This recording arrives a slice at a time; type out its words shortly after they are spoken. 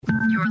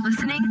You're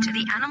listening to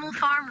the Animal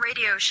Farm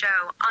Radio Show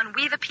on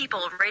We the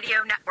People Radio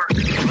Network.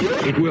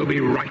 It will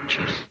be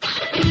righteous.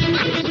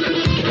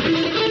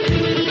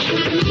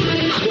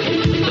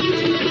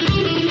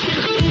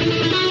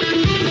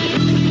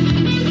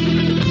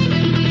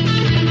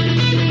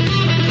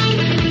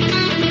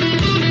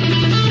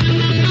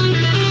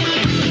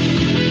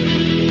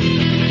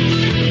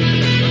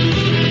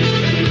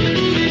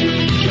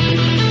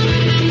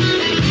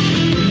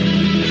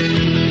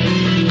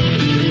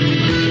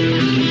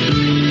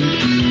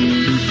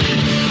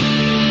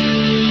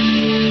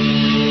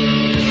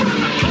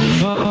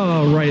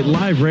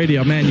 Live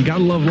radio, man, you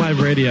gotta love live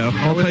radio.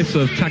 All types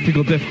of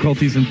technical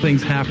difficulties and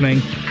things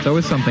happening. It's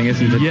always something,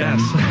 isn't it? Yes.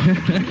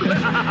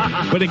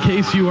 But in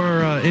case you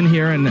are in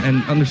here and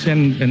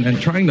understand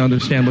and trying to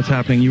understand what's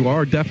happening, you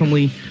are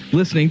definitely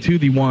listening to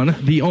the one,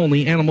 the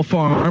only Animal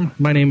Farm.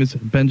 My name is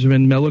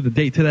Benjamin Miller. The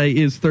date today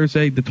is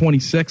Thursday, the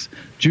 26th,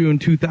 June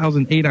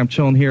 2008. I'm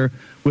chilling here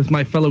with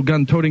my fellow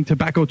gun-toting,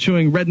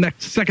 tobacco-chewing,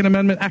 redneck Second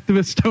Amendment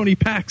activist Tony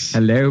Pax.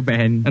 Hello,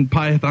 Ben. And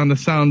Pyeth on the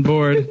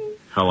soundboard.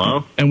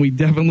 Hello. And we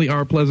definitely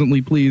are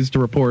pleasantly pleased to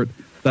report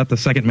that the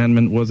Second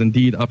Amendment was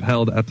indeed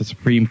upheld at the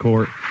Supreme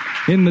Court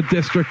in the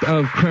District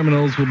of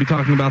Criminals. We'll be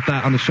talking about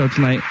that on the show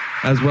tonight,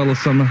 as well as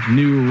some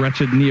new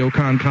wretched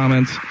neocon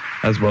comments,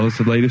 as well as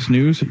the latest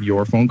news,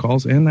 your phone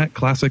calls, and that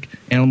classic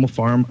Animal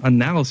Farm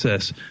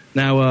analysis.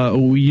 Now,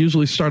 we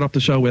usually start off the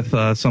show with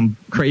some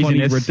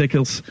craziness, funny,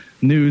 ridiculous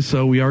news,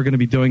 so we are going to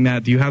be doing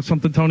that. Do you have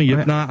something, Tony?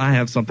 If not, I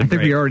have something. I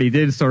think we already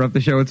did start off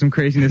the show with some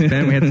craziness,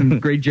 Ben. We had some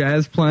great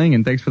jazz playing,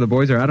 and thanks for the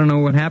boys. I don't know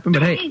what happened,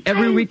 but hey,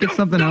 every week it's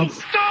something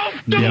else.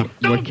 Yeah,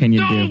 what can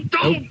you do?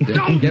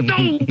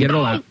 Get it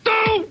all out.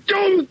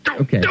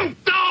 Okay.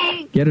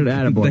 Get it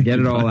out, boy. Get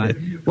it all out.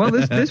 Well,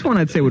 this one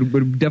I'd say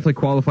would definitely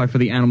qualify for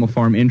the Animal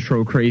Farm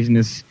intro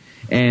craziness,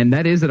 and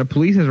that is that a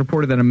police has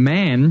reported that a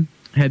man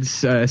had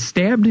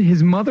stabbed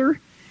his mother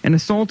and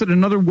assaulted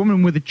another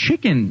woman with a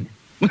chicken.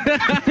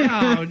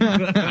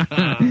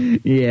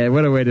 Yeah,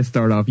 what a way to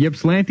start off.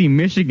 Ypsilanti,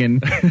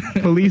 Michigan.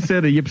 Police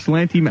said a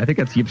Ypsilanti, I think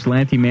that's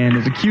Ypsilanti man,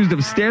 is accused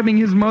of stabbing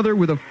his mother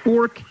with a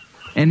fork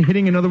and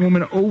hitting another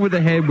woman over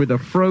the head with a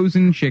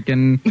frozen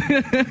chicken.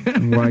 Oh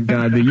my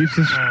God, the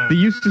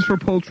uses for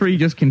poultry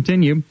just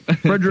continue.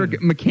 Frederick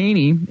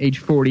McKinney, age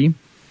 40,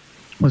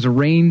 was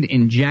arraigned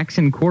in a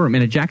Jackson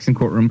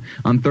courtroom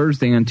on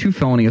Thursday on 2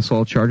 felony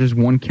assault charges,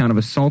 1 count of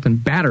assault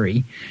and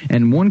battery,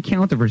 and 1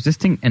 count of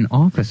resisting an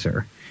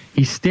officer.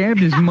 He stabbed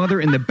his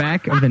mother in the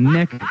back of the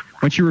neck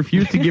when she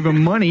refused to give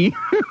him money.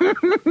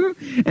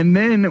 And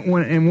then,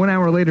 1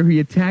 hour later,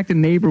 he attacked a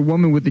neighbor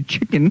woman with a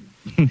chicken.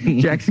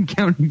 Jackson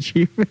County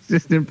Chief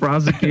Assistant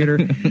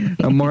Prosecutor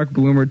Mark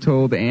Bloomer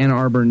told Ann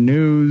Arbor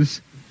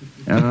News.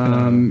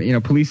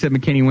 Police said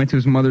McKinney went to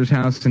his mother's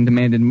house and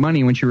demanded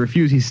money. When she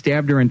refused, he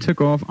stabbed her and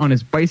took off on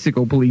his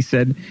bicycle, police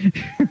said.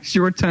 A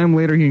short time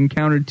later, he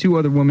encountered 2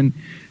 other women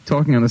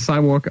talking on the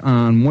sidewalk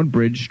on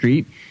Woodbridge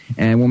Street,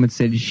 and a woman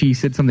said she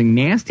said something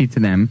nasty to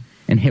them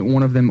and hit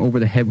one of them over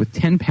the head with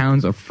 10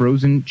 pounds of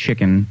frozen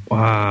chicken.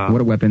 Wow.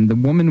 What a weapon. The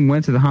woman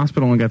went to the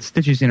hospital and got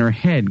stitches in her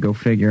head, go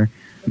figure.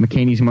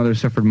 McKinney's mother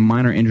suffered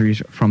minor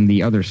injuries from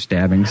the other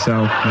stabbing.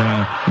 So,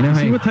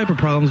 see what type of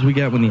problems we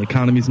get when the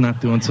economy's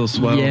not doing so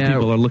swell and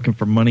people are looking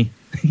for money.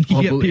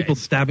 You get people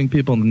stabbing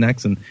people in the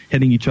necks and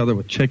hitting each other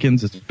with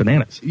chickens. It's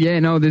bananas. Yeah,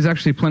 no, there's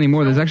actually plenty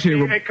more. There's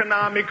actually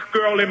economic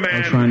girly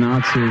man. I'll try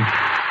not to.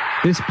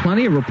 There's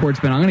plenty of reports,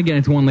 but I'm going to get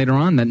into one later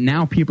on, that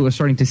now people are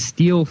starting to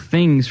steal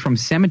things from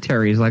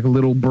cemeteries, like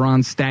little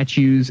bronze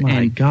statues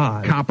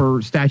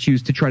copper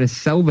statues, to try to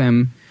sell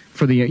them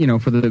for the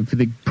for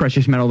the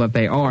precious metal that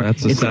they are.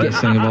 That's the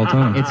saddest thing of all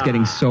time. It's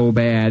getting so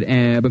bad.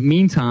 But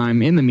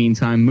in the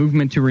meantime,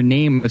 movement to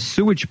rename a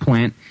sewage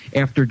plant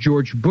after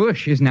George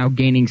Bush is now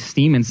gaining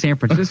steam in San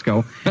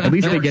Francisco. At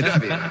least they get.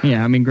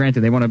 Yeah, I mean, granted,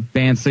 they want to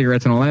ban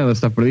cigarettes and all that other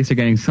stuff, but at least they're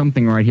getting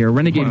something right here. A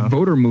renegade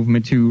voter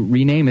movement to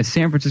rename a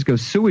San Francisco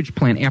sewage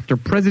plant after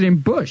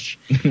President Bush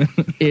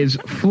is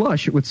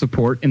flush with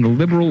support in the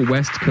liberal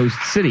West Coast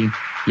city.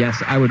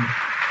 Yes,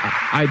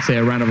 I'd say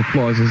a round of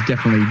applause is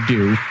definitely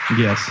due.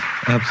 Yes,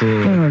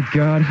 absolutely. Oh,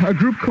 God. A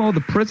group called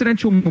the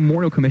Presidential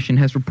Memorial Commission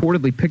has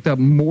reportedly picked up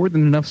more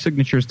than enough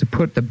signatures to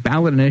put the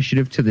ballot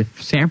initiative to the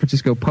San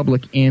Francisco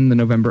public in the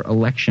November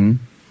election.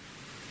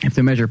 If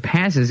the measure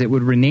passes, it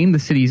would rename the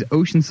city's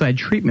Oceanside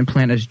treatment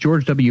plant as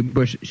George W.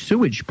 Bush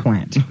Sewage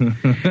Plant.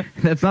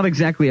 That's not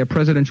exactly a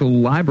presidential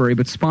library,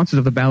 but sponsors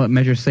of the ballot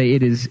measure say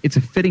it's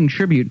a fitting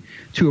tribute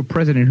to a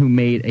president who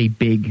made a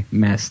big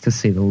mess, to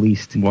say the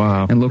least.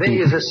 Wow. And there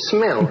is a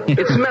smell.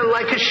 It smells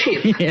like a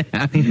shit.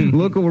 Yeah.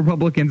 Local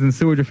Republicans and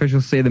sewage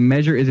officials say the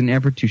measure is an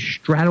effort to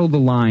straddle the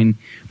line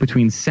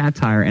between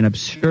satire and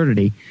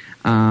absurdity.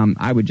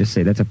 I would just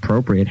say that's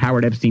appropriate.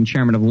 Howard Epstein,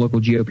 chairman of the local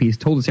GOP, has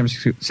told the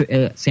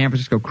San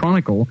Francisco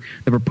Chronicle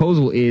the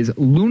proposal is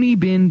loony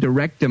bin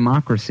direct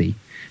democracy.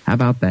 How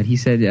about that? He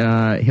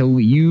said he'll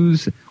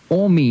use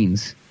all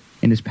means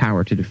in his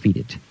power to defeat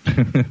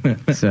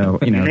it. So,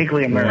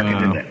 Uniquely American,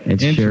 isn't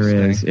it? It sure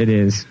is. It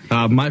is.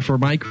 For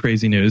my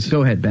crazy news.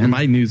 Go ahead, Ben. For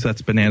my news,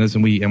 that's bananas,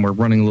 and we're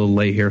running a little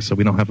late here, so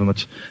we don't have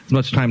as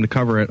much time to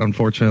cover it,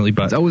 unfortunately.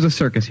 But it's always a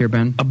circus here,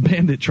 Ben. A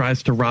bandit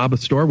tries to rob a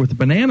store with a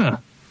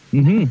banana.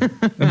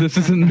 Mm-hmm. And this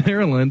is in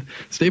Maryland.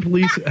 State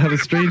police have a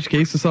strange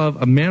case to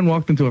solve. A man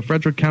walked into a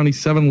Frederick County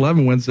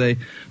 7-Eleven Wednesday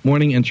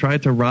morning and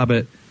tried to rob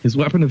it. His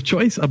weapon of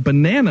choice, a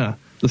banana.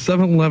 The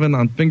 7-Eleven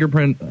on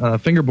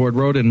Fingerboard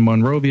Road in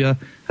Monrovia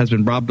has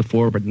been robbed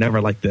before, but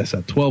never like this.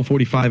 At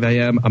 12:45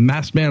 a.m., a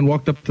masked man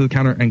walked up to the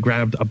counter and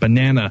grabbed a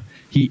banana.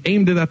 He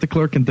aimed it at the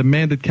clerk and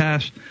demanded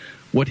cash.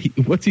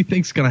 What's he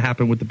think's going to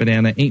happen with the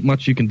banana? Ain't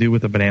much you can do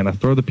with a banana.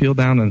 Throw the peel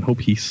down and hope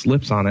he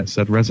slips on it,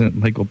 said resident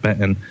Michael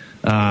Benton.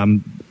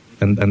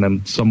 And then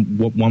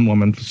one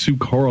woman, Sue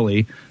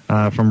Corley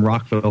from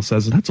Rockville,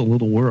 says, that's a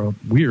little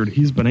weird.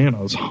 He's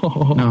bananas.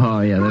 Oh,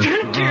 yeah.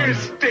 Get your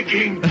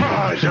sticking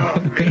paws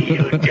off me,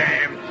 you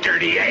damn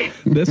dirty ape.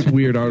 This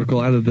weird article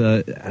out of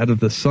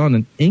the Sun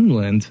in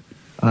England.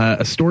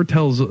 A store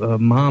tells a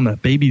mom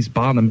that baby's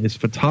bottom is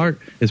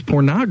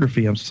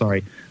pornography.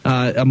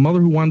 A mother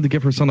who wanted to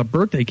give her son a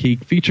birthday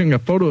cake featuring a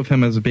photo of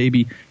him as a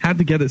baby had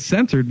to get it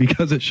censored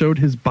because it showed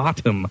his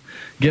bottom.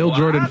 Gail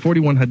Jordan,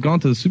 41, had gone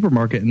to the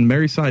supermarket in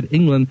Merseyside,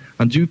 England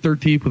on June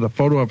 13th with a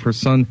photo of her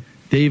son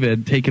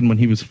David, taken when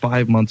he was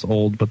 5 months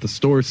old, but the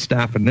store's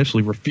staff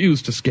initially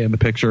refused to scan the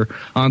picture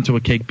onto a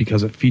cake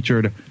because it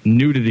featured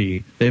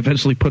nudity. They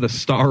eventually put a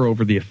star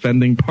over the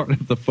offending part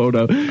of the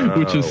photo,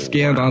 which was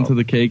scanned onto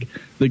the cake.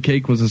 The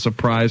cake was a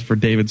surprise for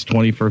David's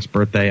 21st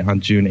birthday on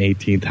June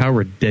 18th. How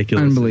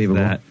ridiculous is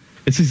that?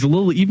 It's these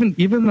little, even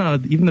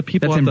the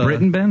people. That's in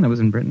Britain, Ben? That was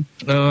in Britain?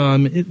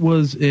 It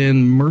was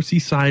in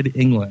Merseyside,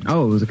 England.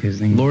 Oh, it was okay.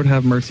 Lord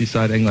have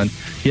Merseyside, England.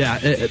 Yeah.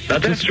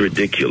 That's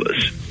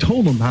ridiculous.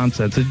 Total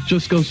nonsense. It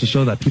just goes to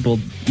show that people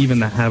even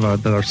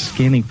that are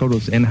scanning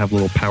photos and have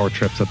little power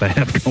trips that they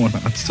have going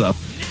on. So,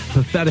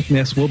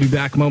 patheticness. We'll be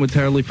back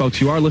momentarily,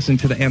 folks. You are listening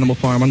to the Animal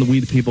Farm on the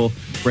We the People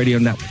Radio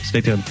Network.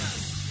 Stay tuned.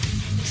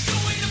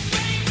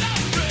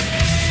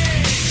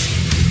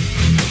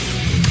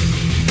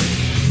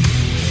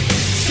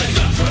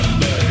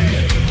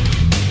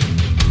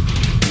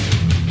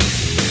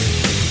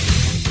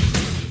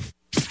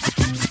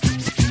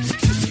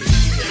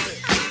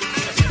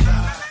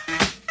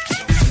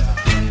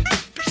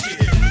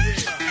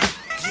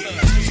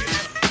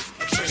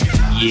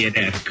 Yeah,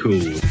 that's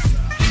cool.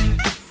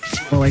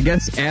 Well, I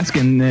guess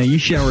asking you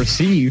shall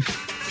receive.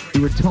 We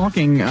were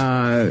talking,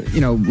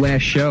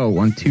 last show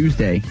on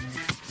Tuesday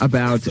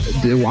about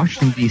the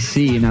Washington,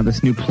 D.C. and now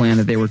this new plan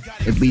that they were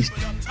at least,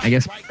 I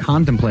guess,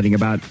 contemplating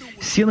about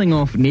sealing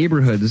off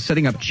neighborhoods,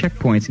 setting up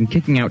checkpoints, and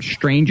kicking out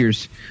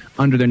strangers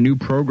under their new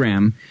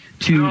program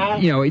to,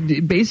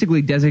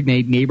 basically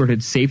designate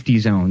neighborhood safety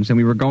zones. And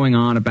we were going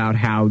on about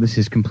how this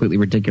is completely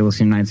ridiculous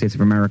in the United States of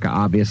America,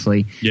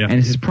 obviously. Yeah. And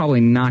this is probably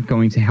not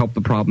going to help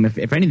the problem.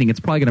 If anything, it's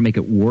probably going to make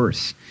it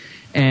worse.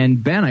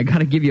 And Ben, I got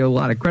to give you a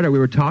lot of credit. We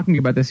were talking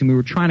about this, and we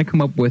were trying to come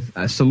up with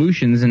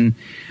solutions. And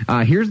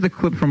here's the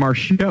clip from our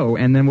show,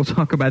 and then we'll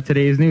talk about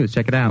today's news.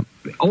 Check it out.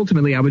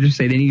 Ultimately, I would just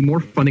say they need more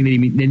funding. They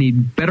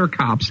need better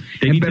cops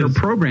and better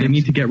programs. They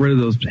need to get rid of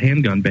those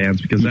handgun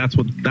bans because that's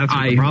what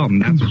the problem.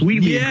 That's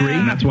completely agree.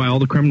 And that's why all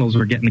the criminals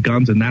are getting the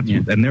guns, and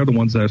and they're the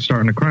ones that are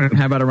starting the crime.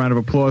 How about a round of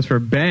applause for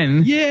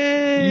Ben?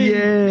 Yay!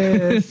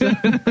 Yes.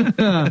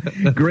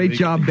 Great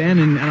job, Ben.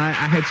 And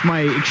it's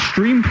my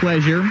extreme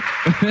pleasure,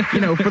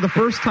 for the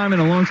first time in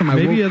a long time.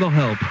 Maybe it'll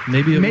help.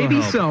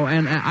 Maybe so.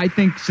 And I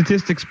think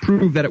statistics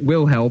prove that it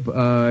will help,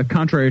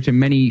 contrary to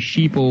many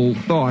sheeple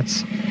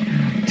thoughts.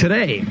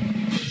 Today,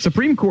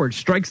 Supreme Court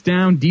strikes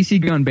down D.C.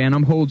 gun ban,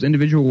 upholds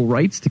individual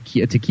rights to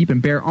keep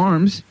and bear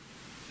arms.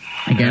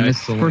 Again, this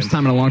is the first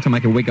time in a long time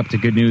I could wake up to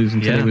good news,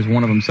 and today was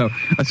one of them. So,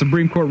 a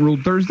Supreme Court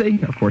ruled Thursday,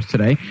 of course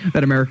today,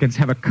 that Americans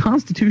have a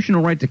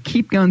constitutional right to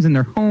keep guns in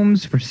their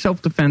homes for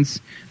self-defense,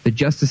 the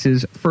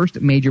justice's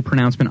first major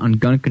pronouncement on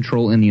gun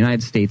control in the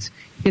United States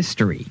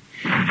history.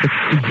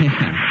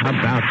 How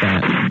about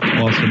that?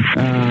 Awesome.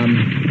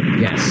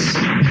 Yes.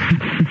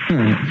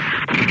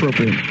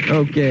 Appropriate.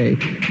 Okay.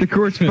 The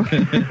court's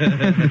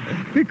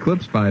good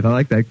clip, Spike. I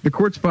like that. The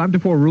court's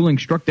 5-4 ruling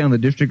struck down the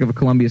District of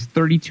Columbia's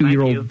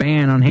 32-year-old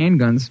ban on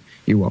handguns.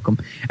 You're welcome.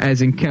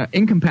 As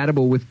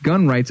incompatible with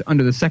gun rights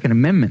under the Second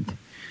Amendment.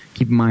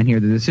 Keep in mind here,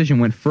 the decision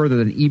went further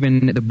than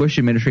even the Bush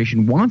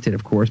administration wanted,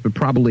 of course, but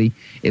probably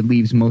it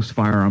leaves most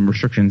firearm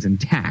restrictions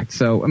intact.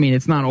 So, I mean,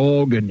 it's not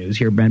all good news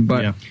here, Ben,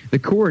 but the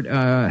court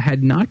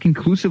had not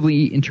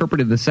conclusively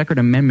interpreted the Second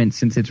Amendment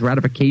since its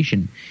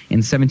ratification in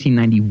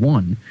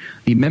 1791.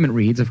 The amendment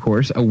reads, of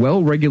course, a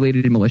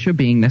well-regulated militia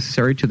being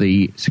necessary to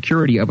the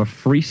security of a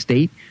free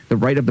state, the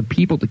right of the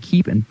people to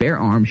keep and bear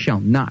arms shall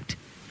not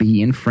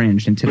be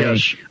infringed. And today,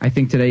 I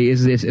think today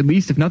is this, at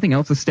least if nothing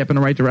else, a step in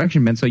the right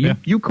direction, Ben. So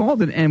you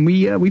called it, and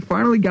we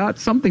finally got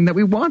something that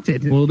we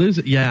wanted. Well, it is,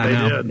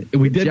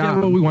 we did get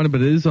what we wanted,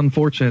 but it is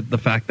unfortunate the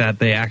fact that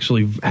they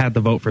actually had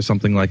the vote for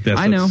something like this.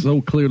 I know. It's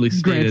so clearly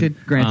stated.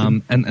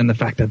 Granted. And the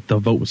fact that the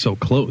vote was so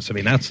close. I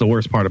mean, that's the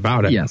worst part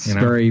about it. Yes,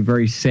 very,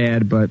 very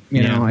sad, but,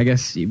 you know, I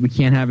guess we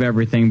can't have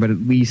everything, but at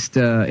least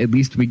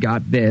we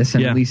got this,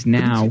 and at least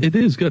now. It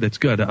is good. It's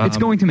good. It's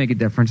going to make a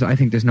difference. I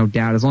think there's no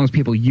doubt, as long as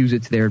people use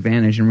it to their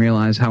advantage and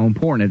realize how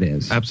important it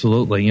is.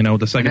 Absolutely. You know,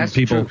 the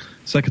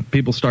second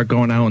people start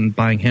going out and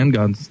buying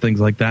handguns, things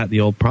like that,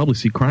 you'll probably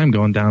see crime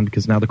going down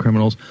because now the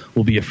criminals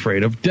will be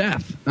afraid of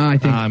death. I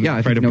think,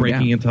 afraid of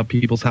breaking into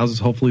people's houses.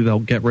 Hopefully they'll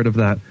get rid of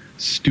that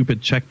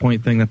stupid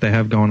checkpoint thing that they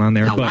have going on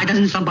there. Now, why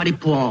doesn't somebody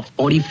pull off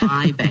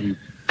 45 and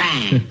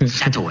bang,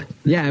 settle it?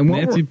 Yeah, and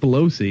Nancy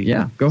Pelosi.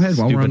 Yeah, go ahead.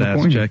 While we're on the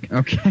point. Chick.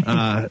 Okay.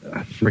 I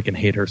freaking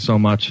hate her so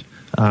much.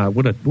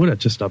 What a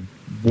just a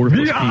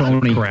worthless piece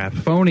of crap.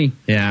 Phony.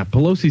 Yeah,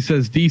 Pelosi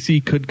says D.C.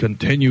 could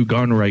continue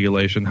gun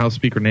regulation. House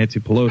Speaker Nancy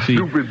Pelosi,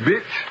 Stupid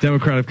bitch.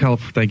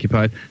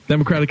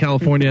 Democratic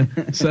California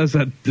says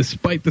that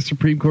despite the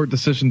Supreme Court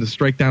decision to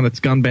strike down its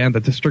gun ban, the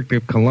District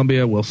of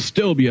Columbia will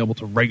still be able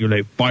to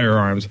regulate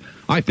firearms.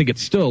 I think it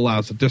still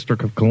allows the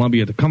District of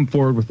Columbia to come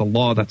forward with a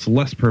law that's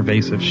less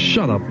pervasive.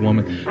 Shut up,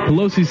 woman.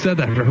 Pelosi said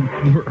that at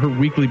her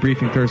weekly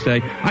briefing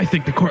Thursday. I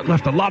think the court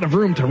left a lot of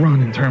room to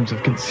run in terms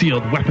of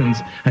concealed weapons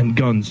and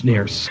guns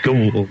near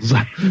schools.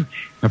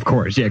 Of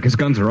course, yeah, because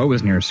guns are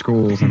always near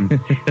schools, and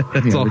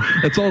that's all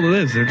it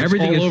is.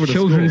 Everything is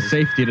children's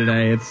safety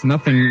today. It's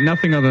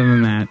nothing other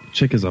than that.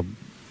 Chick is a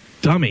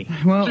dummy.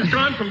 Well, She's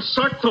gone from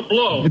suck to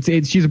blow.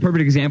 She's a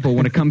perfect example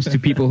when it comes to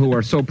people who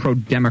are so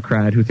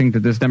pro-Democrat, who think that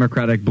this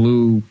Democratic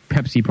blue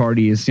Pepsi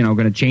party is, going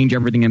to change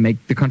everything and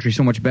make the country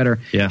so much better.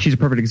 Yeah. She's a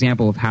perfect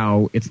example of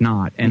how it's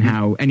not, and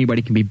how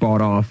anybody can be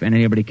bought off, and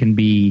anybody can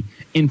be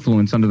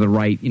influenced under the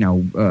right,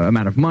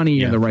 amount of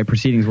money or the right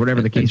proceedings,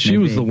 whatever the case. And she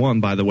was the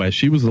one, by the way.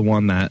 She was the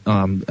one that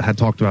had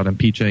talked about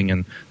impeaching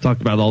and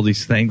talked about all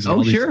these things, and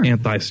all these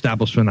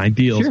anti-establishment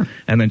ideals,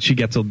 and then she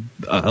gets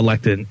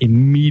elected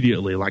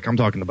immediately. Like I'm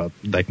talking about.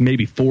 Like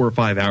maybe 4 or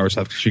 5 hours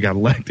after she got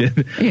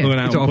elected,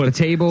 it's off the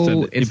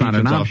table. It's not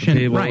an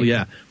option. Right?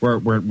 Yeah, we're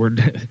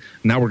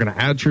now we're going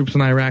to add troops in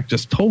Iraq.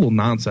 Just total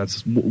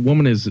nonsense.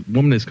 Woman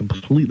is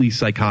completely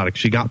psychotic.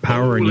 She got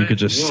power, and you could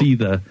just see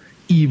the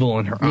evil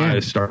in her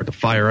eyes start to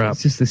fire up.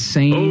 It's just the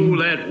same.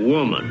 Oh, that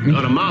woman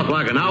got a mouth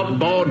like an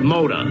outboard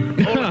motor. All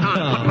the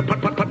time.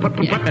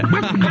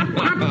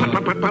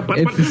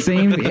 It's the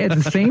same.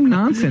 It's the same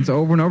nonsense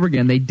over and over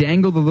again. They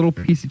dangle the little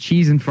piece of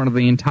cheese in front of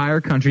the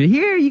entire country.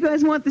 Here, you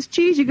guys want this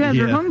cheese? You guys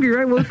are hungry,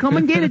 right? Well, come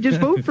and get it.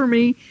 Just vote for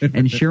me.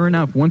 And sure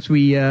enough, once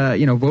we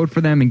vote for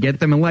them and get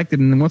them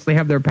elected, and then once they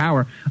have their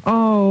power,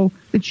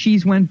 the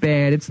cheese went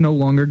bad. It's no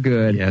longer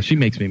good. Yeah, she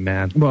makes me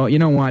mad. Well, you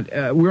know what?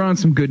 We're on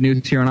some good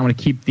news here, and I want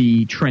to keep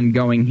the trend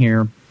going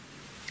here.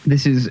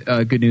 This is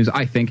good news,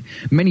 I think.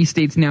 Many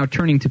states now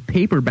turning to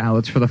paper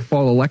ballots for the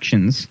fall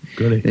elections.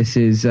 Goody. This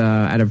is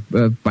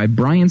by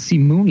Brian C.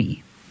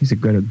 Mooney. He's a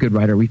good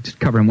writer. We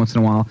cover him once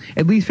in a while.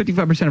 At least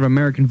 55% of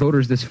American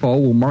voters this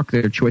fall will mark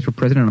their choice for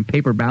president on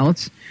paper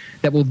ballots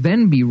that will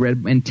then be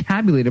read and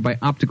tabulated by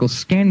optical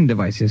scanning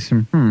devices.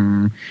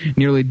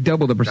 Nearly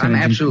double the percentage.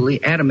 I'm absolutely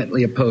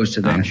adamantly opposed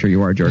to that. I'm sure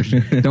you are, George.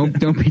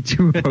 Don't be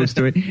too opposed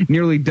to it.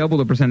 Nearly double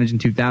the percentage in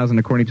 2000,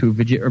 according to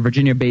a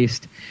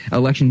Virginia-based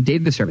election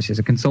data services,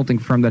 a consulting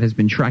firm that has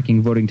been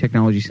tracking voting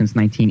technology since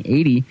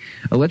 1980.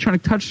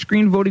 Electronic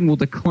touchscreen voting will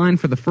decline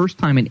for the first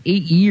time in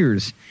 8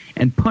 years,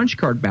 and punch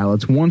card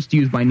ballots, once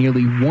used by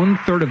nearly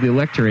 1/3 of the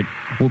electorate,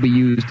 will be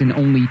used in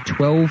only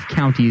 12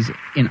 counties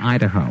in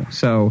Idaho.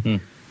 So,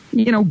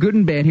 good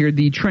and bad here.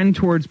 The trend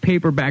towards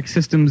paperback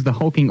systems, the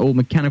hulking old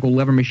mechanical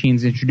lever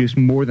machines introduced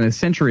more than a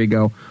century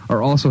ago,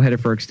 are also headed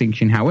for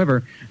extinction.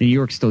 However, New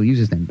York still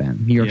uses them,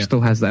 Ben. New York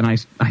still has that,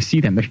 and I see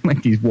them. They're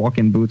like these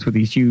walk-in boots with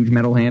these huge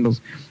metal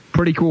handles.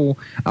 Pretty cool.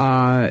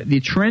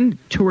 The trend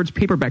towards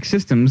paperback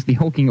systems, the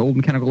hulking old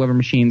mechanical lever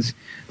machines,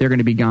 they're going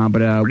to be gone.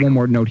 But one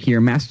more note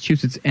here.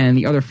 Massachusetts and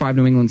the other 5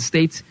 New England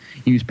states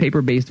use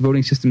paper-based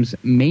voting systems,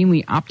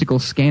 mainly optical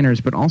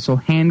scanners, but also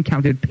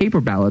hand-counted paper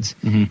ballots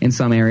in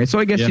some areas. So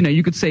I guess,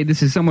 you could say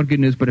this is somewhat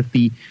good news, but if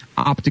the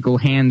optical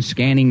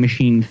hand-scanning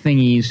machine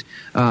thingies,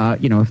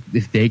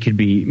 if they could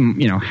be,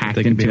 hacked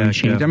into and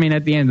changed. I mean,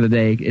 at the end of the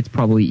day, it's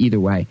probably either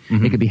way.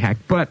 It could be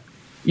hacked. But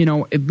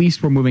at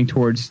least we're moving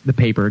towards the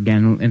paper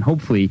again, and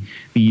hopefully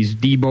these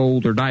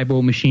Diebold or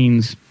Diebold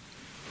machines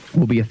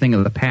will be a thing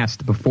of the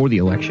past before the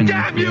election.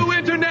 Damn you,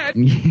 Internet!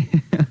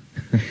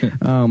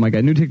 Oh, my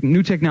God.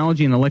 New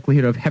technology and the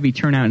likelihood of heavy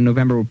turnout in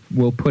November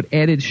will put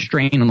added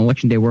strain on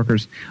Election Day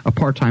workers, a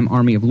part-time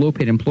army of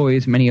low-paid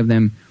employees, many of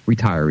them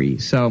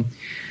retirees. So,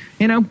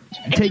 You know,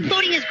 I think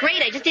voting is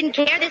great. I just didn't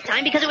care this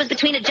time because it was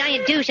between a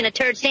giant douche and a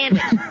turd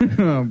sandwich.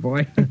 Oh,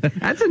 boy.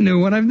 That's a new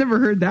one. I've never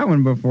heard that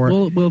one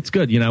before. Well, it's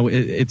good. You know,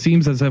 it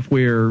seems as if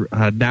we're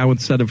now,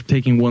 instead of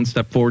taking one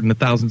step forward and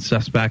 1,000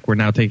 steps back, we're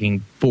now taking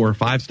 4 or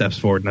 5 steps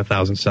forward and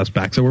 1,000 steps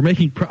back. So we're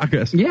making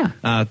progress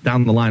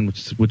down the line,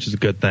 which is a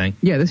good thing.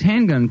 Yeah, this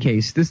handgun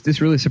case, this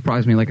really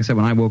surprised me. Like I said,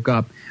 when I woke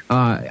up,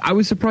 I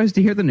was surprised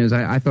to hear the news.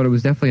 I thought it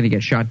was definitely going to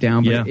get shot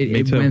down, but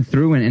it went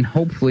through, and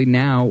hopefully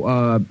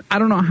now, I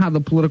don't know how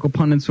the political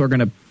pundits are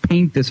going to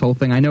paint this whole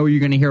thing. I know you're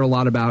going to hear a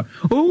lot about,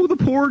 the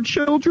poor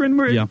children,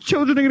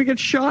 children are going to get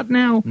shot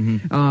now.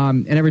 Mm-hmm.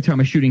 And every time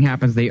a shooting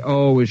happens, they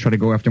always try to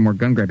go after more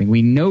gun grabbing.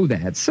 We know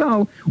that.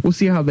 So we'll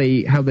see how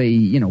they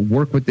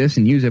work with this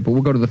and use it. But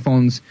we'll go to the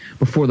phones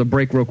before the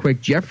break real quick.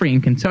 Jeffrey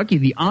in Kentucky,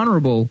 the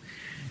honorable,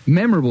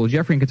 memorable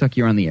Jeffrey in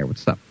Kentucky, you're on the air.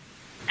 What's up?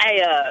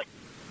 Hey,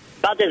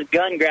 about this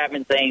gun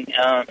grabbing thing,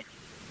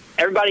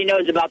 everybody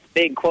knows about the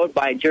big quote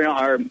by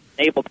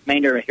Naval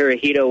Commander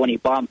Hirohito when he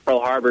bombed Pearl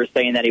Harbor,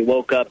 saying that he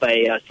woke up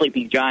a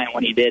sleeping giant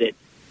when he did it.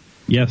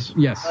 Yes.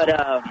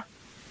 But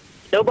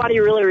nobody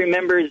really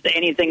remembers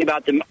anything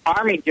about the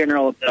Army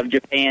General of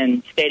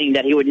Japan stating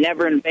that he would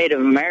never invade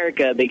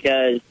America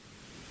because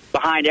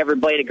behind every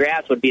blade of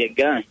grass would be a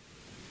gun.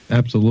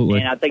 Absolutely.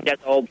 And I think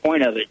that's the whole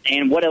point of it.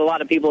 And what a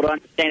lot of people don't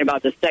understand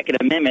about the Second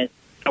Amendment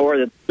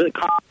or the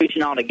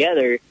Constitution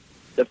altogether,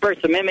 the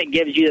First Amendment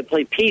gives you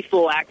the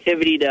peaceful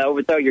activity to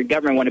overthrow your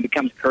government when it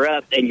becomes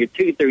corrupt, and your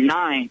 2 through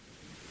 9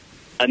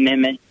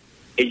 Amendment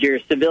is your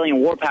Civilian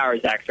War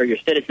Powers Act or your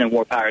Citizen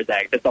War Powers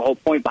Act. That's the whole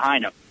point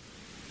behind them.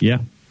 Yeah.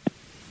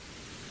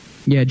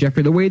 Yeah,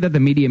 Jeffrey, the way that the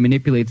media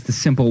manipulates the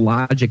simple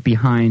logic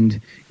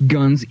behind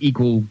guns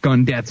equal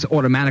gun deaths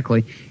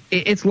automatically,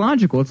 it's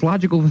logical. It's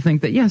logical to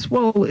think that, yes,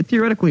 well,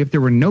 theoretically, if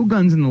there were no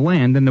guns in the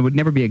land, then there would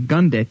never be a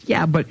gun death.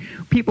 Yeah, but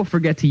people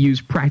forget to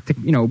use to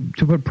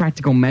put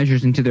practical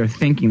measures into their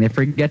thinking. They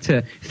forget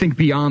to think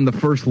beyond the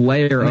first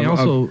layer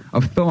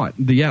of thought.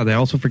 They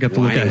also forget to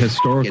look at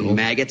historical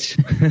maggots.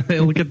 They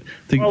forget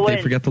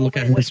to look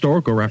at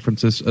historical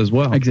references as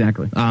well.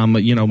 Exactly. Mao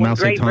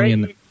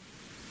Zedong.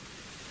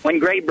 When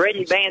Great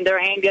Britain banned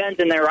their handguns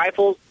and their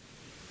rifles,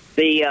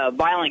 the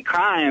violent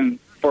crime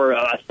for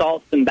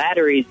assaults and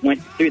batteries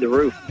went through the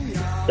roof.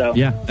 So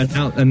yeah,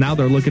 and now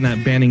they're looking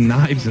at banning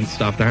knives and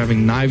stuff. They're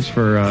having knives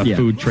for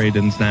food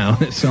trade-ins now.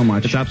 So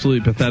much. It's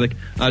absolutely pathetic.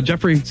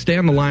 Jeffrey, stay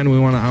on the line.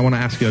 I want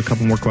to ask you a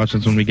couple more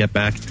questions when we get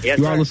back. Yes,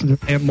 you are listening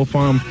to Animal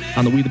Farm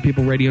on the We the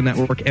People Radio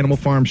Network.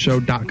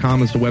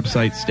 AnimalFarmShow.com is the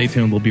website. Stay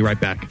tuned. We'll be right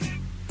back.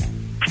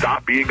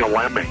 Stop being a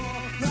lemming.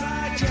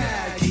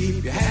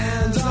 Keep your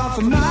hands off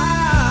of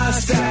my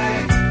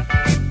stack.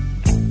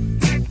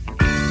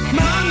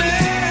 Mommy.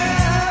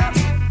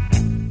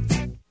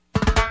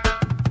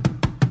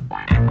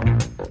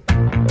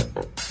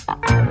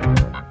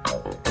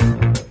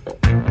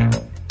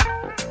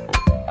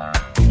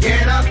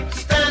 Get up,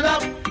 stand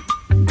up.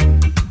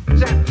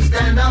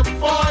 Stand up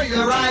for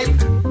your right.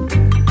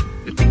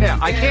 Yeah,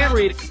 I can't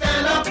read it.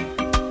 Stand up.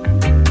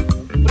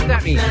 What does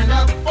that mean? Stand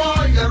up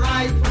for your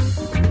right.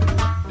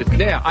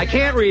 Yeah, I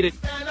can't read it.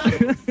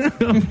 This is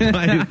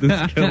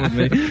killing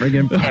me.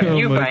 Have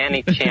you by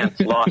any chance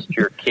lost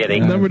your kitty?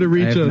 Number to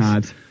reach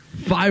us.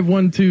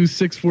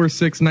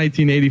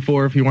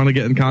 512-646-1984 if you want to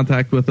get in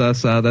contact with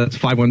us. That's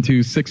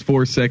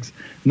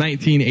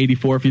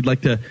 512-646-1984. If you'd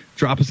like to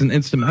drop us an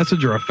instant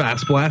message or a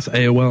fast blast,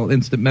 AOL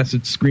instant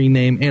message, screen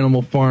name,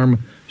 Animal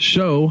Farm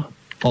Show,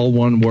 all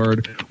one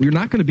word. We're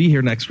not going to be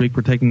here next week.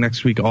 We're taking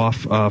next week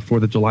off for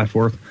the July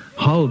 4th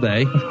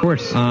holiday. Of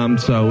course.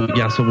 So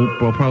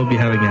we'll probably be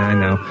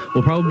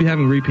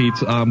having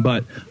repeats.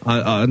 But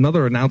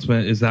another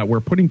announcement is that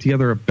we're putting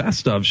together a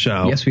best of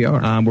show. Yes, we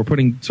are. We're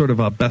putting sort of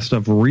a best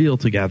of reel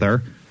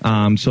together.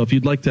 So if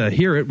you'd like to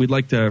hear it, we'd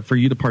like for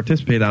you to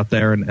participate out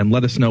there and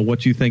let us know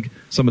what you think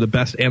some of the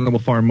best Animal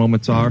Farm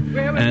moments are.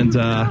 And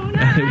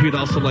we'd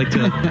also like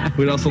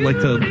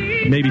to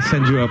maybe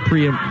send you a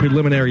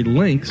preliminary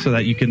link so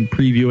that you can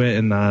preview it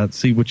and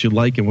see what you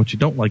like and what you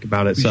don't like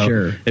about it. So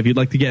sure. If you'd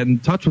like to get in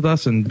touch with us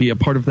and be a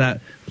part of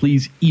that,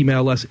 please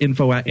email us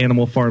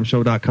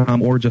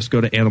info@animalfarmshow.com or just go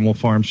to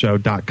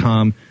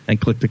animalfarmshow.com and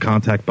click the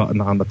contact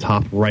button on the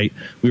top right.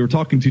 We were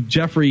talking to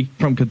Jeffrey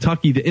from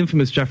Kentucky, the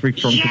infamous Jeffrey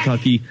from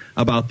Kentucky,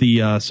 about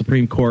the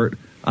Supreme Court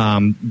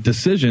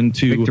decision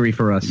to victory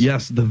for us.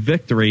 Yes, the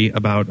victory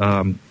about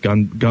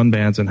gun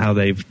bans and how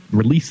they've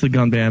released the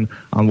gun ban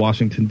on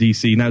Washington,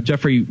 D.C. Now,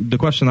 Jeffrey, the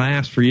question I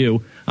asked for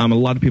you, a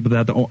lot of people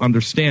that don't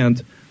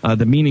understand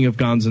the meaning of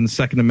guns and the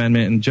Second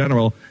Amendment in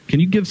general.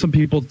 Can you give some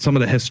people some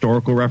of the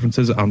historical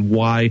references on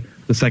why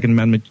the Second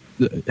Amendment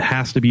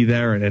has to be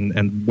there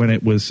and when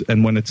it was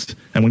and when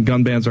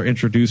gun bans are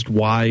introduced,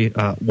 why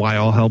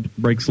all hell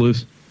breaks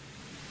loose?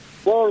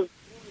 Well,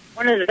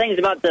 one of the things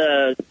about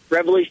the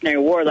Revolutionary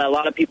War that a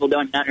lot of people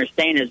don't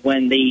understand is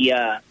when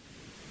the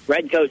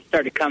redcoats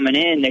started coming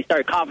in, they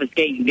started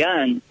confiscating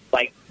guns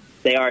like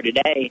they are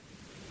today.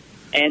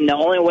 And the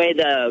only way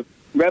the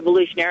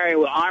Revolutionary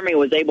Army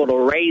was able to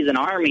raise an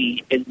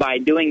army is by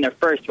doing their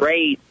first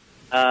raid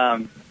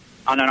on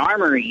an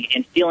armory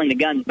and stealing the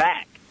guns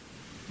back.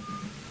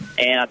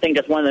 And I think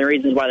that's one of the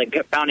reasons why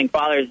the founding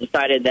fathers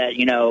decided that,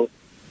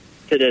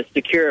 to the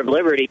secure of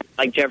liberty,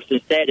 like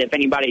Jefferson said, if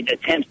anybody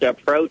attempts to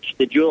approach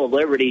the jewel of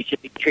liberty,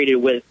 should be treated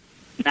with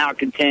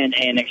malcontent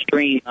and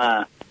extreme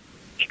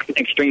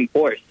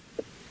force.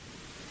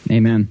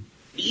 Amen.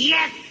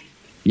 Yes!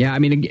 Yeah, I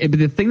mean,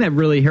 the thing that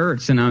really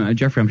hurts, and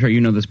Jeffrey, I'm sure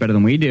you know this better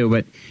than we do,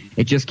 but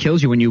it just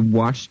kills you when you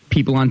watch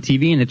people on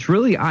TV, and it's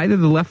really either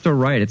the left or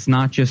right. It's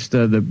not just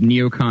the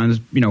neocons,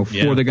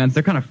 for the guns.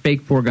 They're kind of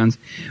fake for guns.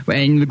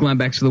 And the Glenn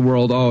Becks of the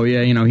world,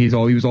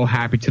 he was all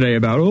happy today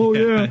about,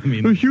 a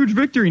huge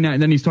victory now.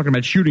 And then he's talking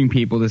about shooting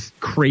people, this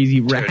crazy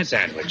rat. Turd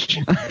sandwich.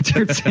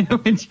 Turd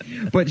sandwich.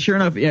 But sure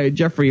enough,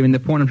 Jeffrey, I mean, the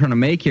point I'm trying to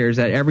make here is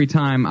that every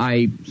time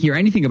I hear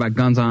anything about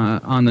guns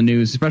on the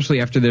news,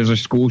 especially after there's a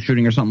school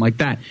shooting or something like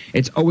that,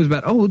 it's always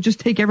about, we'll just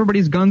take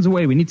everybody's guns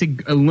away. We need to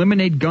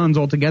eliminate guns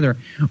altogether.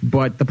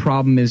 But the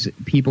problem is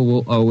people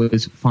will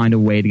always find a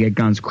way to get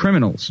guns.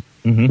 Criminals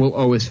will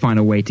always find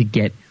a way to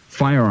get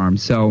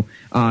firearms. So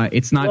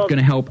it's not going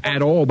to help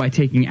at all by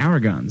taking our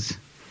guns.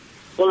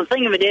 Well, the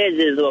thing of it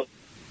is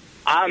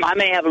I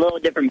may have a little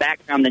different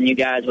background than you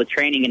guys with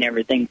training and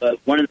everything, but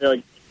one of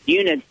the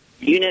unit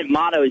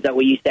mottos that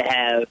we used to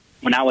have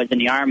when I was in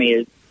the Army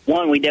is,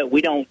 one, we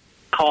don't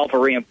call for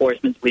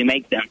reinforcements, we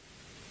make them.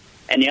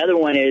 And the other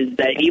one is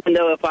that even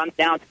though if I'm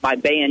down to my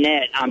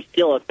bayonet, I'm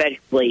still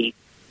effectively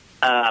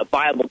a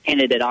viable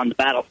candidate on the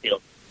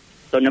battlefield.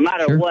 So no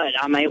matter what,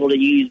 I'm able to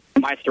use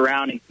my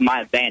surroundings to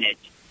my advantage.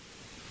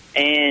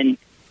 And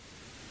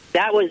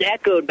that was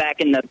echoed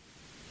back in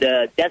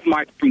the death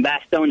march from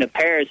Bastogne to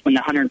Paris when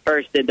the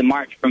 101st did the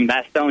march from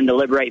Bastogne to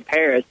liberate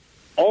Paris.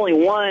 Only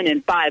 1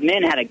 in 5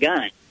 men had a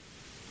gun.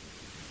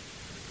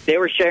 They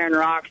were sharing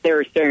rocks, they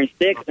were sharing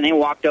sticks, and they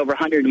walked over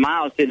 100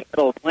 miles through the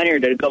middle of winter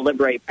to go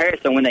liberate Paris.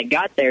 And when they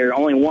got there,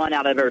 only 1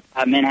 out of every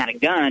 5 men had a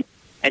gun,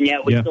 and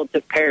yet we still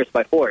took Paris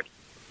by force.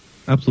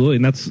 Absolutely,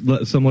 and that's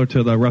similar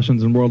to the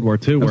Russians in World War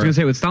II. I was going to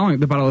say with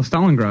the Battle of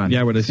Stalingrad.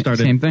 Yeah, where they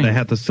started, same thing. They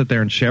had to sit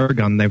there and share a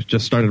gun. They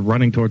just started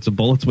running towards the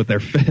bullets with their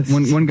fists.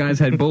 One guy's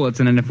had bullets,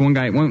 and then if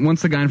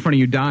once the guy in front of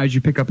you dies,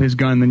 you pick up his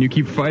gun, then you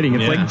keep fighting.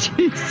 It's like,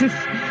 Jesus,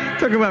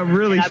 talk about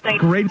really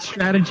great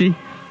strategy.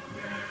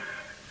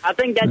 I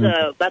think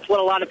that's what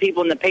a lot of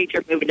people in the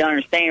Patriot movement don't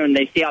understand when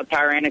they see how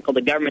tyrannical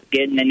the government's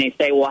getting, and they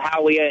say, well, how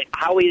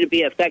are we to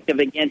be effective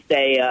against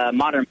a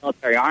modern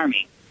military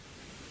army?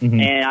 Mm-hmm.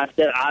 And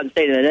I'd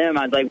say to them,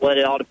 I'd like, well,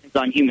 it all depends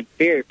on human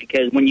spirit,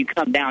 because when you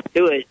come down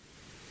to it,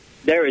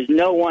 there is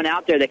no one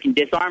out there that can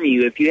disarm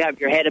you. If you have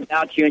your head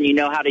about you and you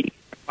know how to use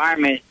the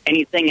environment,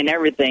 anything and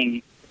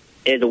everything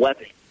is a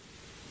weapon.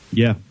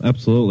 Yeah,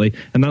 absolutely.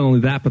 And not only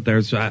that, but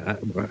there's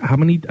how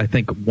many? I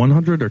think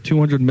 100 or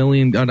 200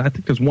 million. I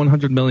think there's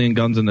 100 million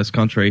guns in this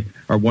country,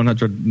 or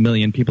 100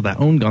 million people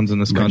that own guns in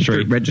this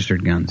country.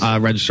 Registered guns.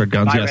 Registered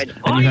guns. Yes.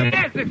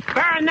 Yes, it's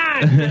very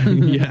nice.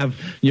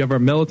 you have our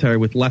military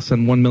with less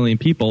than 1 million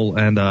people,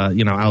 and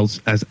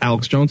as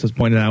Alex Jones has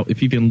pointed out,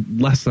 if even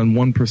less than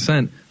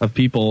 1% of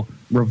people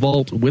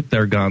revolt with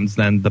their guns,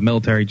 then the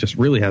military just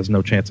really has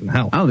no chance in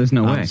hell. Oh, there's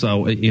no way.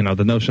 So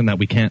the notion that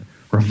we can't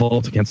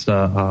revolt against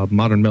a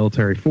modern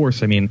military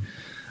force, I mean,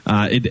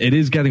 it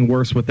is getting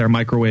worse with their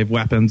microwave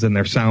weapons and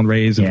their sound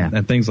rays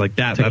and things like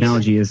that.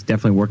 Technology is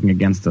definitely working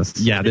against us.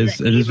 Yeah, it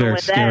is very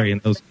scary in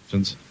those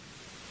situations.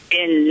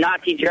 In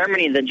Nazi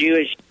Germany, the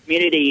Jewish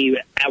community,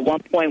 at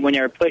one point when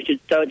they were pushed to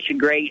such a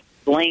great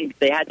length,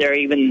 they had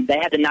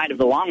the Night of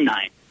the Long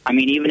Knife. I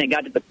mean, even it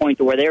got to the point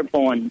to where they were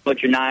pulling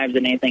butcher knives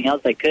and anything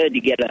else they could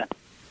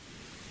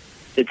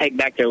to take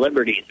back their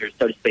liberties, or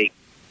so to speak.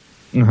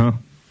 Uh-huh.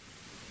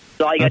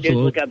 So all you got to do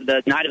is look up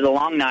the Night of the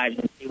Long Knives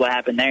and see what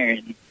happened there,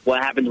 and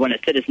what happens when a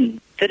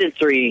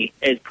citizenry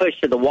is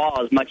pushed to the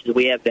wall as much as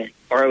we have been,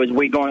 or are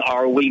we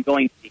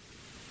going to be?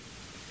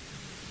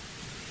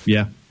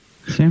 Yeah.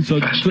 So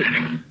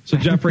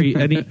Jeffrey,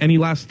 any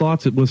last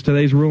thoughts? Was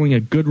today's ruling a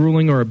good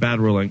ruling or a bad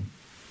ruling?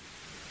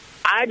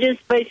 I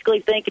just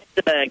basically think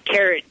it's a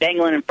carrot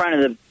dangling in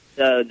front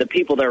of the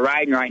people they're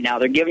riding right now.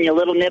 They're giving you a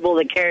little nibble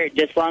of the carrot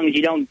just as long as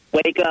you don't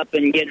wake up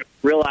and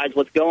realize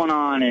what's going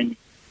on, and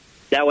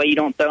that way you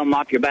don't throw them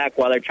off your back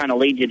while they're trying to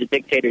lead you to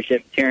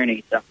dictatorship and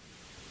tyranny. So.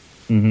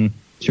 Mm-hmm.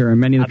 Sure, and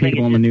many of the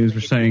people on the news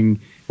were saying,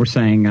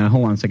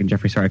 hold on a second,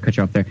 Jeffrey, sorry I cut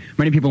you off there.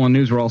 Many people on the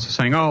news were also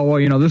saying, oh,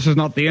 well, this is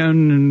not the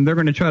end, and they're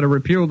going to try to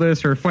repeal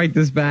this or fight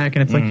this back,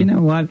 and it's like, you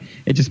know what?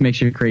 It just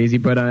makes you crazy.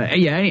 But,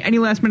 any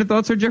last-minute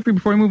thoughts there, Jeffrey,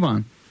 before we move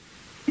on?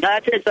 No,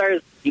 that's it, sir.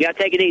 You got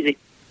to take it easy.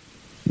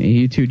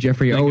 You too,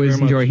 Jeffrey. Always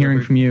enjoy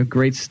hearing from you.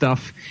 Great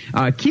stuff.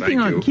 Keeping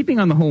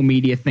on the whole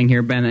media thing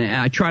here, Ben,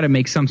 I try to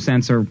make some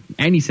sense or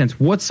any sense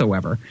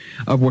whatsoever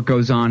of what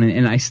goes on,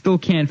 and I still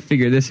can't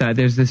figure this out.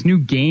 There's this new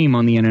game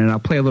on the internet. I'll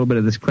play a little bit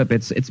of this clip.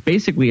 It's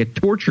basically a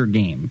torture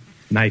game.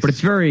 Nice. But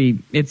it's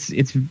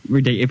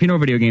ridiculous. If you know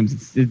video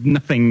games, it's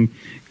nothing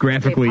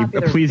graphically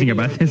pleasing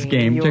about this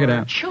game. Check it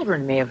out.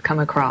 Children may have come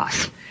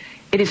across.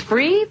 It is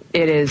free,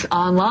 it is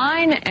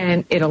online,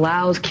 and it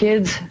allows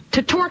kids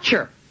to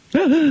torture.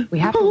 We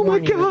have to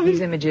warn you,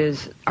 these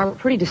images are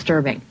pretty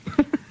disturbing.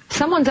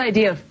 Someone's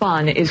idea of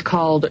fun is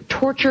called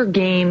Torture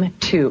Game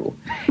 2.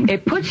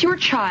 It puts your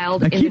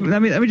child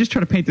let me just try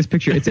to paint this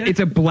picture. It's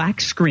a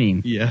black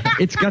screen. Yeah.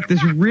 It's got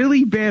this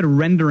really bad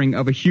rendering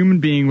of a human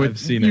being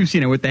with, you've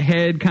seen it, with the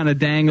head kind of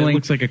dangling. It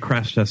looks like a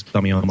crash test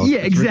dummy almost. Yeah,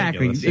 It's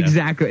exactly. ridiculous, yeah.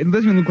 Exactly. It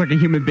doesn't even look like a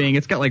human being.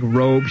 It's got like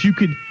robes. You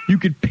could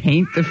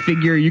paint the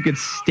figure. You could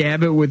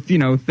stab it with,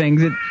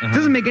 things. It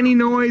doesn't make any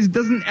noise.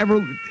 Doesn't ever,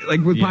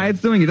 like with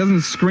Pyatt's doing, it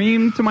doesn't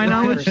scream to my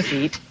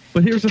knowledge.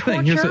 But here's the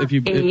thing.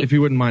 If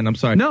you wouldn't mind, I'm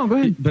sorry. No, go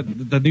ahead.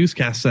 But the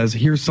newscast says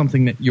here's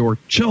something that your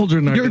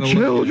children are going to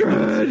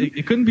children.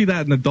 It couldn't be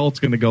that an adult's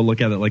going to go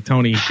look at it like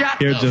Tony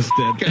here just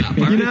did.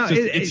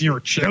 It's your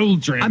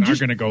children are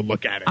going to go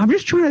look at it. I'm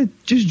just trying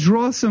to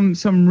draw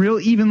some real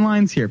even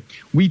lines here.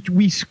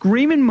 We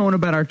scream and moan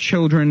about our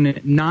children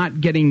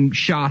not getting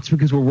shots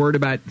because we're worried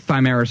about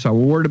thimerosal.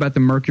 We're worried about the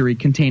mercury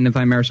contained in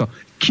thimerosal.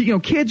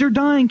 Kids are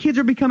dying. Kids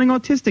are becoming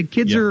autistic.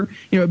 Kids are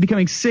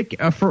becoming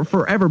sick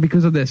forever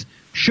because of this.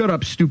 Shut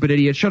up, stupid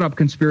idiot. Shut up,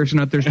 conspiracy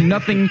nut. There's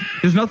nothing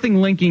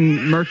linking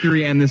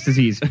mercury and this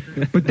disease.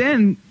 But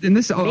then, and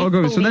this, I'll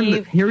go. So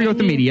then, here we go with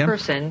the media.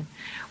 Person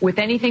with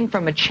anything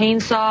from a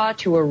chainsaw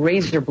to a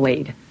razor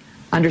blade.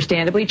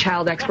 Understandably,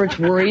 child experts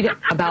worried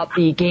about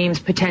the game's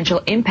potential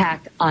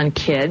impact on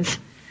kids.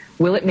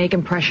 Will it make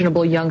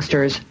impressionable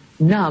youngsters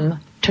numb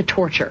to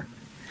torture?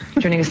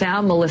 Joining us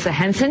now, Melissa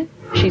Henson.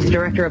 She's the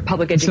director of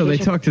public education. So they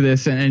talk to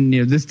this, and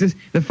this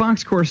the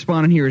Fox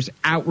correspondent here is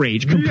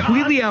outraged,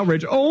 completely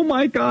outraged. Oh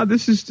my God,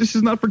 this is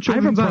not for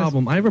children's eyes.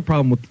 I have a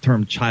problem with the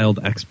term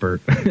child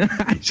expert.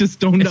 I just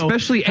don't know.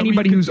 Especially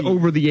anybody who's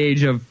over the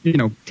age of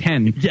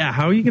 10. Yeah,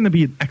 how are you going to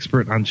be an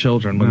expert on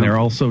children when they're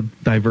all so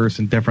diverse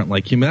and different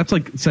like human? That's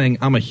like saying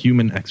I'm a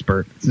human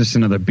expert. It's just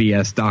another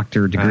BS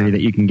doctor degree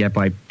that you can get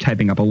by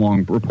typing up a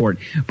long report.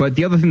 But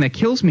the other thing that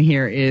kills me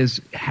here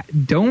is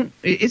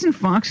isn't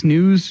Fox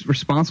News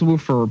responsible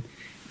for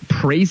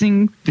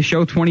praising the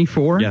show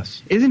 24?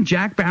 Yes. Isn't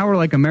Jack Bauer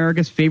like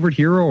America's favorite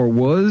hero, or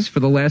was for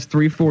the last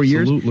 3-4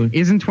 years? Absolutely.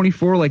 Isn't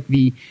 24 like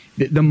the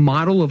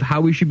model of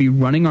how we should be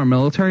running our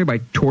military,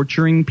 by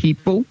torturing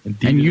people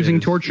and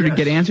using torture to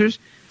get answers?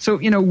 So,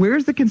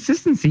 where's the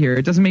consistency here?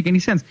 It doesn't make any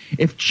sense.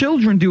 If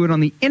children do it on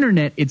the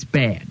internet, it's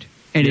bad.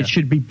 And it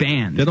should be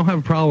banned. They don't have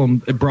a problem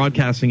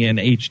broadcasting it in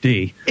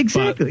HD.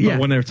 Exactly, but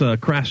when it's a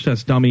crash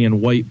test dummy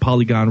and white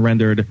polygon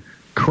rendered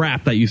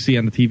crap that you see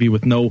on the TV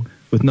with no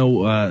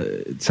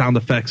sound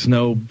effects,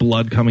 no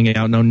blood coming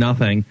out, no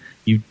nothing,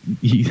 they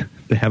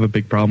have a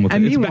big problem with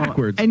it. It's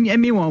backwards. And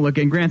meanwhile, look,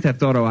 in Grand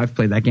Theft Auto, I've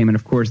played that game, and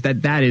of course,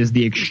 that is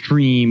the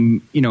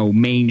extreme,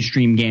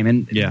 mainstream game.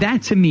 And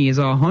that, to me, is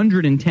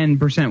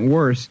 110%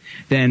 worse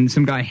than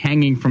some guy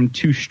hanging from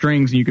two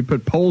strings, and you could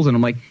put poles in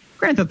them. Like,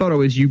 Grand Theft Auto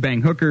is you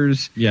bang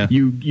hookers,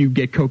 you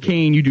get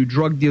cocaine, you do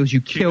drug deals,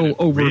 you kill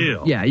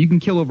you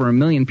can kill over 1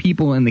 million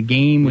people in the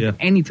game with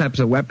any types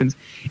of weapons.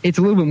 It's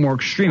a little bit more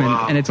extreme,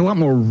 and it's a lot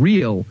more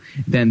real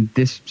than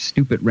this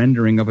stupid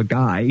rendering of a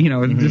guy,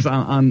 just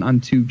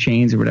on two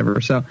chains or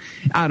whatever. So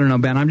I don't know,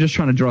 Ben. I'm just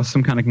trying to draw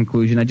some kind of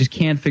conclusion. I just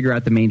can't figure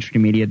out the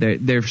mainstream media.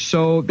 They're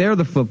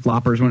the flip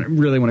floppers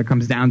when it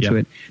comes down to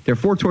it. They're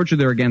for torture,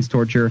 they're against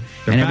torture.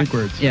 They're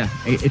backwards.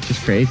 It's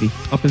just crazy.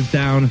 Up is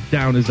down,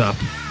 down is up.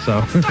 So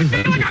I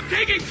feel like I'm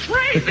taking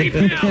crazy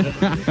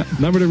pills.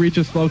 Number to reach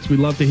us, folks. We'd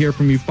love to hear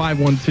from you.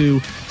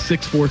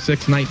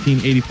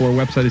 512-646-1984.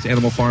 Website is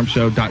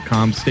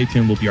animalfarmshow.com. Stay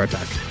tuned. We'll be right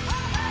back.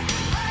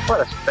 What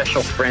a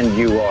special friend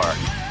you are.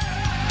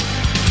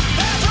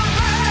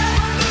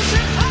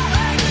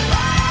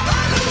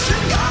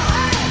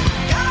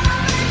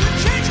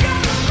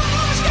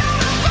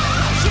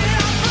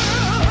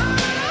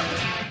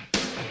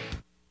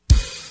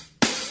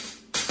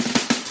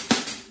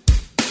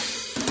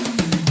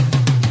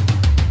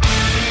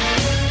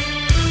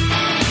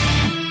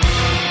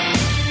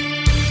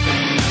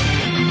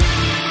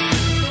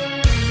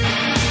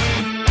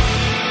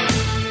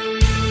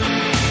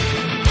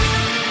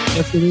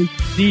 Yes, it is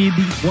the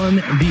one,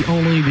 the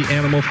only, the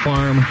Animal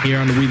Farm here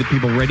on the We the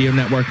People Radio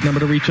Network. Number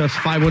to reach us,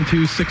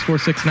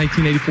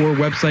 512-646-1984.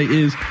 Website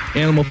is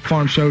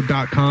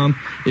animalfarmshow.com.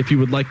 If you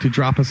would like to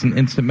drop us an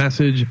instant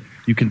message,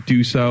 you can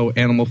do so.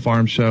 Animal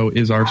Farm Show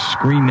is our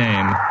screen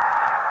name.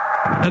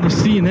 Out of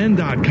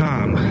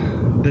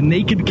CNN.com, the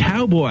Naked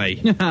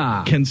Cowboy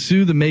can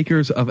sue the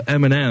makers of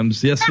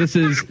M&Ms. Yes, this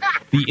is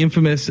the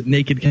infamous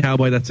Naked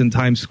Cowboy that's in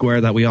Times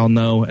Square that we all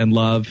know and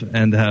love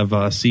and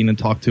have seen and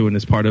talked to and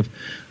is part of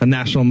a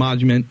national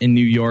monument in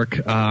New York.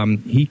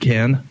 He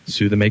can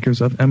sue the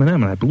makers of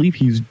M&M, and I believe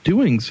he's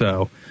doing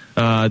so.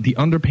 The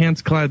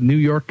underpants-clad New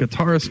York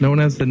guitarist known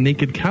as the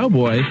Naked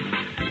Cowboy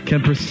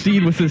can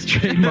proceed with his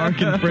trademark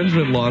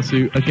infringement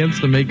lawsuit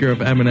against the maker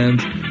of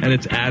M&M's and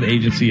its ad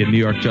agency. A New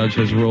York judge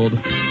has ruled.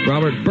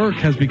 Robert Burke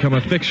has become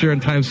a fixture in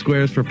Times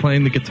Square for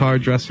playing the guitar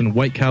dressed in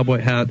white cowboy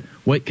hat,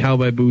 white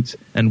cowboy boots,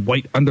 and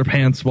white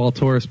underpants while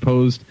tourists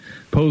posed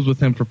with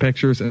him for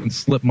pictures and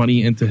slipped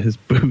money into his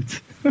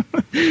boots.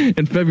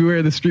 In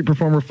February, the street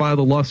performer filed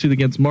a lawsuit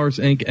against Mars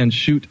Inc. and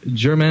Shoot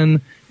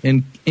Germain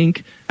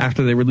Inc.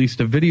 after they released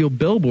a video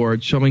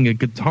billboard showing a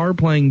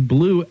guitar-playing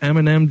blue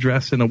Eminem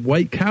dressed in a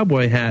white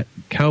cowboy hat,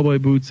 cowboy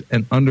boots,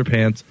 and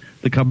underpants.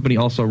 The company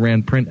also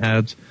ran print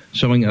ads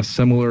showing a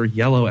similar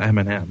yellow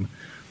Eminem.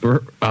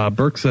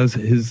 Burke says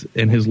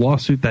in his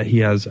lawsuit that he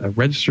has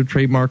registered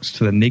trademarks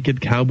to the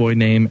Naked Cowboy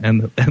name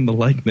and the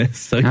likeness.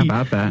 So How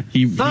about that?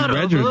 He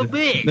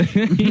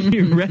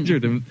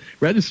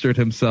registered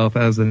himself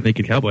as a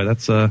Naked Cowboy.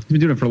 That's he's been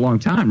doing it for a long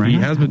time, right? He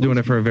has been doing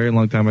it for a very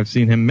long time. I've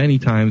seen him many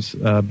times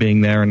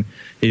being there, and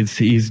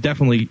he's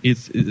definitely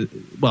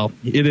well,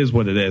 it is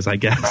what it is, I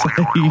guess.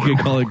 You can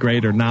call it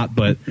great or not,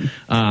 but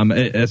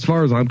as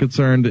far as I'm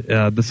concerned,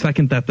 the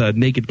second that the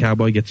Naked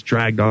Cowboy gets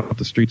dragged off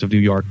the streets of New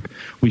York,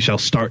 we shall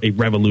start a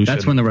revolution.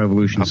 That's when the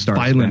revolution starts.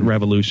 Violent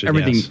revolution.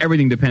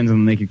 Everything depends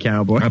on the Naked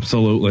Cowboy.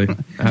 Absolutely.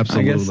 I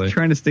guess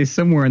trying to stay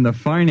somewhere in the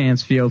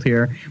finance field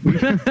here.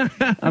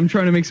 I'm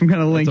trying to make some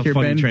kind of link here,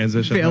 Ben.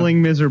 Transition,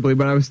 failing miserably,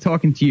 but I was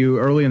talking to you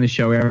early in the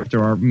show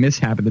after our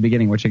mishap at the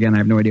beginning, which again I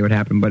have no idea what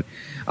happened. But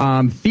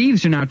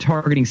thieves are now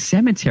targeting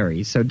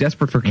cemeteries. So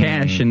desperate for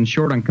cash and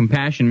short on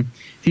compassion,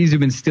 thieves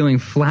have been stealing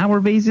flower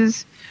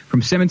vases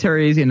from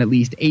cemeteries in at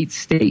least 8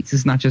 states.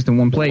 It's not just in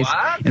one place.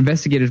 What?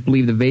 Investigators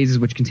believe the vases,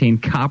 which contain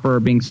copper, are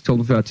being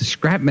sold to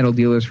scrap metal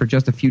dealers for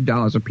just a few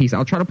dollars a piece.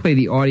 I'll try to play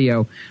the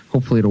audio.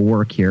 Hopefully it'll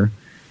work here.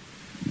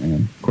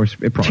 Of course,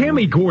 it probably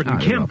Tammy Gordon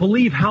can't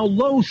believe how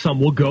low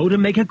some will go to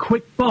make a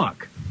quick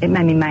buck. It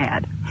made me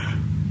mad.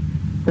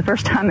 The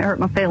first time it hurt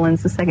my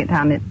feelings. The second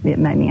time it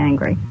made me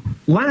angry.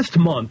 Last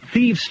month,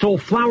 thieves stole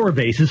flower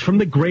vases from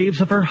the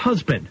graves of her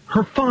husband,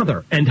 her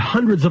father, and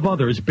hundreds of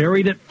others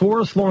buried at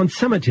Forest Lawn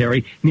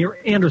Cemetery near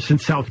Anderson,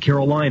 South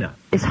Carolina.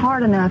 It's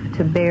hard enough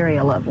to bury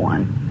a loved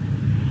one,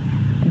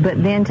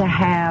 but then to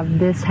have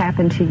this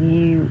happen to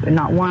you,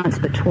 not once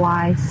but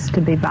twice, to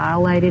be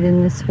violated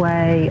in this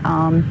way,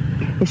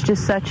 it's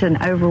just such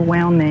an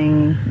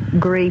overwhelming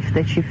grief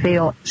that you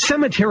feel.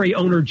 Cemetery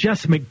owner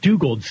Jess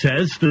McDougald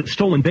says the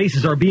stolen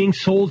vases are being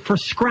sold for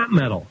scrap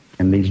metal.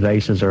 And these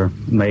vases are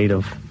made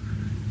of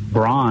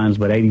bronze,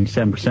 but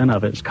 87%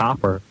 of it's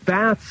copper.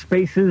 Vast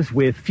spaces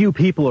with few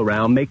people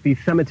around make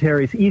these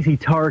cemeteries easy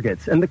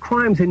targets, and the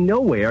crimes in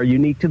no way are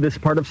unique to this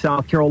part of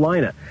South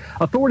Carolina.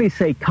 Authorities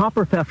say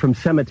copper theft from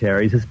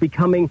cemeteries is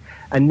becoming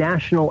a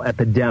national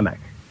epidemic.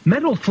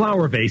 Metal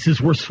flower vases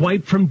were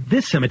swiped from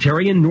this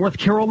cemetery in North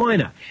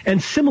Carolina,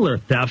 and similar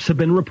thefts have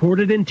been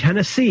reported in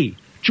Tennessee,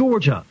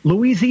 Georgia,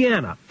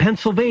 Louisiana,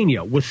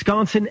 Pennsylvania,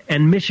 Wisconsin,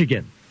 and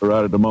Michigan.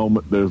 Right at the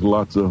moment, there's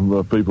lots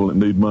of people that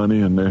need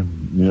money, and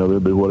they'll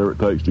do whatever it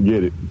takes to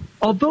get it.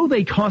 Although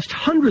they cost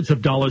hundreds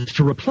of dollars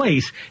to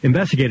replace,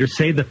 investigators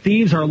say the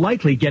thieves are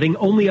likely getting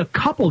only a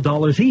couple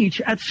dollars each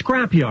at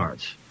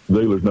scrapyards.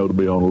 Dealers know to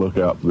be on the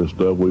lookout for this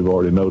stuff. We've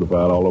already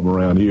notified all of them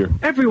around here.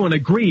 Everyone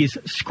agrees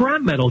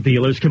scrap metal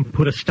dealers can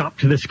put a stop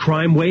to this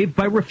crime wave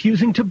by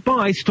refusing to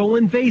buy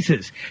stolen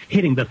vases,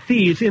 hitting the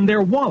thieves in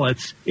their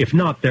wallets, if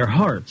not their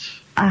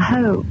hearts. I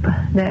hope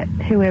that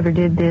whoever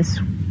did this,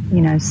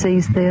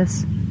 sees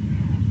this,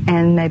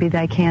 and maybe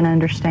they can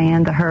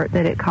understand the hurt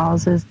that it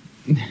causes.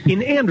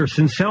 In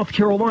Anderson, South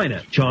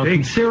Carolina, John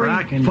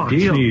Kinseri, Fox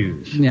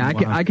News. Yeah,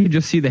 I could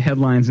just see the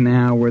headlines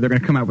now where they're going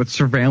to come out with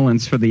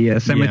surveillance for the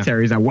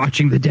cemeteries now,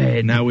 watching the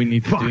dead. Now we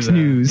need to Fox do that.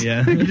 News.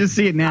 Yeah. You just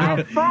see it now.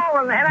 I've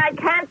fallen and I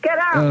can't get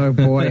up. Oh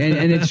boy,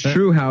 and it's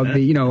true how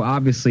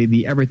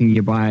obviously everything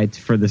you buy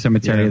for the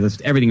cemetery,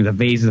 everything, the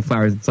vases, the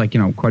flowers, it's like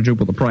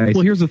quadruple the price.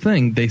 Well, here's the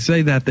thing: they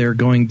say that they're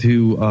going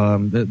to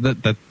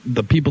that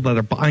the people that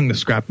are buying the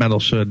scrap metal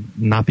should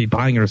not be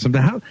buying it or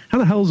something. How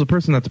the hell is a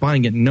person that's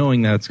buying it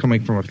knowing that it's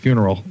coming from a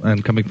funeral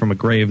and coming from a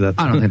grave? That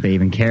I don't think they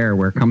even care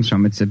where it comes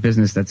from. It's a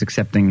business that's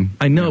accepting.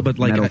 I know, but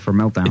metal for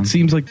meltdown. It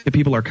seems like the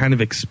people are kind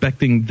of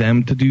expecting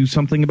them to do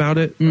something about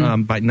it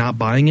by not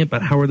buying it.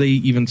 But how are they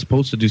even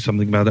supposed to do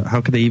something about it?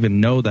 How could they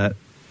even know that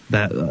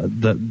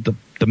the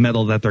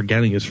metal that they're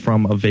getting is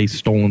from a vase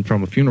stolen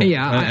from a funeral?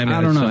 Yeah,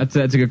 I don't know.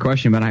 That's a good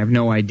question, but I have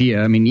no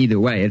idea. I mean, either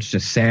way, it's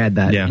just sad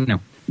that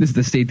this is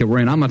the state that we're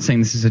in. I'm not saying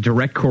this is a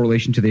direct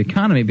correlation to the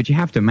economy, but you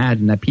have to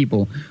imagine that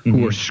people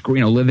who are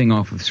living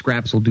off of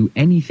scraps will do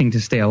anything to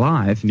stay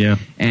alive. Yeah.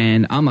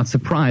 And I'm not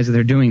surprised that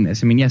they're doing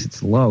this. I mean, yes,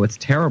 it's low. It's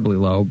terribly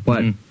low,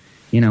 but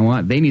you know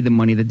what? They need the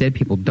money. The dead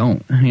people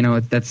don't. And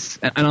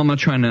I'm not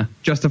trying to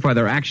justify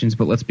their actions,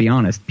 but let's be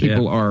honest.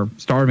 People are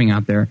starving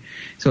out there.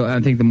 So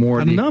I think the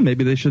more... I don't know.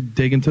 Maybe they should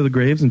dig into the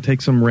graves and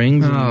take some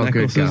rings and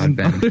necklaces. Good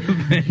God,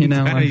 Ben.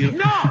 No!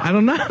 I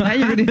don't know.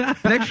 The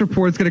next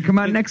report's going to come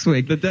out next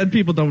week. The dead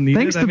people don't need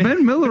Thanks to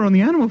Ben Miller on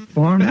the Animal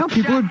Farm. Now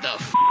people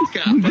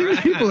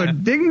are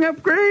digging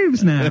up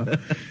graves now.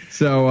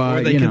 So,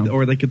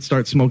 or they could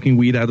start smoking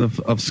weed out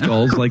of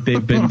skulls like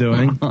they've been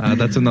doing.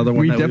 That's another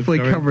one. We definitely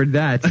covered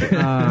that.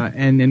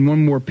 And then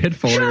one more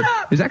pitfall.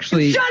 There's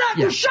actually shut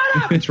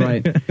up! That's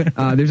right.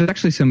 There's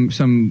actually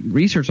some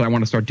research that I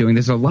want to start doing.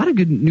 There's a lot of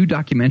good new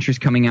documentaries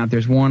coming out.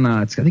 There's one.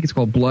 I think it's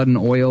called Blood and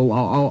Oil.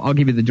 I'll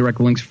give you the direct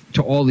links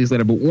to all these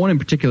later, but one in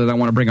particular that I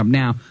want to bring up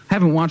now.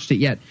 haven't watched it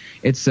yet.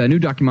 It's a new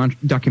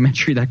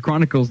documentary that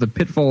chronicles the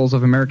pitfalls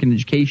of American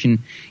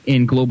education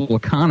in global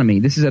economy.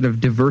 This is out of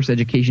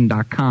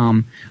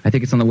diverseeducation.com. I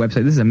think it's on the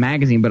website. This is a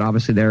magazine, but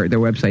obviously their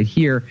website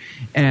here.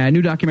 A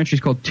new documentary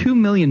is called 2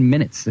 Million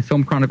Minutes. The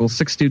film chronicles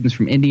 6 students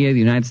from India, the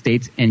United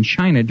States, and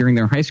China during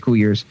their high school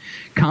years.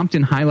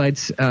 Compton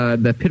highlights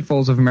the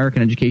pitfalls of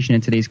American education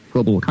in today's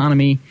global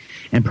economy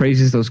and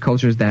praises those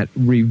cultures that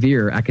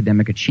revere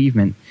academic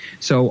achievement.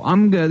 So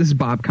this is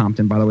Bob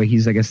Compton, by the way.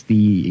 He's, I guess,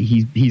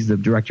 he's the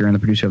director and the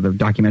producer of the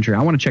documentary.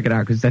 I want to check it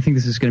out because I think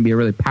this is going to be a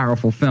really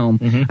powerful film.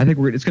 I think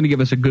it's going to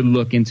give us a good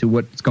look into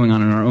what's going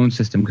on in our own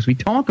system because we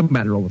talk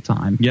about it all the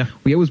time. Yeah.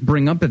 We always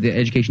bring up that the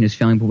education is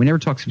failing, but we never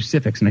talk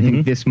specifics. And I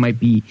think this might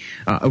be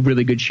a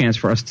really good chance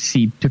for us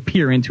to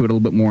peer into it a little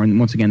bit more. And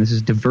once again, this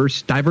is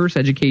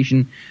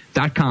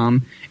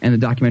diverseeducation.com, and the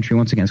documentary,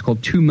 once again, is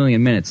called 2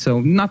 Million Minutes. So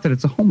not that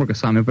it's a homework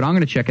assignment, but I'm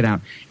going to check it out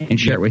and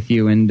share it with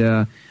you. And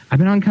I've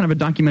been on kind of a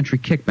documentary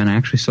kick, Ben. I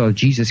actually saw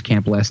Jesus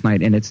Camp last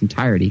night in its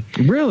entirety.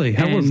 Really?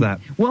 How was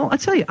that? Well, I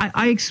tell you,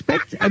 I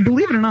expect,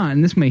 believe it or not,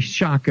 and this may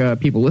shock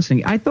people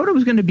listening, I thought it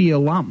was going to be a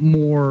lot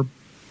more...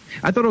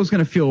 I thought I was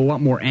going to feel a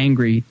lot more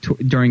angry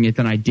during it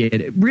than I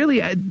did. Really,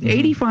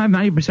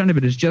 85-90% of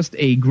it is just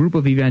a group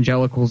of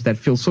evangelicals that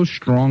feel so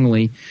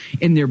strongly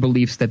in their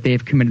beliefs that they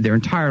have committed their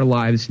entire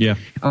lives. Yeah.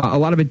 A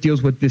lot of it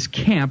deals with this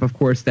camp, of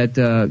course, that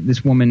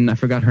this woman, I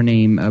forgot her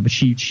name, but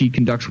she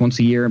conducts once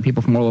a year, and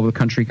people from all over the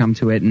country come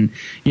to it. And,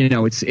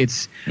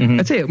 it's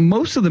I'd say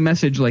most of the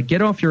message, like,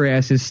 get off your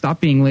asses, stop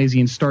being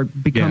lazy, and start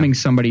becoming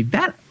somebody.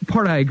 That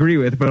part I agree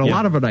with, but a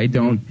lot of it I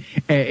don't.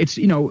 It's,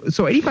 so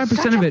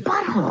 85% of it.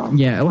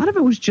 Yeah, a lot of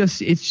it was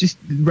it's just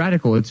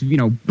radical. It's,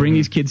 bring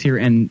these kids here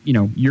and,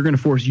 you're going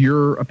to force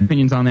your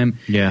opinions on them.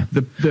 Yeah.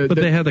 But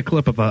they had a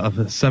clip of a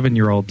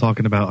 7-year-old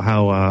talking about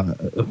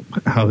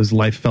how his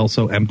life felt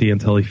so empty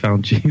until he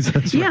found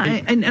Jesus. Yeah.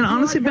 Right? And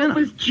honestly, Ben,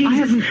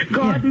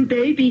 God and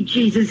baby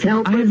Jesus,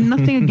 help us. I have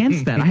nothing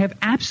against that. I have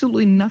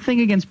absolutely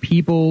nothing against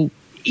people,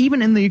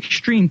 even in the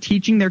extreme,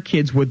 teaching their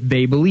kids what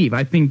they believe.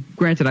 I think,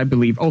 granted, I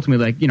believe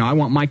ultimately, I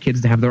want my kids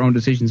to have their own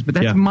decisions, but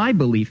that's my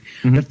belief.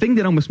 The thing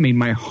that almost made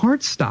my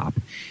heart stop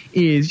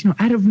is,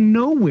 out of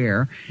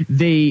nowhere,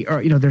 they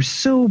are, they're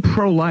so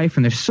pro-life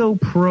and they're so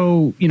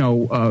pro,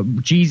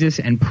 Jesus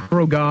and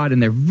pro-God,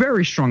 and they're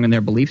very strong in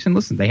their beliefs. And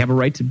listen, they have a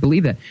right to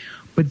believe that.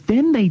 But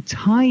then they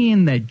tie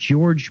in that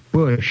George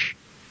Bush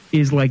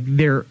is like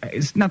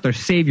it's not their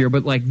savior,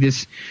 but like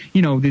this,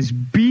 this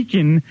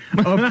beacon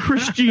of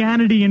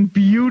Christianity and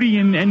beauty,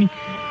 and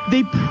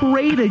they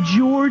pray to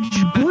George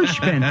Bush,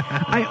 Ben.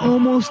 I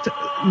almost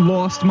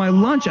lost my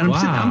lunch. And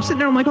I'm sitting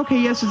there, I'm like,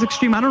 okay, yes, it's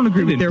extreme. I don't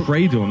agree with their...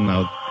 pray to him,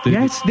 though.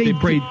 They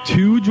prayed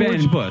to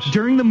George Bush.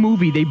 During the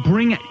movie, they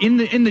bring in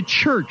the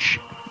church...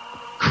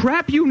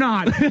 Crap you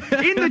not.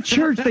 In the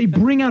church, they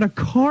bring out a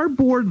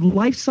cardboard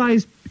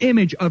life-size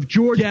image of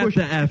George Bush.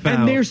 The F out.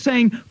 And they're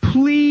saying,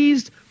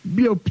 please...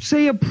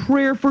 say a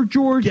prayer for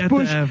George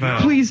Bush,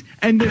 please.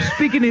 And they're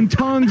speaking in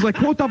tongues like,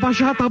 and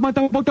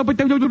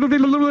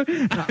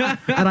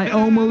I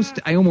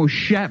almost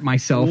shat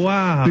myself.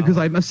 Wow. Because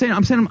I'm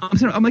saying,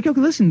 I'm like, okay,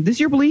 listen, this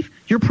is your belief.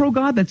 You're pro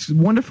God. That's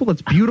wonderful.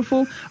 That's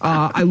beautiful.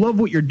 I love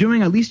what you're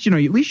doing. At least, at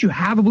least you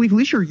have a belief. At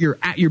least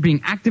you're being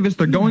activists.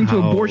 They're going to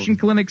abortion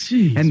clinics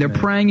and they're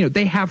praying.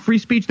 They have free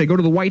speech. They go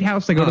to the White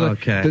House. They go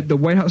to the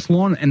White House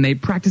lawn and they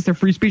practice their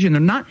free speech. And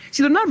they're not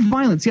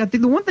violent. See, I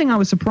think the one thing I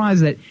was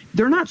surprised that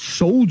they're not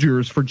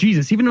soldiers for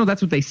Jesus, even though that's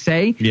what they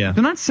say. Yeah.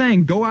 They're not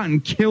saying go out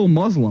and kill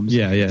Muslims.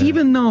 Yeah.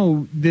 Even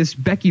though this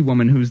Becky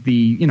woman, who's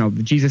the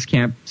Jesus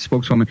Camp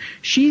spokeswoman,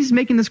 she's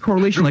making this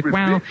correlation like,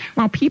 wow,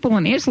 people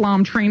in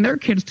Islam train their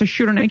kids to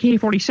shoot an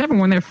AK-47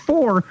 when they're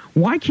 4.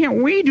 Why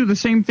can't we do the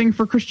same thing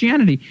for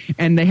Christianity?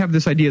 And they have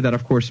this idea that,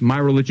 of course, my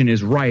religion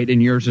is right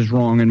and yours is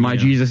wrong, and my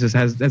Jesus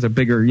has a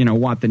bigger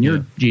watt than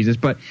your Jesus.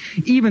 But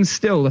even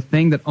still, the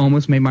thing that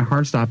almost made my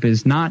heart stop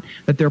is not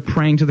that they're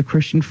praying to the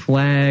Christian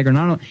flag or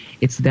not.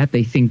 It's that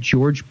they think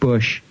George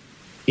Bush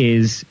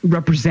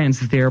represents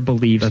their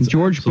beliefs. And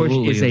George Bush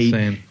is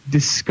a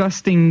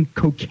disgusting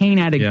cocaine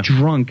addict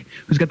drunk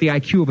who's got the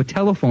IQ of a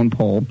telephone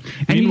pole,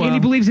 and he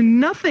believes in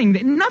nothing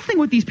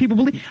what these people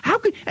believe. How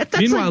could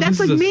that's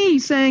like me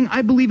saying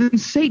I believe in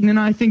Satan and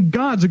I think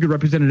God's a good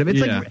representative. It's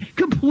like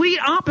complete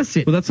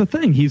opposite. Well, that's the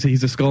thing. He's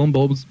a Skull and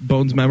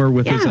Bones member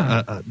with his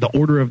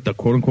the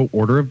quote unquote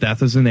order of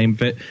death is the name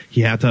of it.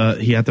 He had to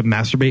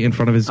masturbate in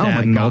front of his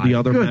dad and all the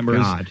other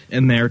members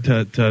in there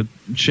to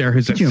share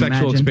his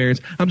sexual experience.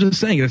 I'm just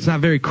saying it's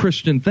not very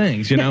Christian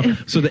things,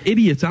 So the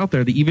idiots out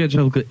there, the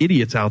evangelical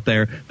idiots out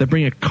there that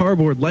bring a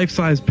cardboard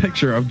life-size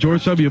picture of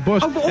George W.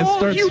 Bush of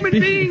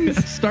and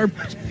start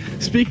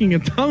speaking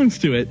in tongues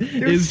to it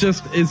is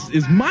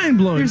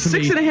mind-blowing. There's to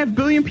 6.5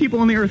 billion people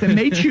on the earth, and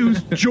they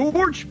choose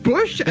George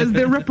Bush as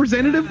their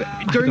representative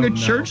during a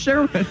church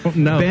ceremony. I don't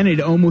know. Ben,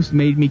 it almost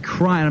made me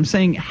cry. And I'm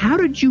saying, how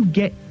did you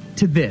get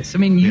to this? I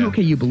mean,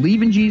 you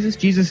believe in Jesus.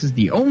 Jesus is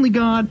the only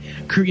God.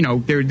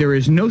 There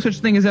is no such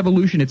thing as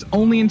evolution. It's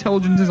only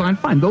intelligent design.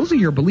 Fine, those are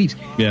your beliefs.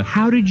 Yeah.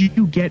 How did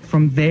you get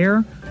from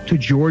there to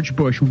George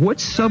Bush, what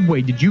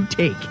subway did you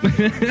take?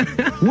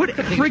 What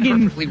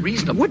friggin'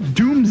 what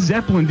Doom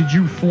Zeppelin did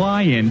you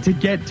fly in to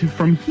get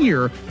from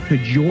here to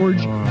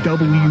George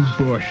W.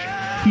 Bush?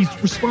 He's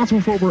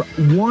responsible for over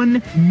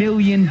 1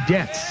 million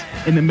deaths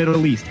in the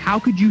Middle East. How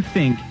could you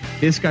think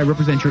this guy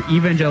represents your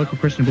evangelical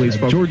Christian beliefs,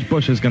 folks? George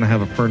Bush is going to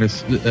have a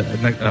furnace,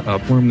 a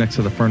room next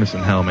to the furnace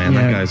in hell, man.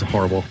 Yeah. That guy's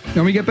horrible.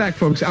 When we get back,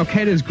 folks,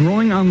 Al-Qaeda's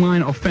growing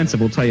online offensive.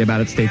 We'll tell you about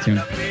it. Stay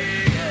tuned.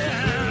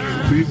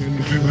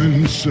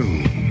 Begin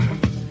soon.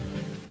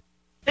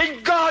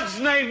 In God's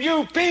name,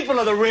 you people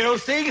are the real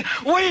thing.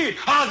 We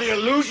are the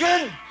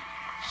illusion.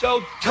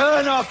 So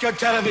turn off your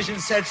television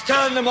sets.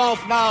 Turn them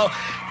off now.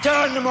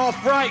 Turn them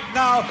off right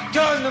now.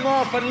 Turn them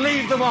off and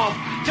leave them off.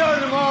 Turn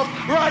them off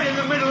right in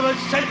the middle of the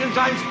sentence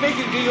I'm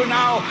speaking to you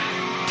now.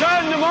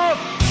 Turn them off.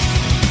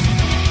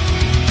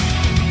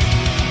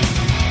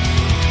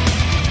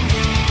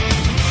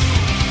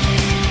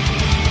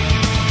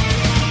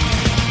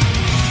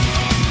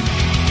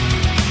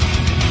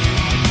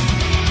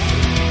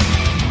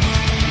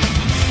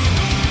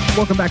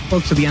 Welcome back,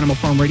 folks, to the Animal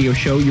Farm Radio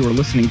Show. You are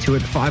listening to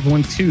it.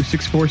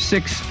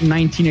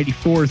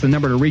 512-646-1984 is the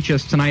number to reach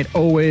us tonight.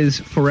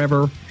 Always,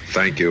 forever.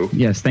 Thank you.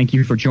 Yes, thank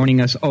you for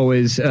joining us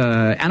always.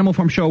 Animal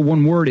Farm Show,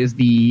 one word, is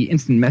the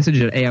instant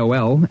message at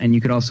AOL, and you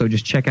can also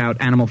just check out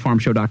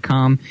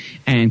animalfarmshow.com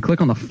and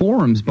click on the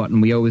forums button.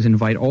 We always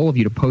invite all of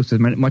you to post as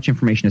much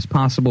information as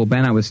possible.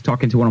 Ben, I was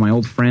talking to one of my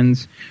old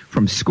friends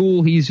from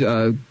school. He's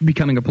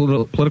becoming a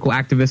political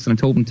activist, and I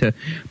told him to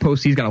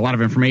post. He's got a lot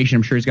of information.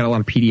 I'm sure he's got a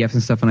lot of PDFs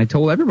and stuff, and I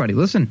told everybody,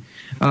 listen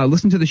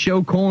to the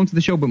show, call into the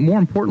show, but more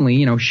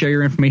importantly, share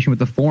your information with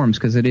the forums,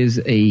 because it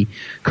is a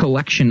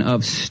collection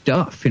of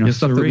stuff, stuff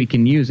that we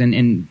can use,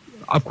 and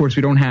of course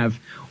we don't have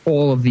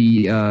all of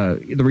the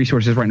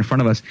resources right in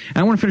front of us. And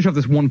I want to finish off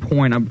this one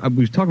point. I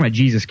was talking about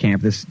Jesus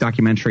Camp, this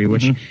documentary,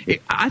 which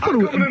I thought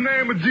in the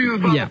name of Jesus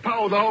by the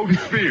power of the Holy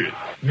Spirit.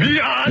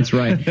 That's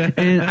right.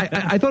 And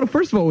I thought,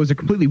 first of all, it was a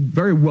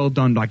very well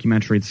done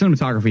documentary. The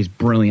cinematography is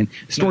brilliant.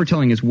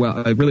 Storytelling is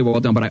really well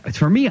done. But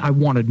for me, I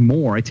wanted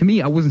more. To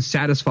me, I wasn't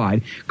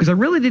satisfied because I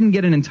really didn't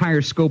get an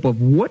entire scope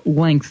of what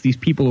lengths these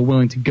people are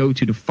willing to go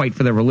to fight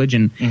for their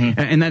religion.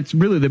 And that's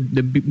really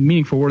the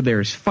meaningful word there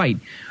is fight.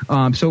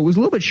 So it was a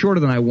little bit shorter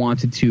than I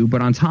wanted to.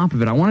 But on top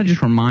of it, I want to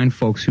just remind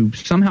folks who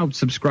somehow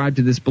subscribe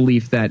to this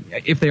belief that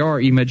if they are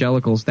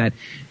evangelicals, that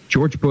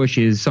George Bush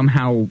is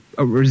somehow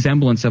a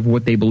resemblance of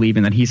what they believe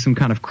in, that he's some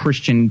kind of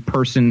Christian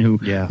person who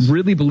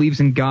really believes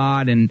in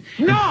God and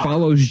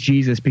follows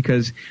Jesus,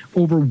 because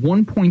over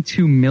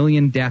 1.2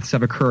 million deaths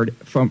have occurred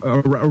from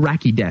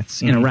Iraqi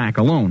deaths in Iraq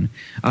alone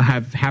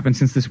have happened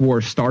since this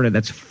war started.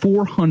 That's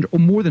 400 or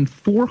more than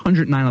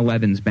 400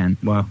 9/11s, Ben.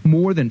 Wow.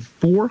 More than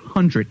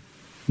 400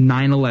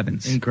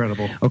 9/11s.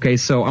 Incredible. Okay,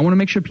 so I want to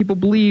make sure people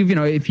believe,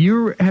 if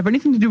you have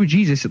anything to do with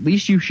Jesus, at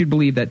least you should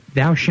believe that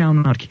thou shalt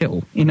not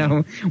kill.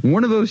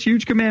 One of those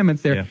huge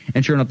commandments there. Yeah.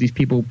 And sure enough, these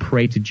people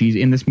pray to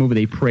Jesus. In this movie,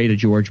 they pray to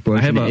George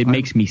Bush. It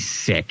makes me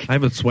sick. I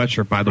have a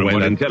sweatshirt, by the way,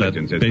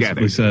 that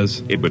basically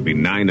says it would be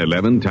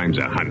 9/11 times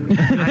 100.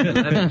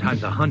 9/11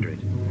 times 100.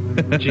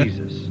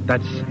 Jesus,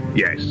 that's...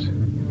 Yes.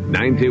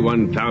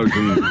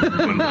 91,000.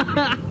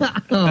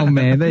 Oh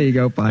man, there you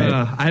go,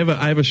 Pyatt.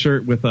 I have a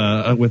shirt with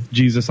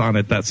Jesus on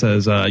it that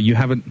says, "You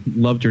haven't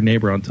loved your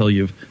neighbor until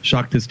you've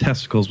shocked his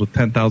testicles with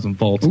 10,000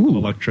 volts of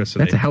electricity."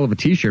 That's a hell of a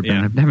T-shirt,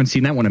 Ben. I haven't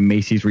seen that one at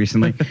Macy's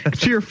recently.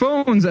 To your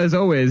phones, as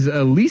always,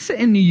 Lisa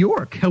in New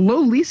York. Hello,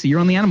 Lisa. You're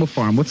on the Animal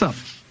Farm. What's up?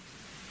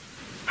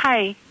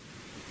 Hi.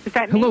 Is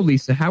that me? Hello,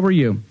 Lisa. How are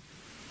you?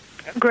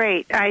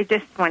 Great. I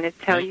just wanted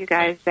to tell you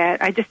guys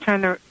that I just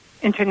turned the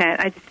internet.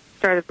 I just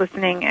started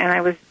listening, and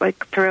I was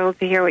thrilled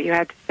to hear what you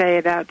had to say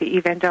about the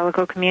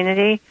evangelical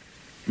community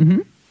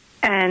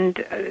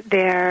and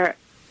their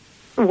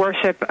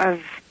worship of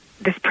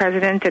this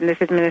president and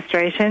this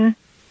administration.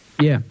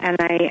 Yeah. And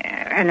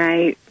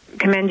I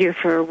commend you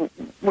for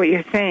what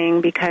you're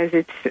saying, because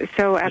it's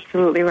so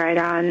absolutely right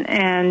on.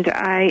 And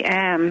I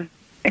am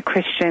a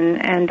Christian,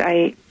 and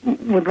I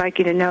would like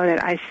you to know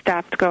that I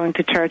stopped going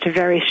to church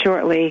very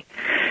shortly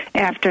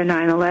after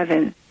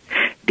 9/11,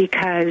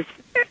 because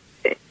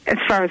as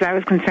far as I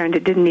was concerned,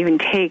 it didn't even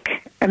take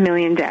 1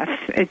 million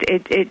deaths.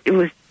 It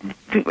was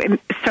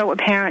so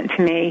apparent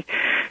to me,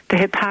 the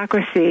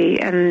hypocrisy,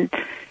 and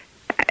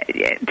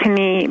to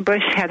me,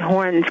 Bush had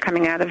horns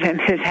coming out of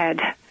his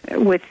head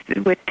with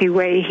the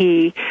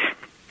way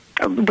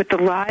with the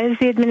lies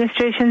the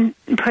administration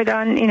put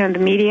on, the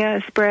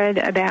media spread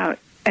about,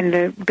 and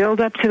the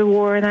build up to the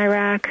war in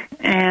Iraq.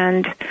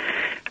 And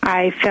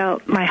I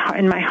felt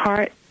in my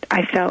heart,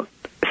 I felt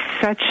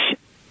such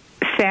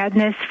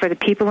sadness for the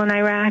people in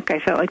Iraq. I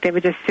felt like they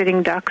were just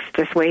sitting ducks,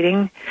 just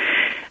waiting.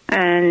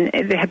 And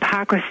the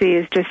hypocrisy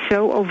is just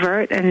so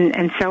overt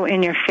and so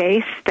in your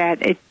face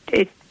that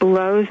it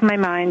blows my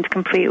mind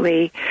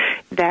completely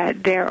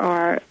that there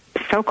are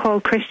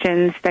so-called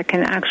Christians that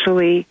can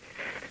actually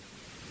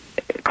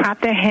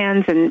clap their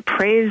hands and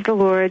praise the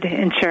Lord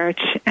in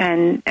church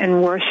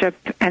and worship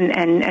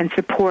and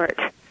support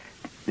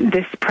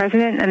this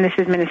president and this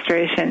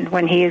administration,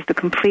 when he is the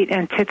complete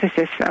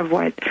antithesis of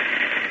what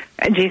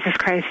Jesus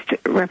Christ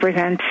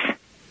represents.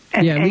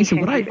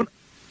 Lisa,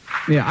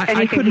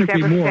 I couldn't he's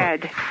agree ever more.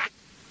 said.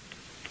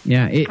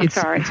 Yeah, I'm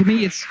sorry. To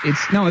me, it's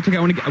no, it's okay.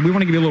 We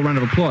want to give you a little round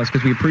of applause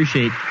because we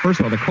appreciate,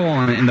 first of all, the call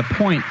and the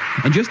point.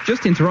 And just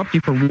to interrupt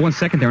you for 1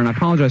 second there, and I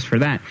apologize for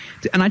that.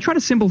 And I try to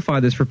simplify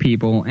this for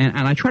people, and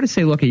I try to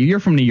say, look, you're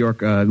from New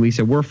York,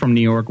 Lisa. We're from New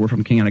York. We're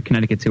from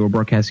Connecticut too. We're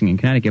broadcasting in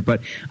Connecticut,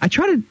 but I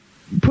try to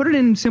put it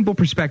in simple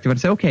perspective and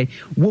say, okay,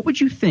 what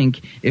would you think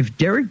if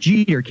Derek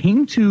Jeter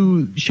came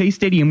to Shea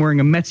Stadium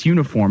wearing a Mets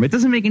uniform? It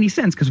doesn't make any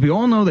sense because we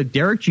all know that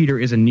Derek Jeter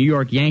is a New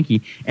York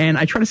Yankee, and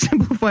I try to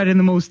simplify it in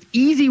the most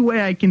easy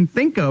way I can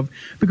think of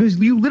because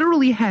you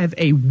literally have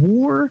a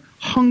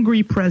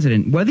war-hungry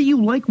president, whether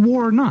you like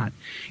war or not.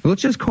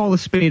 Let's just call a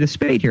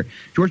spade here.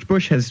 George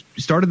Bush has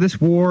started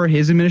this war.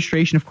 His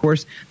administration, of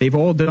course, they've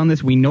all done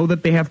this. We know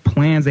that they have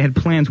plans. They had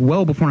plans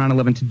well before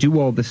 9/11 to do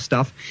all this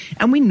stuff,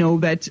 and we know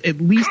that at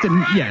least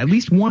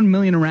 1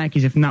 million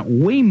Iraqis, if not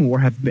way more,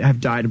 have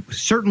died.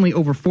 Certainly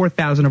over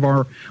 4,000 of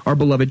our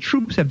beloved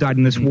troops have died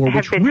in this war,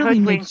 Have been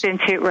hoodwinked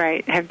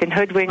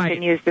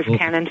and used as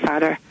cannon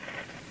fodder.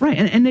 Right,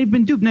 and they've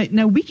been duped.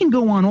 Now, we can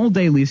go on all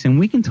day, Lisa, and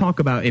we can talk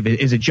about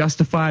is it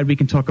justified. We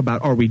can talk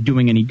about are we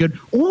doing any good.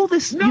 All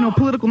this,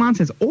 political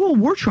nonsense. All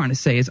we're trying to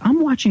say is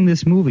I'm watching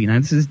this movie. Now,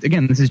 this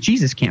is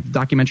Jesus Camp, the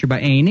documentary by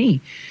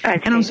A&E.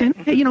 And I'm saying,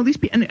 hey, these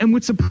people, and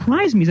what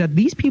surprised me is that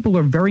these people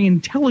are very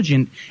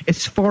intelligent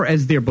as far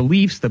as their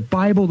beliefs, the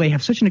Bible. They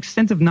have such an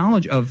extensive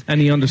knowledge of.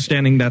 And the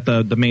understanding that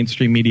the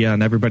mainstream media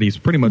and everybody's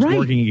pretty much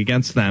working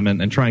against them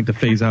and trying to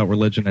phase out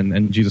religion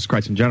and Jesus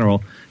Christ in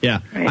general.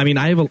 Yeah. Right. I mean,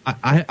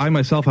 I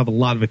myself have a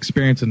lot of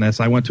experience in this.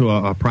 I went to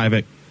a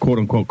private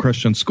quote-unquote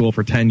Christian school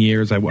for 10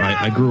 years. I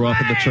grew up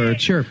in the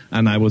church,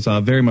 and I was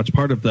very much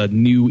part of the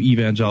new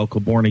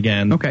evangelical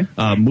born-again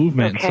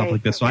movement and stuff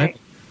like this. So I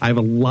have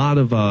a lot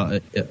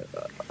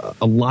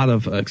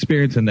of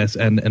experience in this,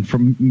 and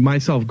from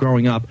myself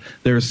growing up,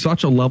 there's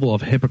such a level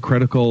of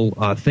hypocritical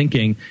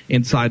thinking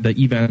inside the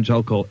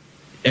evangelical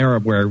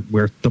era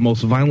where the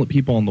most violent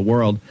people in the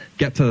world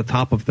get to the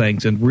top of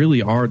things and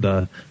really are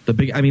the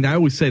big. I mean, I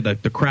always say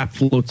that the crap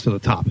floats to the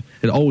top.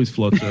 It always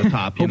floats to the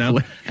top, you know.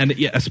 And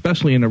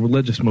especially in the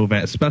religious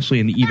movement, especially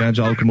in the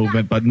evangelical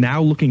movement. But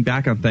now looking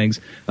back on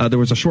things, there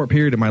was a short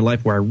period in my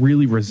life where I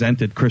really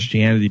resented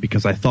Christianity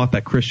because I thought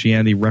that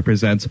Christianity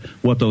represents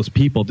what those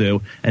people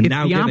do. And it's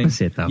now the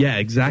opposite, though. Yeah,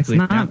 exactly.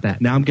 It's not that.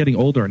 Now I'm getting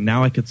older, and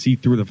now I could see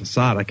through the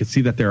facade. I could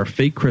see that there are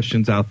fake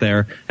Christians out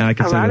there, and I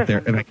can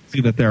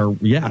see that there are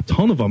a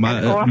ton of them.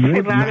 An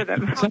awful lot of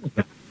them.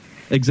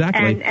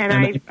 Exactly.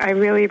 And I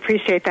really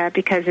appreciate that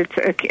because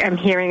I'm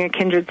hearing a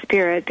kindred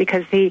spirit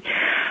because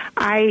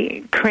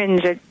I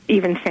cringe at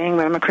even saying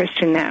that I'm a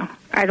Christian now.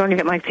 I don't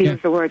even like to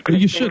use the word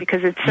Christian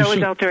because it's so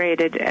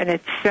adulterated and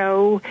it's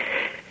so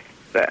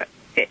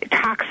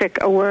toxic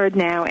a word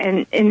now.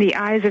 And in the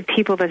eyes of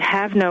people that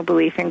have no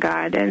belief in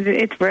God, and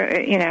it's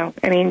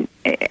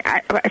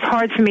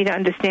hard for me to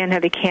understand how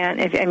they can't.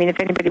 If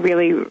anybody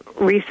really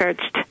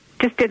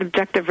just did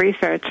objective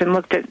research and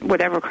looked at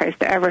whatever Christ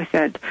ever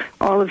said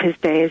all of his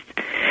days,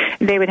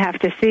 they would have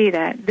to see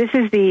that this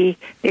is the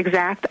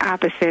exact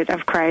opposite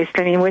of Christ.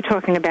 I mean, we're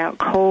talking about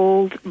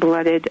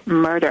cold-blooded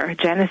murder,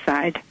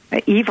 genocide,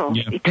 evil,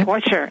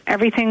 torture,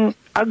 everything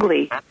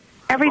ugly,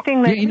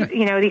 everything that,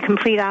 the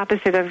complete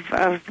opposite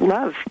of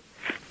love.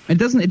 It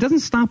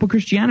doesn't stop with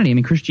Christianity. I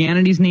mean,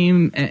 Christianity's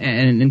name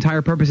and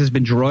entire purpose has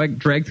been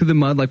dragged through the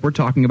mud, like we're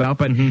talking about.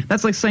 But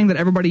that's like saying that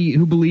everybody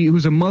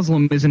who's a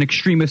Muslim is an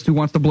extremist who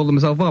wants to blow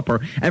themselves up,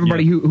 or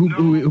everybody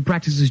who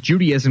practices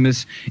Judaism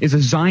is a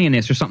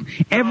Zionist or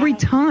something. Every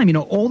time,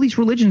 all these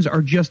religions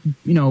are just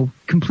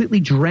completely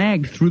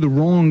dragged through the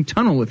wrong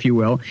tunnel, if you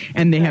will,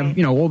 and they have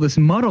all this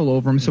mud all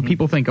over them. So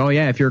people think, oh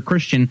yeah, if you're a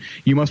Christian,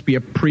 you must be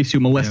a priest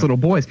who molests little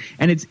boys.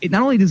 And it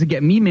not only does it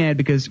get me mad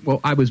because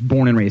I was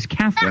born and raised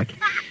Catholic.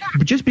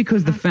 But just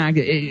because the fact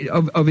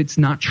of it's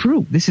not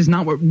true. This is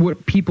not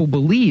what people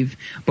believe.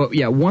 But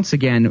yeah, once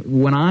again,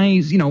 when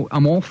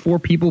I'm all for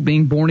people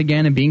being born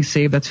again and being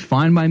saved. That's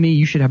fine by me.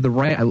 You should have the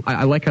right.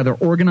 I like how they're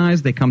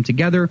organized. They come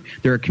together.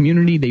 They're a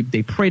community.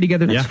 They pray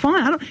together. That's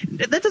fine.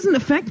 That doesn't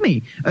affect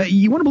me.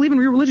 You want to believe in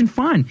your religion,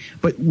 fine.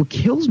 But what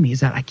kills me is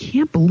that I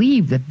can't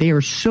believe that they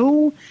are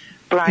so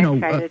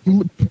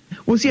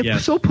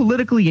so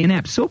politically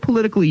inept, so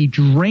politically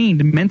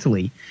drained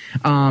mentally.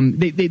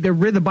 They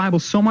read the Bible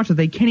so much that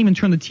they can't even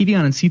turn the TV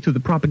on and see through the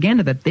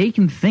propaganda that they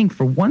can think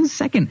for 1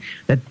 second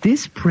that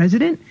this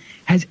president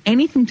has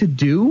anything to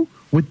do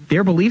with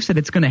their beliefs, that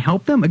it's going to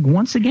help them. And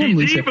once again,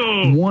 Lisa,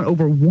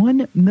 over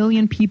 1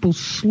 million people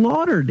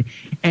slaughtered.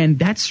 And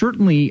that's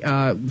certainly,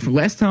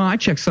 last time I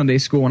checked Sunday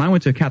school when I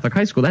went to a Catholic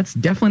high school, that's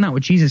definitely not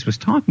what Jesus was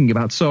talking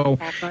about. So,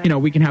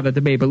 we can have that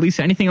debate. But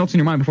Lisa, anything else in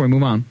your mind before we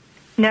move on?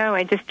 No,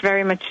 I just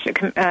very much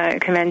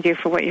commend you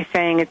for what you're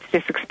saying. It's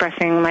just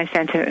expressing my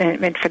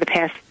sentiment for the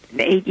past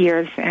 8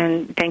 years,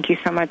 and thank you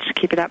so much.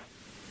 Keep it up.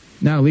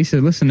 No, Lisa,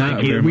 listen,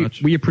 Thank you very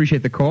much. we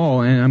appreciate the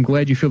call, and I'm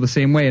glad you feel the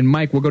same way. And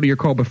Mike, we'll go to your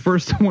call, but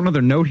first, one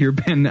other note here,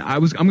 Ben.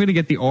 I'm going to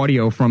get the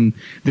audio from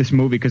this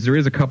movie because there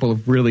is a couple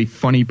of really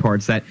funny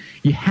parts that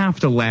you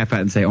have to laugh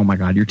at and say, "Oh my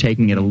God, you're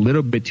taking it a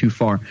little bit too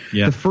far."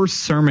 Yeah. The first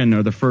sermon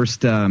or the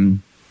first, I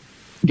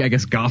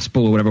guess,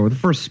 gospel or whatever, or the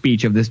first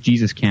speech of this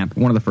Jesus camp,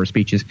 one of the first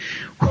speeches,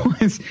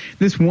 was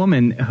this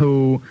woman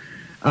who.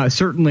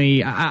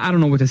 Certainly, I don't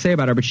know what to say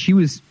about her, but she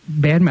was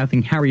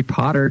bad-mouthing Harry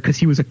Potter because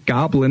he was a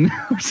goblin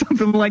or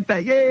something like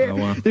that. Yeah, Oh,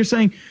 wow. They're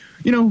saying,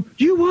 do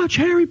you watch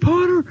Harry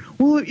Potter?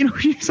 Well,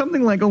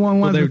 something like along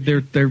the lines.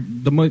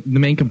 The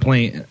main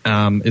complaint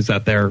is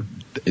that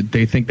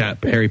they think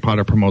that Harry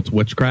Potter promotes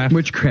witchcraft.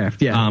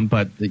 Witchcraft, yeah.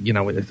 But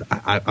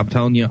I'm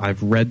telling you, I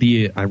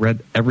read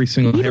every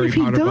single Even Harry if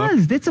he Potter book.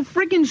 does, it's a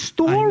friggin'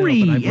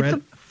 story.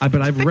 I've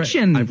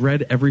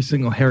read every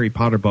single Harry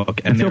Potter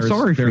book, and I feel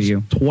sorry for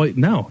you.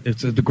 No,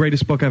 it's the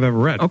greatest book I've ever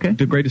read. Okay,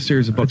 the greatest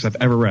series of books I've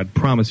ever read.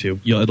 Promise you,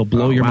 it'll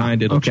blow your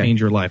mind. It'll change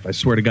your life. I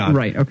swear to God.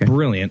 Right. Okay.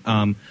 Brilliant.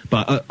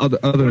 But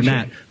other than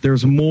that,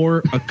 there's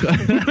more.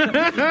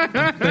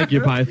 Thank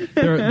you, Pi.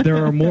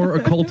 There are more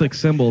occultic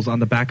symbols on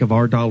the back of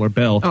our dollar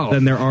bill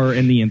than there are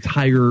in the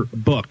entire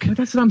book. But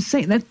that's what I'm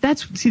saying.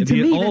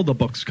 All the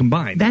books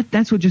combined.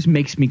 That's what just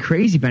makes me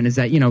crazy, Ben. Is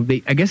that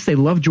I guess they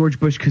love George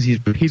Bush because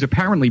he's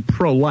apparently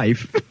pro-life.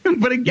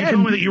 But again, you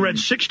told me that you read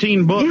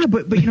 16 books. Yeah,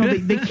 but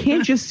they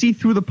can't just see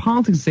through the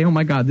politics and say, oh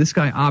my God, this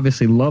guy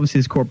obviously loves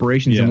his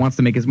corporations and wants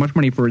to make as much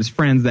money for his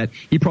friends that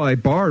he probably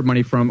borrowed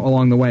money from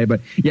along the way. But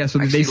yeah, so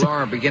I they see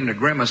Laura beginning to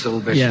grimace a little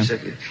bit. Yeah. She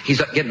said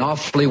he's getting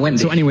awfully windy.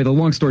 So anyway, the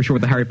long story short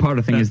with the Harry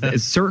Potter thing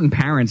is certain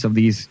parents of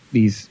these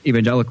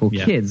evangelical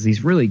kids,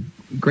 these really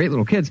great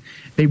little kids,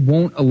 they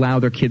won't allow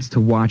their kids to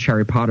watch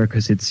Harry Potter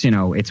because it's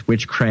it's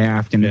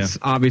witchcraft and it's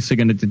obviously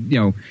going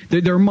to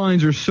their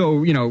minds are so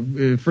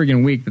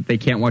friggin' weak that they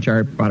can't watch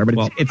Harry Potter.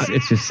 But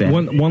it's just sad.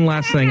 One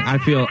last thing, I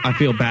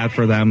feel bad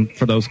for them,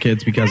 for those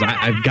kids, because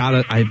I've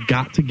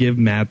got to give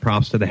mad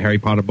props to the Harry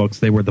Potter books.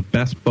 They were the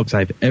best books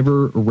I've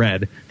ever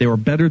read. They were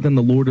better than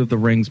the Lord of the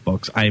Rings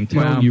books. I am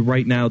telling you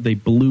right now, they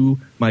blew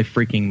my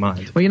freaking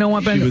mind. Well, you know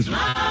what, Ben?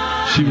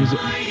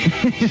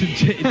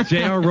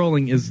 J.R.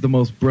 Rowling is the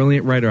most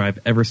brilliant writer I've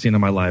ever seen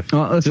in my life.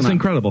 Listen, it's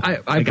incredible.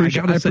 I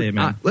gotta say it,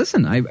 man.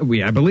 Listen, I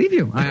believe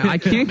you. I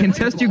can't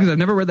contest you because I've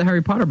never read the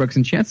Harry Potter books,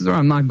 and chances are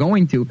I'm not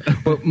going to.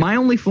 But my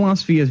only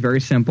philosophy is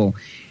very simple.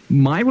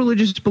 My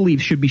religious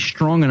beliefs should be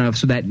strong enough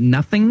so that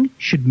nothing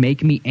should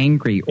make me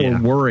angry or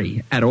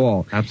worry at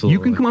all. Absolutely. You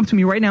can come up to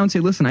me right now and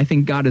say, "Listen, I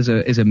think God is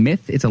a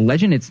myth. It's a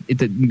legend.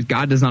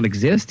 God does not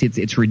exist.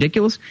 It's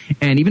ridiculous."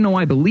 And even though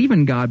I believe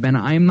in God, Ben,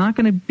 I am not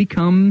going to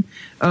become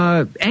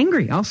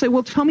angry. I'll say,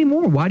 "Well, tell me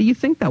more. Why do you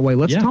think that way?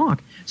 Let's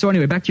talk." So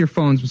anyway, back to your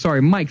phones. I'm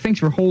sorry, Mike. Thanks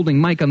for holding.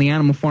 Mike on the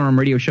Animal Farm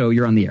Radio Show.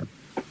 You're on the air.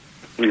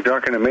 You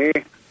talking to me?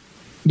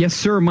 Yes,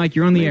 sir, Mike.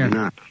 You're on the air.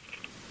 Not.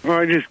 Well,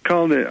 I just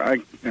called it.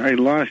 I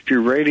lost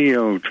your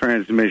radio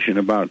transmission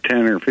about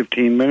 10 or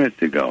 15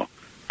 minutes ago.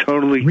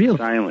 Totally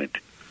silent.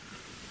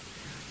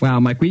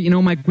 Wow, Mike.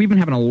 Mike, we've been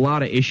having a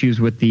lot of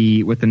issues with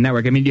the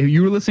network. I mean,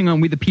 you were listening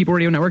on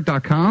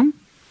WeThePeopleRadioNetwork.com?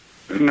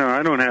 No,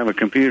 I don't have a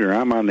computer.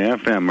 I'm on the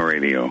FM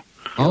radio.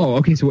 Oh,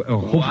 okay. So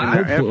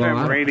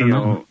FM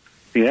radio.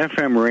 The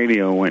FM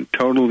radio went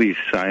totally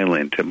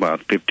silent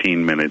about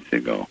 15 minutes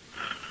ago.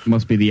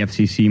 Must be the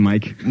FCC,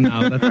 Mike.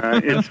 No,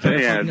 that's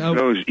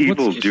those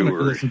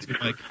evildoers.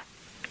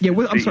 Yeah,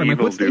 I'm sorry, Mike.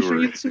 What station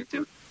are you listening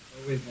to?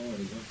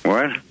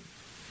 What?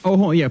 Oh,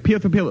 hold on, yeah.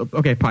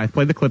 Okay, Pi,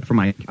 play the clip for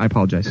Mike. I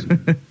apologize.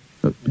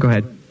 Go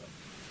ahead.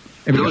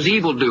 Those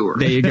evildoers.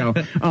 There you go.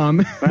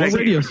 What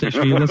radio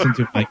station do you listen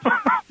to, Mike?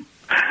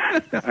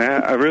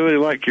 I really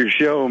like your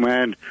show,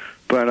 man.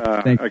 But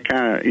I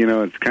kind of,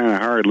 it's kind of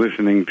hard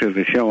listening to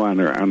the show on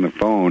the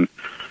phone.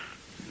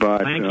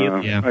 But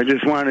I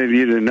just wanted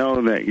you to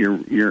know that your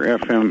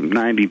FM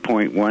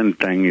 90.1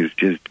 thing is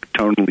just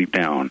totally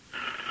down.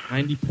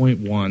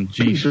 90.1.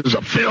 Geez. Pieces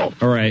of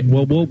filth. All right.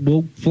 Well,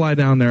 we'll fly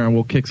down there and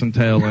we'll kick some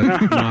tail. And,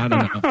 I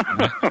don't know.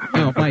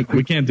 No, Mike,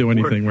 we can't do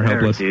anything. We're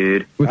helpless.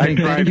 Dude. I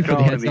tried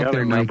calling the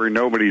other number.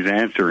 Nobody's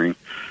answering.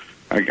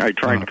 I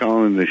tried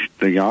calling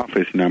the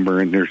office number,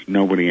 and there's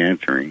nobody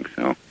answering.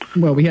 So.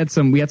 Well, we had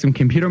some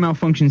computer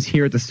malfunctions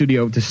here at the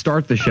studio to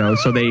start the show.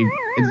 So they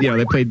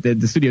played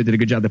the studio did a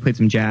good job. They played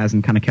some jazz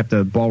and kind of kept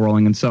the ball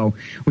rolling. And so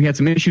we had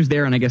some issues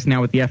there. And I guess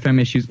now with the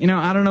FM issues,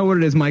 I don't know what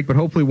it is, Mike, but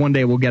hopefully one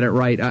day we'll get it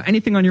right.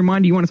 Anything on your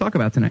mind you want to talk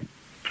about tonight?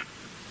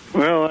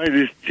 Well, I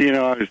just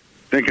I was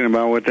thinking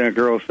about what that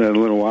girl said a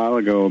little while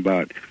ago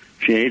about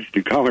she hates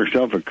to call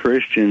herself a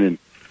Christian, and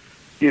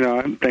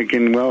I'm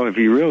thinking, well, if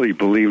you really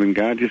believe in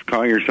God, just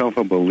call yourself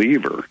a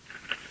believer.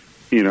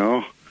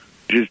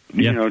 Just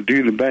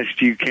do the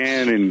best you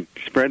can and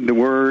spread the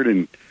word,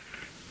 and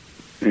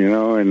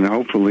and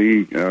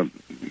hopefully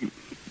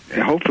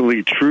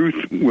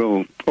truth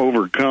will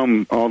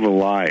overcome all the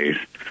lies.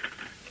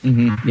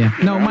 Mm-hmm. Yeah.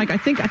 No, Mike, I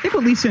think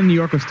what Lisa in New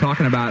York was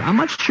talking about, I'm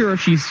not sure if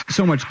she's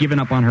so much given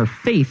up on her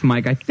faith,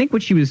 Mike. I think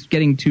what she was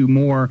getting to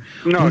more...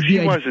 No, she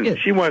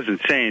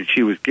wasn't saying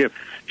she was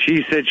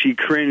She said she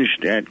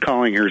cringed at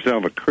calling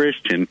herself a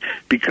Christian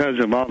because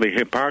of all the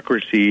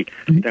hypocrisy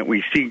that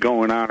we see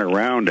going on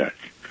around us.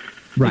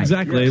 Right.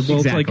 Exactly. Yes. Well,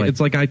 exactly. It's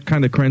like I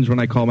kind of cringe when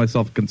I call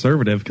myself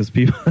conservative because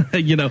people,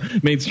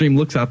 mainstream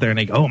looks out there and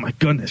they go, "Oh my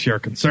goodness, you're a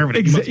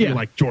conservative. You must be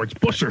like George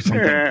Bush or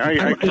something."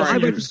 I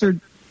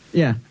registered.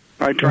 Yeah.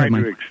 I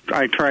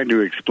tried to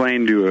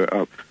explain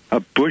to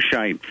a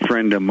Bushite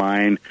friend of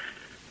mine,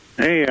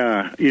 hey,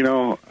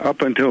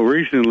 up until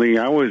recently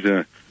I was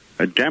a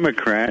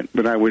Democrat,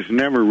 but I was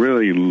never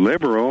really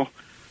liberal.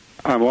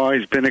 I've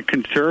always been a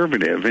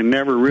conservative and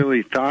never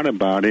really thought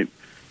about it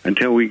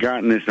until we got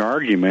in this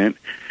argument.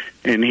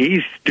 And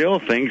he still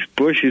thinks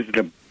Bush is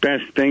the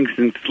best thing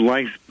since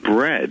sliced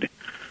bread.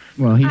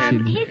 Well,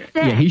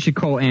 he should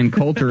call Ann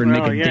Coulter and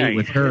make a date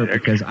with her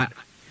because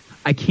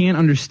I can't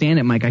understand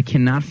it, Mike. I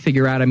cannot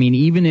figure out. I mean,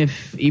 even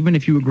if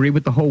you agree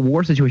with the whole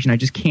war situation, I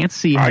just can't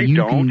see how you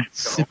can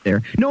sit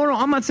there. No,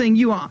 I'm not saying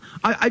you.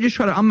 I just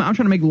try to. I'm trying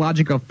to make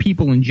logic of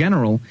people in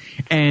general,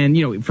 and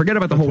forget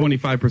about the whole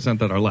 25%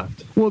 that are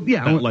left. Well,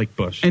 yeah, that like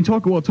Bush. And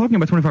talking about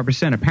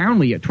 25%.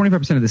 Apparently,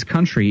 25% of this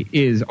country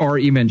are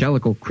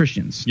evangelical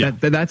Christians. Yeah.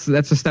 That's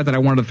a stat that I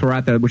wanted to throw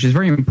out there, which is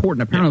very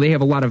important. Apparently, they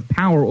have a lot of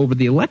power over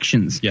the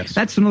elections. Yes,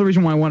 that's another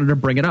reason why I wanted to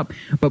bring it up.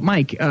 But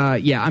Mike,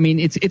 I mean,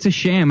 it's a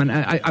sham, and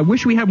I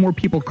wish we had more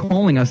people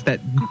calling us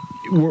that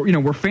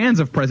we're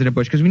fans of President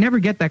Bush because we never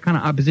get that kind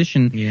of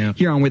opposition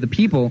here on With the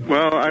People.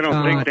 Well, I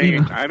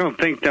don't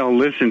think they'll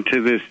listen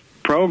to this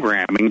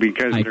programming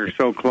because they're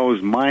so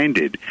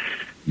close-minded.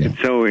 Yeah.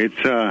 So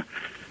it's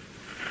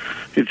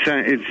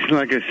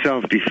like a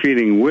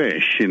self-defeating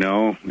wish,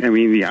 I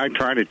mean, I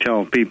try to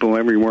tell people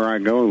everywhere I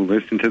go,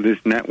 listen to this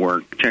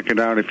network, check it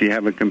out if you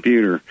have a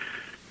computer.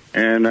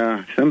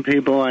 And some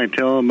people I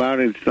tell about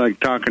it's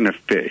like talking to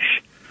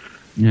fish.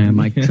 Yeah,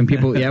 Mike. Some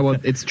people. Yeah, well,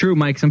 it's true,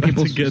 Mike. Some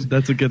people.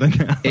 That's a good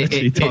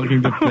analogy.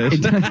 Talking to fish.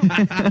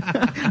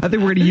 I think we're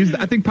going to use.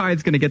 I think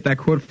Pyatt's going to get that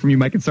quote from you,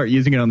 Mike, and start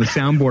using it on the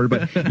soundboard.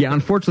 But yeah,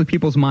 unfortunately,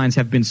 people's minds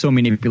have been so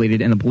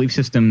manipulated, and the belief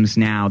systems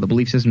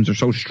are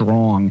so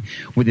strong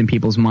within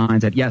people's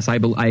minds that yes, I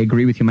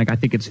agree with you, Mike. I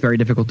think it's very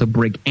difficult to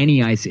break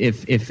any ice,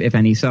 if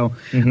any. So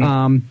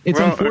it's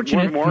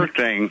unfortunate. One more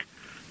thing.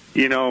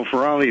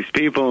 For all these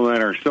people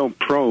that are so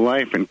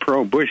pro-life and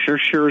pro-Bush, there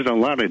sure is a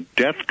lot of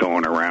death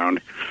going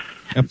around.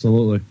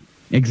 Absolutely.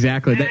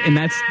 Exactly. And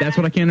that's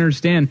what I can't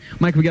understand.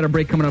 Mike, we got a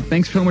break coming up.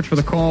 Thanks so much for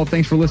the call.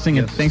 Thanks for listening,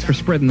 and thanks for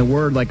spreading the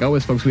word. Like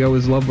always, folks, we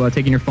always love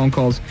taking your phone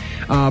calls.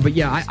 But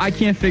yeah, I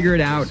can't figure it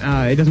out.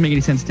 It doesn't make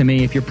any sense to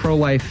me. If you're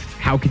pro-life,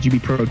 how could you be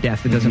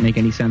pro-death? It doesn't make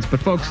any sense. But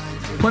folks,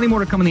 plenty more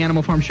to come on the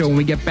Animal Farm Show when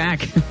we get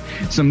back.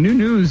 Some new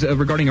news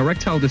regarding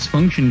erectile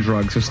dysfunction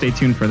drugs, so stay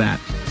tuned for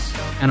that.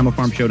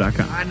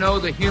 AnimalFarmShow.com. I know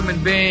the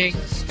human being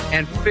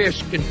and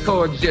fish can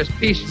coexist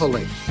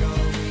peacefully.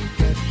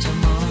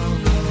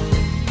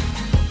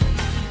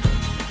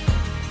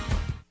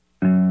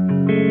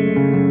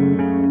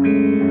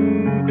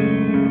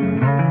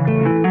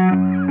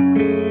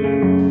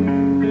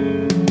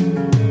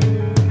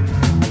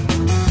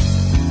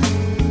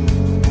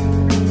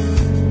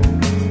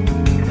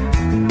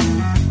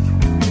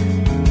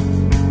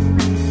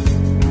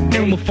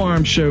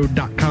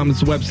 AnimalFarmShow.com is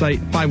the website.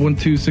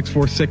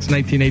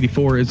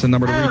 512-646-1984 is the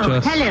number to reach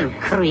us. Hello,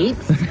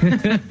 creeps.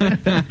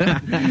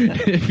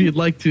 If you'd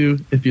like to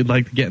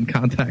get in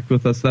contact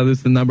with us, that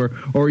is the number.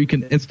 Or you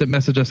can instant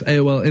message us,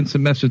 AOL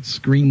instant message,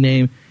 screen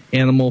name,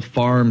 Animal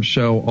Farm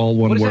Show, all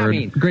one word. What does that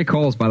mean? Great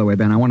calls, by the way,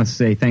 Ben. I want to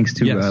say thanks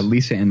to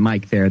Lisa and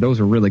Mike there. Those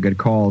are really good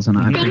calls, and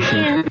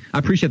I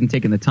appreciate them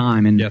taking the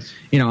time. And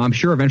I'm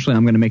sure eventually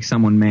I'm going to make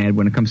someone mad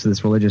when it comes to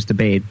this religious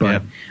debate.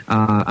 But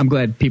I'm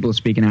glad people are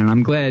speaking out, and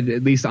I'm glad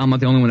at least I'm not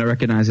the only one that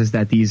recognizes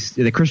that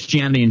the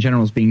Christianity in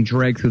general is being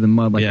dragged through the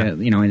mud,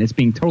 and it's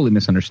being totally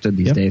misunderstood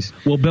these days.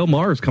 Well, Bill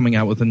Maher is coming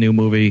out with a new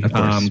movie. Of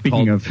course,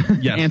 speaking of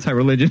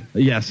anti-religion,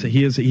 yes,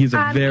 he's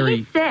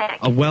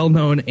a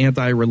well-known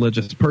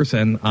anti-religious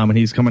person. And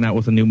he's coming out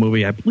with a new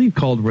movie, I believe,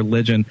 called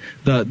Religion.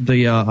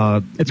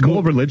 It's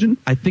called Religion?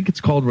 I think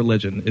it's called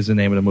Religion is the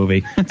name of the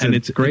movie.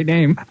 It's a great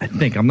name. I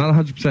think. I'm not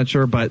 100%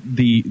 sure, but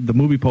the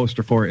movie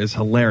poster for it is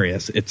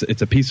hilarious.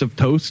 It's a piece of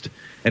toast,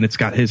 and it's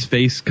got his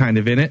face kind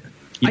of in it.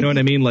 You know what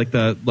I mean? Like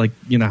how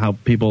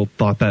people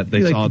thought that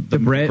they saw the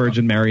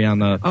Virgin Mary on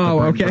the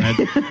bread.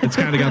 It's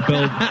kind of got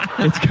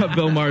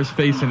Bill Maher's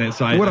face in it.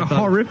 So what a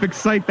horrific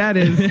sight that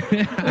is.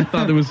 I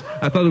thought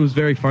it was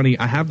very funny.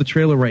 I have the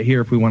trailer right here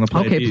if we want to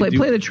play it. Okay,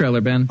 play the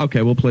trailer, Ben.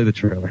 Okay, we'll play the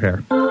trailer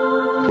here.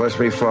 Bless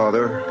me,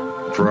 Father,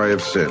 for I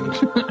have sinned.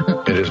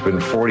 It has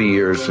been 40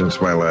 years since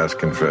my last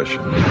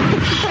confession.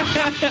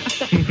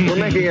 We're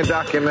making a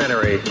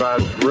documentary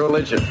about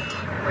religion.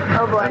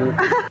 Oh, boy.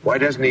 Why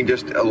doesn't he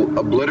just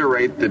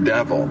obliterate the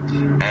devil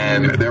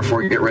and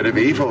therefore get rid of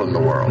evil in the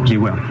world? He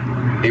will.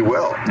 He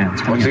will? Yeah,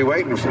 what's he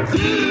waiting for?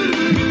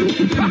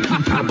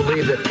 I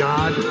believe that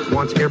God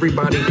wants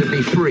everybody to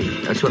be free.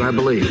 That's what I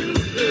believe.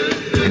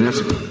 And that's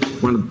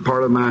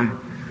part of my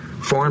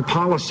foreign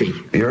policy.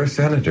 You're a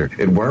senator.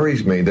 It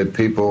worries me that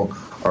people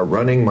are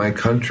running my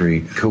country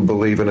who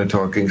believe in a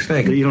talking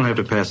snake. You don't have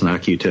to pass an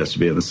IQ test to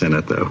be in the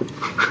Senate, though.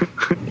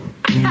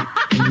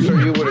 So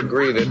you would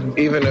agree that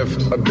even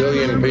if a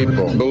billion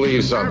people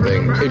believe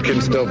something, it can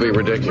still be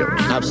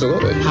ridiculous?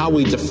 Absolutely. How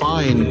we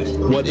define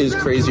what is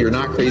crazy or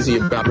not crazy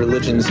about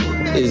religions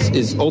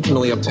is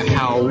ultimately up to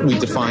how we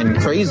define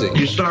crazy.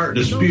 You start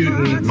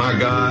disputing my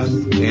God,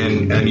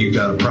 and you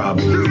got a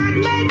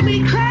problem. Make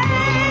me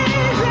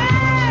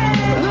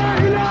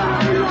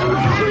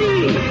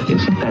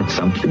Isn't that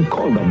something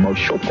called a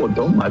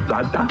Moshokodoma?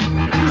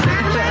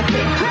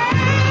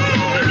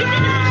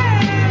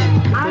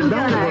 I'm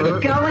gonna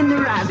go in the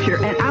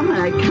rapture, and I'm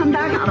gonna come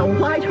back on a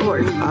white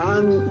horse.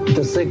 On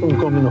the second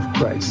coming of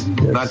Christ.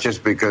 Yes. Not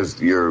just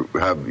because you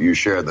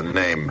share the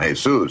name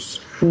Jesus.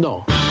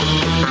 No.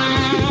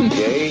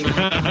 Gay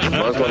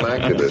Muslim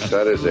activist.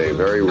 That is a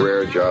very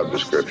rare job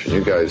description.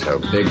 You guys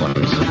have big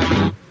ones.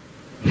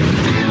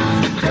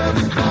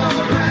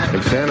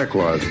 If Santa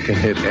Claus can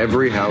hit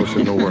every house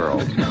in the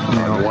world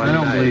on one I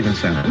don't night, believe in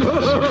Santa.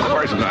 Of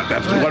course not.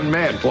 That's one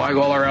man flying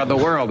all around the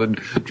world and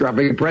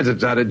dropping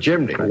presents out of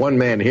chimney. One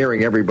man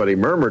hearing everybody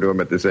murmur to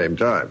him at the same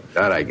time.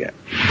 That I get.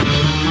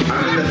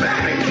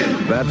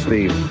 That's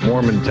the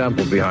Mormon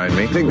temple behind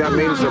me. I think that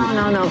means some...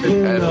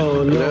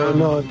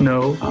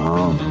 No.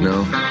 Oh,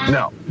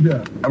 no.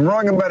 Yeah. I'm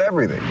wrong about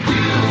everything.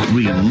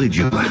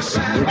 Religious.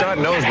 God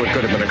knows what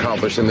could have been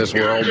accomplished in this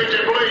world.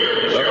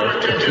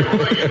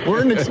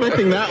 Weren't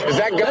expecting that one. Is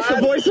that God? That's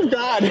the voice of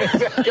God. Is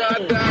that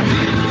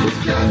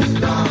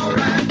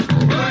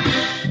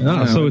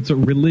God? So it's a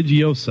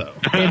religioso.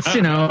 It's,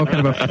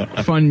 kind of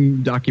a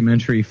fun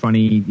documentary,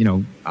 funny,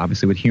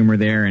 obviously with humor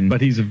there.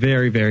 But he's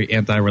very, very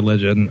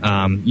anti-religion.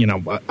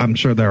 I'm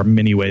sure there are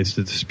many ways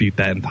to dispute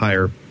that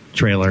entire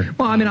trailer.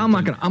 Well, I mean, I'm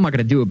not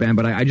gonna do it, Ben,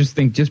 but I just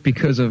think just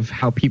because of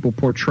how people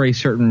portray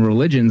certain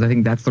religions, I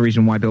think that's the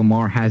reason why Bill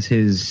Maher has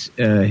his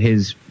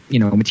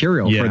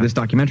material for this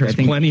documentary. There's I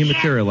think plenty of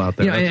material out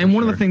there. Yeah, and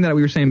one of the things that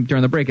we were saying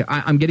during the break,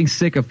 I'm getting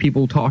sick of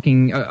people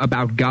talking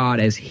about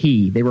God as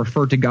He. They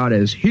refer to God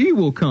as He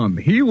will come,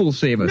 He will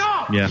save us.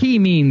 No! Yeah. He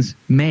means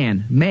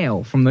man,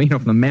 male, from the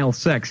from the male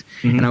sex.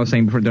 Mm-hmm. And I was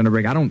saying before during the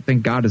break, I don't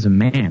think God is a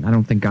man. I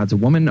don't think God's a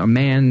woman, a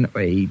man,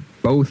 a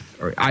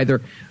both, or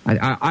either.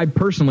 I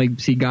personally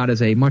see God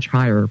as a much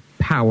higher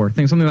power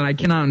thing, something that I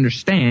cannot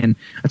understand.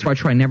 That's why I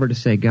try never to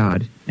say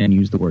God and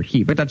use the word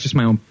He. But that's just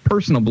my own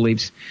personal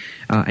beliefs.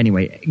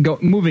 Anyway,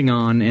 moving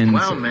on. And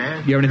Well,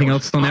 man, you have anything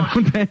else on that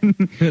one, Ben?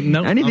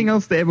 No. Anything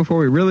else to add before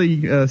we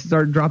really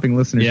start dropping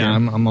listeners? Yeah,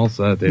 here? I'm all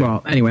set, dude.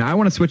 Well, anyway, I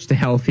want to switch to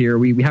health here.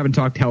 We haven't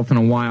talked health in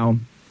a while.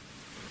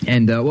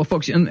 And,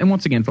 folks, and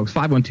once again, folks,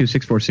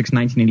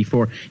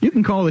 512-646-1984. You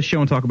can call the show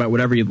and talk about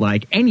whatever you'd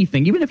like.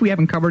 Anything, even if we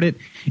haven't covered it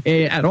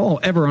at all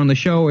ever on the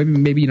show.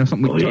 Maybe,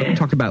 something we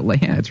talked about.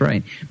 Yeah, that's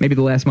right. Maybe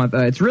the last month.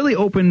 It's really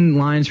open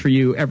lines for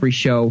you every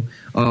show.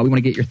 We want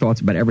to get your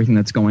thoughts about everything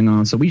that's going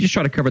on. So we just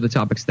try to cover the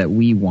topics that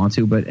we want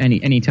to. But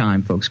any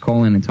time, folks,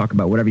 call in and talk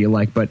about whatever you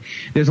like. But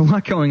there's a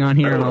lot going on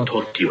here. I don't want to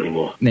talk to you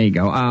anymore. There you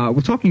go.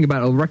 We're talking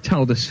about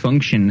erectile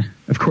dysfunction.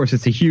 Of course,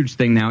 it's a huge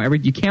thing now.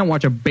 You can't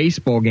watch a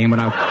baseball game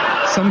without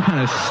some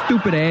kind of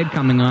stupid ad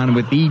coming on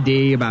with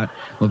ED about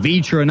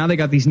Levitra. Now they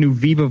got these new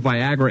Viva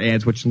Viagra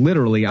ads, which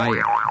literally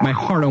my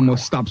heart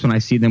almost stops when I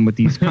see them with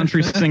these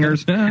country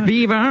singers.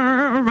 Viva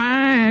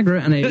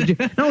Viagra. And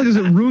not only does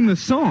it ruin the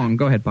song.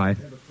 Go ahead, Pi.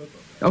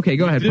 Okay,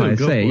 go ahead, Pi.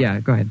 Say it. Yeah,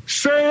 go ahead.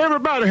 Say,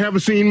 everybody haven't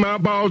seen my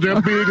balls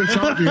that big and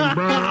salty and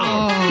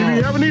brown. If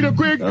you ever need a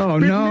quick pick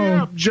me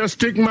up, just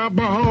stick my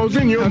balls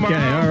in your mouth.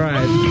 Okay, all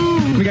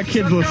right. We got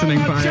kids listening,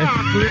 Pi.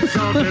 Chocolate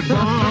salted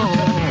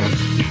balls.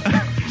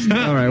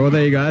 All right, well,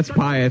 there you go. That's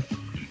Pyeth.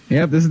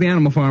 Yep, this is the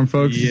Animal Farm,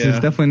 folks. Yeah. There's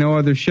definitely no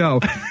other show.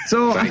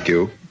 So Thank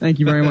you. Thank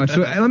you very much.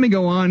 So let me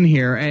go on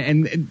here.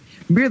 And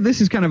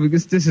this is kind of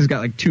this has got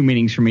like two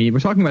meanings for me. We're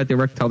talking about the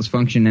erectile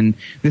dysfunction, and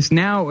this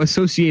now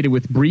associated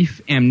with brief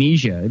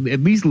amnesia. At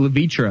least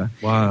Levitra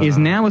is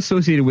now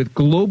associated with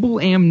global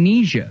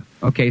amnesia.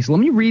 Okay, so let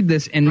me read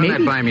this and Run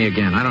maybe that by me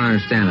again. I don't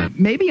understand it.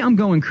 Maybe I'm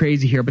going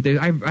crazy here, but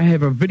I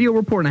have a video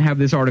report and I have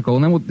this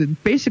article, and then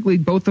basically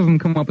both of them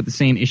come up with the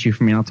same issue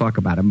for me, and I'll talk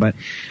about them. But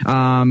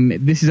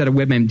this is at a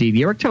WebMD.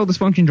 The erectile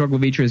dysfunction drug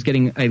Levitra is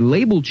getting a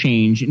label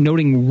change,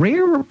 noting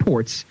rare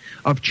reports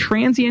of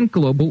transient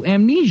global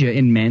amnesia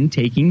in men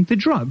taking the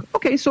drug.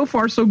 Okay, so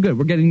far so good.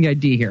 We're getting the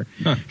idea here.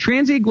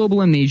 Transient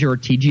global amnesia, or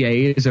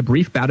TGA, is a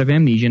brief bout of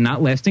amnesia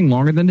not lasting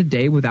longer than a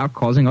day without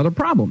causing other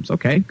problems.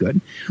 Okay, good.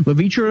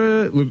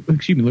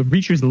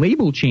 Levitra's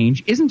label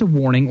change isn't a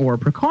warning or a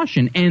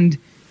precaution, and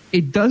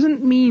it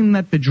doesn't mean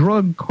that the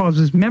drug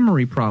causes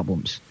memory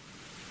problems.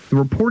 The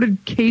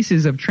reported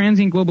cases of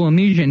transient global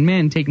amnesia in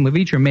men taking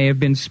Levitra may have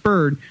been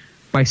spurred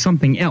by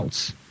something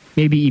else,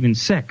 maybe even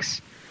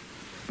sex.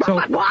 So,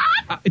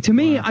 to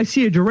me, I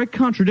see a direct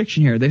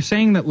contradiction here. They're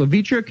saying that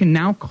Levitra can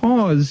now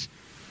cause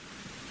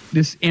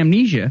this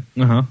amnesia,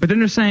 but then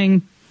they're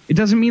saying it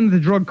doesn't mean that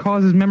the drug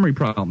causes memory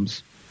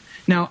problems.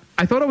 Now,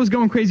 I thought I was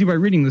going crazy by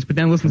reading this, but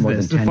then listen to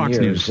this. This is Fox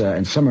News.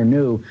 And some are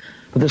new,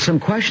 but there's some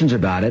questions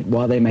about it.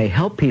 While they may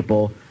help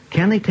people,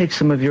 can they take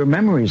some of your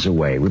memories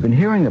away? We've been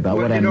hearing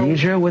about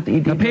amnesia with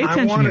ED. Now pay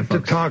attention. I wanted to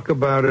talk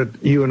about it.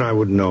 You and I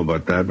wouldn't know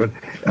about that, but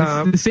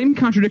the same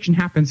contradiction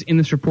happens in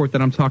this report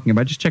that I'm talking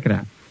about. Just check it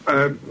out.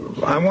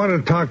 I wanted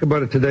to talk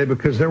about it today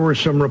because there were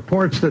some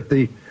reports that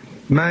the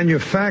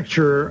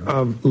manufacturer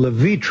of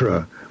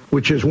Levitra,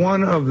 which is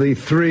one of the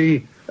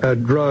 3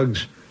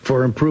 drugs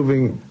for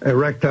improving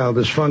erectile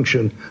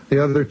dysfunction.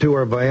 The other 2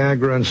 are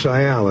Viagra and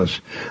Cialis.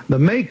 The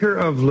maker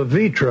of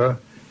Levitra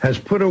has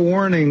put a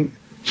warning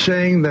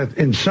saying that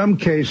in some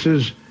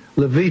cases,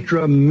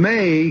 Levitra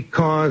may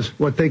cause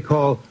what they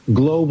call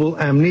global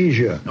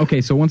amnesia.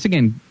 Okay, so once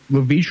again,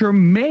 Levitra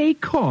may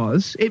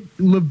cause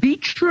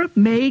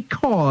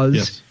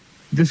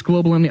this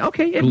global amnesia.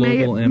 Okay, it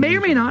may or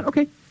may not.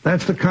 Okay.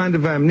 That's the kind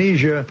of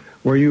amnesia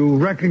where you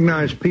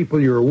recognize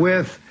people you're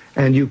with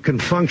and you can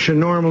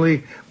function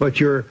normally, but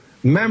your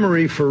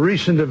memory for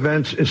recent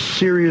events is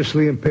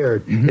seriously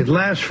impaired. Mm-hmm. It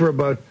lasts for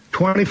about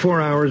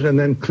 24 hours and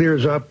then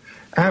clears up.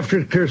 After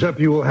it clears up,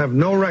 you will have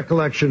no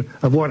recollection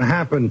of what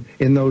happened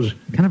in those...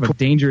 Kind of a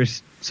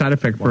dangerous side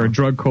effect for a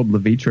drug called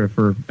Levitra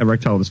for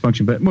erectile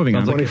dysfunction, but moving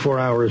on. 24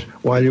 hours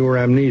while you were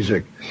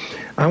amnesic.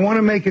 I want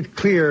to make it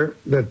clear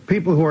that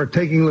people who are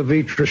taking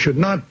Levitra should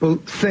not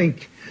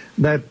think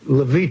that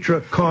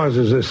Levitra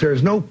causes this.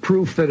 There's no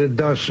proof that it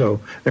does so.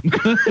 Am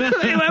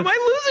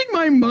I losing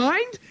my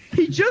mind?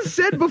 He just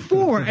said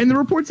before, and the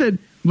report said,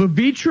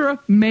 Levitra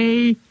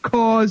may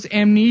cause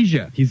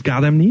amnesia. He's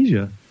got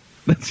amnesia.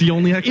 That's the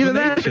only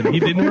explanation.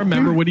 He didn't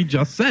remember what he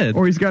just said.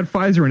 Or he's got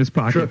Pfizer in his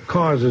pocket. Levitra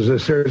causes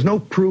this. There is no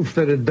proof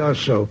that it does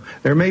so.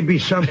 There may be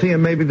something,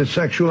 and maybe the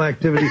sexual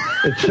activity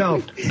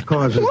itself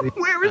causes it.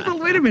 Where is the...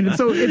 Wait a minute.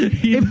 So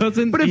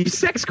if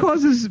sex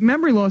causes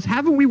memory loss,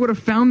 haven't we would have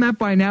found that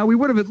by now? We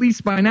would have at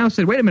least by now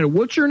said, wait a minute,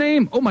 what's your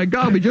name? Oh, my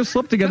God, we just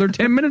slept together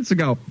 10 minutes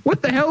ago.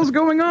 What the hell is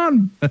going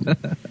on?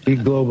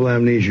 Global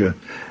amnesia.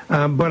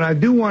 But I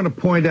do want to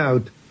point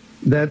out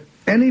that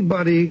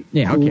anybody...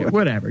 Yeah, okay,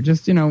 whatever.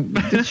 Just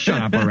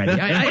shut up already. I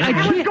can't...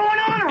 What's going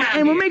on around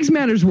And what makes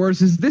matters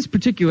worse is this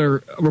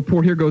particular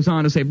report here goes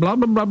on to say, blah,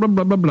 blah, blah, blah,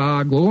 blah, blah,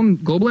 blah,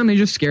 global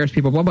amnesia scares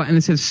people, blah, blah, and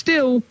it says,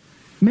 still...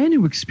 Men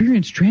who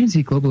experience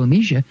transient global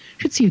amnesia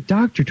should see a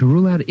doctor to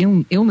rule out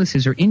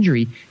illnesses or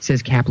injury,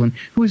 says Kaplan,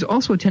 who is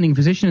also attending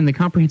physician in the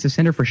Comprehensive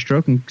Center for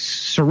Stroke and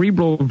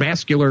Cerebral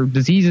Vascular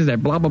Diseases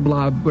at blah, blah,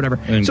 blah, whatever.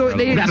 So let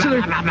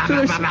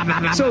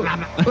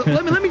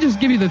me just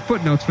give you the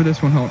footnotes for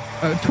this one, Holt.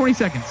 20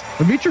 seconds.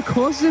 Levitra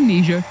causes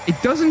amnesia.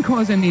 It doesn't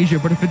cause amnesia,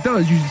 but if it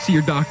does, you should see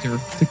your doctor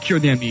to cure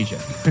the amnesia.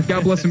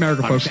 God bless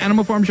America, folks.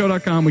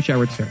 AnimalFarmShow.com. We shall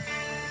return.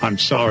 I'm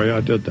sorry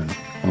I did that.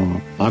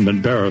 I'm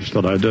embarrassed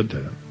that I did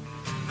that.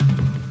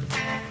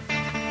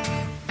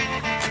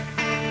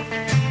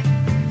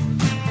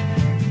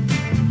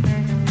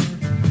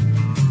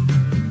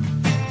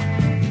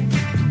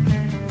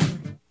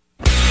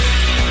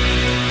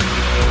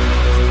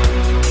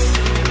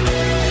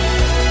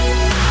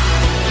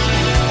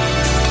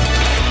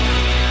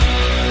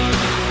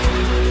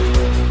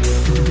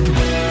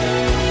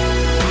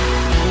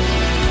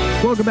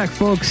 Welcome back,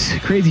 folks.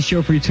 Crazy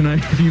show for you tonight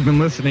if you've been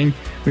listening.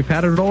 We've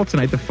had it all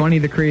tonight. The funny,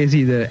 the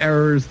crazy, the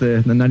errors,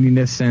 the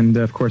nuttiness, and,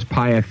 of course,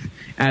 Pyeth,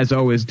 as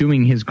always,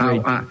 doing his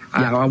great...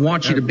 I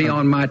want you to be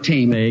on my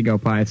team. There you go,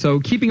 Pyeth. So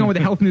keeping on with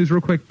the health news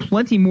real quick,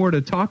 plenty more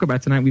to talk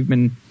about tonight. We've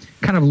been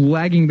kind of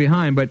lagging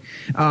behind, but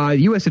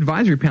U.S.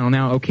 advisory panel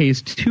now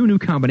okays 2 new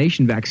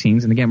combination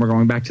vaccines. And again, we're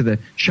going back to the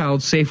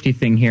child safety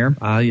thing here.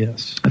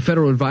 Yes. A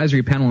federal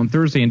advisory panel on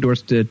Thursday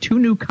endorsed 2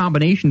 new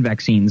combination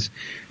vaccines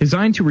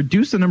designed to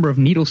reduce the number of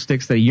needle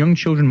sticks that young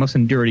children must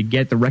endure to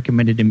get the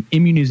recommended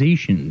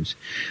immunizations.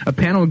 A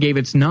panel gave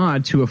its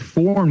nod to a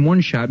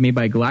 4-in-1 shot made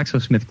by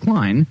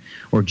GlaxoSmithKline,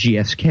 or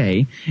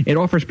GSK. It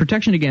offers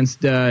protection against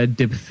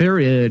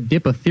diphtheria,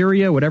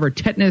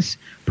 tetanus,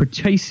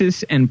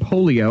 pertussis, and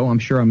polio. I'm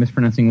sure I'm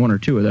mispronouncing 1 or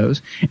 2 of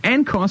those.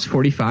 And costs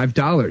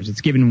 $45.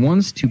 It's given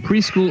once to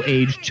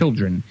preschool-age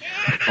children.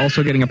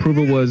 Also getting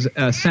approval was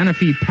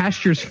Sanofi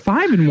Pasture's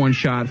 5-in-1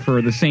 shot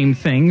for the same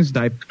things,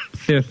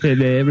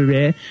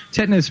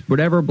 tetanus,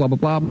 whatever, blah,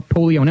 blah, blah,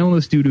 polio and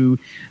illness due to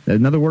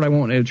another word I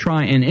won't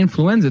try, and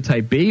influenza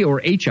type B, or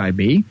HIB.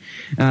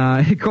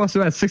 It costs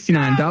about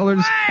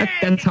 $69.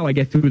 That's how I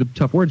get through the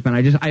tough words,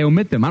 man. I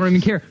omit them. I don't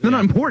even care. They're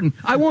not important.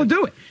 I won't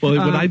do it. Well,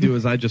 what I do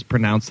is I just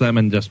pronounce them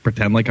and just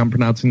pretend like I'm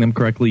pronouncing them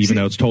correctly, even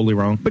though it's totally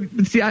wrong. But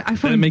see, I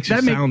find that makes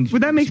you sound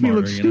that makes me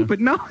look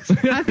stupid. No,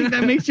 I think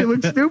that makes you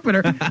look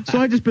stupider. So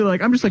I just be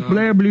like, I'm just like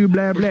blah blah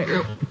blah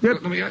blah.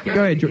 Yep.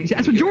 Go ahead, George. See,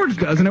 that's what George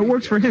does, and it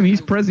works for him.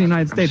 He's president of the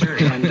United States.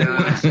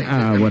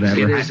 Whatever.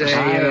 It is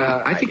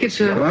I think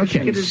it's a.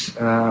 Okay.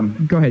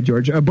 Go ahead,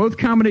 George. Both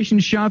combination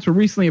shots were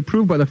recently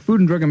approved by the Food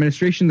and Drug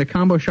Administration. The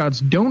combo shots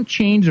don't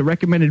change the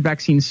recommended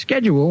vaccine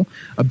schedule.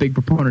 A big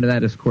proponent of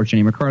that is, of course,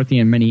 Jenny McCarthy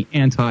and many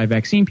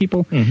anti-vaccine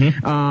people.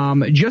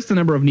 Mm-hmm. Just the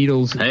number of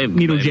needle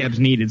jabs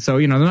needed. So,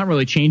 they're not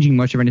really changing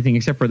much of anything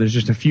except for there's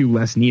just a few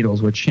less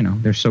needles, which,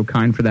 they're so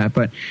kind for that.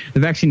 But the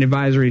Vaccine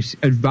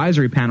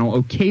Advisory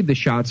Panel okayed the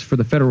shots for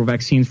the Federal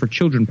Vaccines for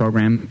Children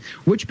program,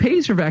 which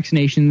pays for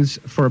vaccinations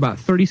for about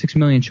 36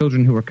 million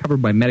children who are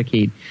covered by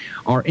Medicaid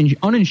are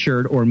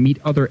uninsured or meet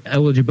other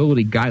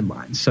eligibility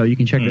guidelines. So you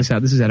can check this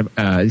out. This is out of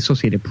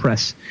Associated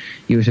Press,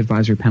 U.S.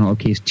 Advisory Panel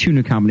okay's 2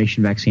 new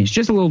combination vaccines.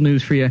 Just a little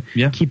news for you.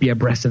 Yeah. Keep you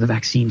abreast of the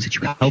vaccine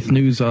situation. Health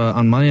news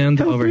on my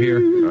end over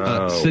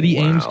here. City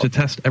aims to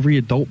test every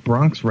adult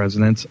Bronx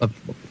resident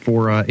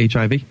for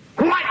HIV.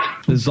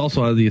 This is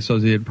also out of the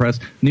Associated Press.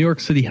 New York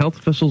City health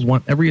officials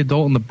want every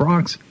adult in the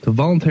Bronx to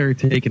voluntarily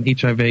take an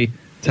HIV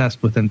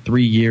test within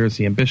 3 years.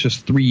 The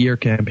ambitious 3-year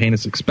campaign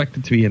is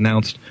expected to be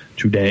announced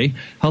today.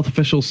 Health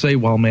officials say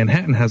while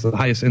Manhattan has the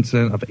highest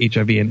incident of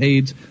HIV and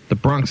AIDS, the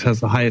Bronx has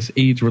the highest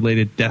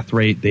AIDS-related death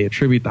rate. They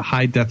attribute the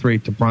high death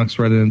rate to Bronx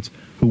residents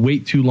who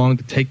wait too long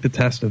to take the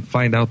test and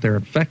find out they're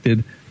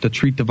infected to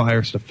treat the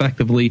virus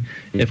effectively.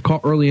 If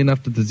caught early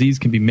enough, the disease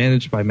can be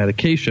managed by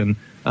medication.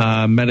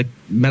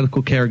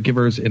 Medical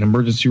caregivers in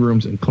emergency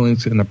rooms and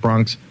clinics in the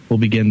Bronx will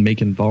begin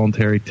making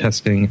voluntary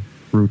testing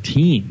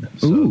routine.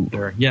 So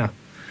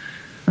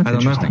That's I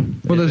don't interesting. know.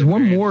 Well, there's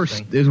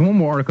one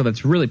more article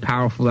that's really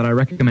powerful that I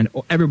recommend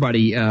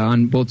everybody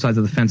on both sides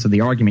of the fence of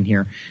the argument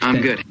here.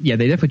 I'm good. Yeah,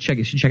 they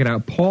definitely should check it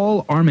out.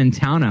 Paul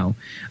Armentano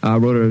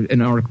wrote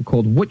an article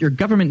called "What Your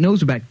Government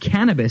Knows About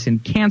Cannabis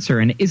and Cancer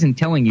and Isn't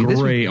Telling You."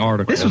 Great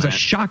article. This was a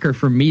shocker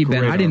for me,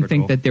 Ben. I didn't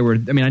think that there were.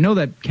 I mean, I know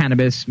that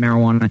cannabis,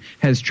 marijuana,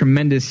 has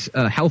tremendous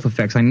health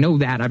effects. I know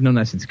that. I've known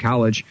that since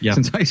college,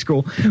 since high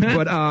school.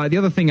 But the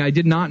other thing I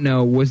did not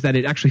know was that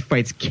it actually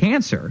fights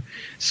cancer.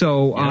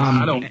 So,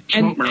 I don't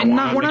smoke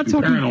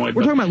marijuana.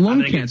 we're talking about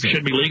lung cancer. It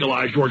should be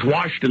legalized. George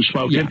Washington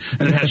smoked it,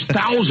 and it has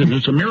thousands.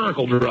 It's a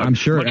miracle drug. I'm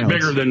sure much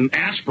bigger than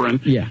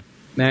aspirin. Yeah.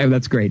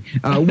 That's great.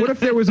 What if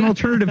there was an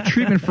alternative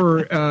treatment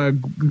for, oh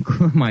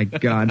my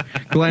God,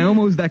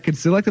 gliomas that could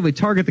selectively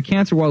target the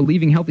cancer while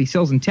leaving healthy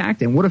cells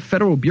intact? And what if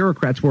federal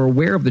bureaucrats were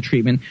aware of the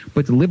treatment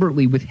but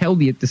deliberately withheld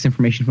this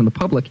information from the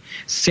public?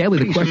 Sadly,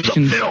 the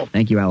questions.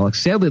 Thank you, Alex.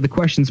 Sadly, the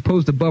questions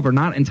posed above are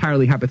not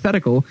entirely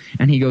hypothetical,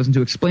 and he goes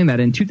into explain that.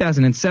 In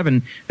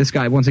 2007, this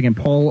guy, once again,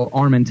 Paul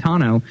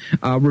Armentano,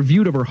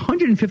 reviewed over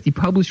 150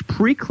 published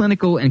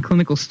preclinical and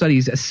clinical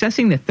studies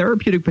assessing the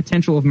therapeutic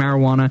potential of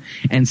marijuana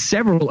and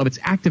several of its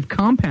active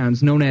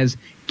compounds known as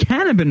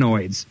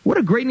cannabinoids. What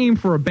a great name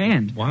for a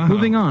band. Wow.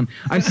 Moving on.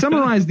 I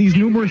summarized these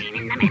numerous...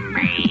 What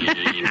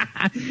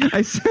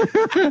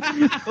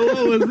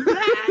was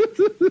that?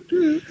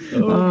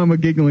 I'm a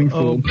giggling fool.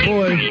 Oh,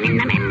 boy.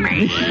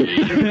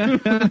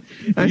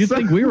 You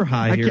think we were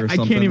high here or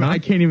something, I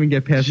can't even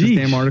get past this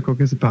damn article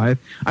because of Pyth.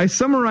 I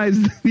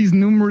summarized these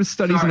numerous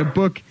studies in a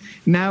book.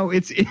 Now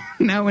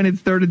in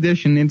its third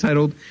edition,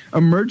 entitled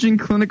Emerging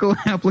Clinical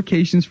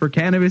Applications for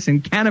Cannabis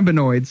and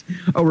Cannabinoids,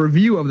 a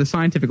review of the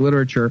scientific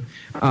literature.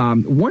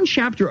 One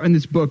chapter in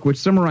this book, which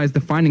summarized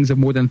the findings of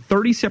more than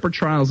 30 separate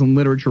trials and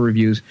literature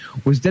reviews,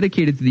 was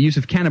dedicated to the use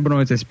of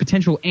cannabinoids as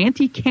potential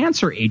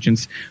anti-cancer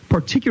agents,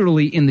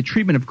 particularly in the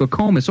treatment of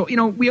glaucoma. So,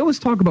 we always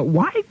talk about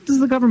why is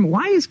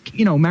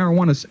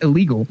marijuana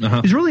illegal?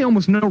 There's really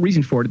almost no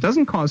reason for it. It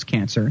doesn't cause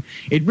cancer.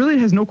 It really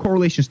has no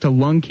correlations to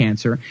lung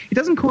cancer. It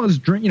doesn't cause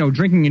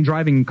drinking and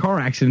driving car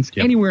accidents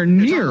anywhere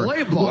near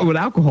what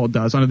alcohol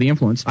does under the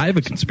influence. I have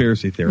a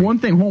conspiracy theory. One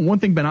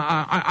thing, Ben,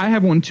 I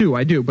have one too.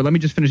 I do, but let me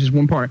just finish this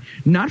one part.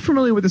 Not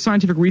familiar with the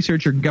scientific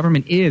research your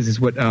government is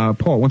what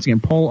Paul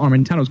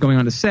Armentano is going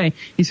on to say.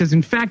 He says,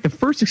 in fact, the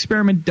first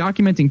experiment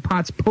documenting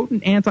pot's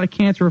potent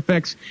anti-cancer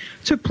effects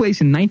took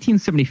place in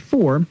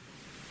 1974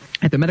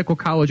 at the Medical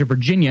College of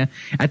Virginia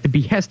at the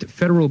behest of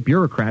federal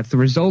bureaucrats. The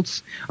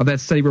results of that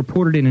study,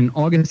 reported in an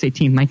August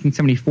 18,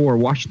 1974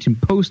 Washington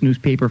Post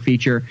newspaper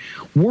feature,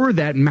 were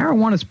that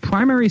marijuana's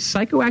primary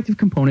psychoactive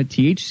component,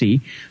 THC,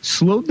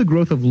 slowed the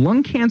growth of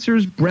lung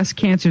cancers, breast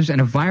cancers,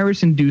 and a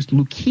virus-induced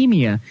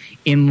leukemia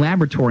in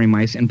laboratory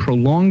mice and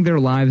prolonged their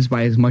lives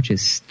by as much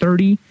as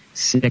 36%.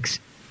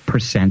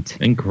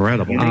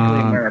 Incredible.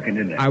 American,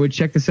 isn't it? I would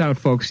check this out,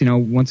 folks.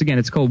 Once again,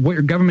 it's called What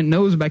Your Government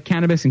Knows About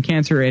Cannabis and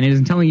Cancer, and it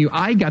isn't telling you.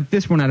 I got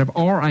this one out of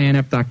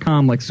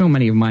RINF.com, like so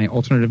many of my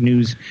alternative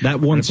news.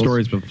 That one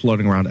story's been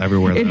floating around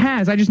everywhere. It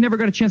has. I just never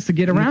got a chance to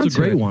get around to it. It's a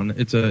great one.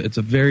 It's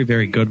a very,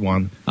 very good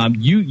one.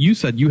 You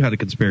said you had a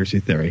conspiracy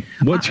theory.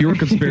 What's your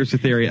conspiracy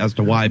theory as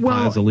to why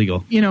pot is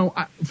illegal?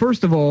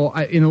 First of all,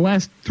 in the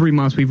last 3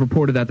 months, we've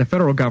reported that the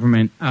federal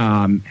government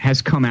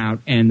has come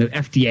out, and the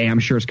FDA, I'm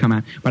sure, has come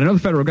out. But I know the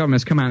federal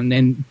government has come out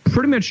and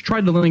pretty much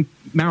tried to link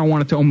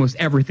marijuana to almost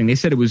everything. They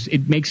said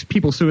it makes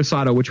people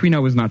suicidal, which we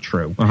know is not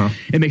true.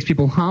 It makes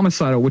people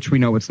homicidal, which we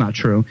know it's not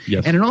true.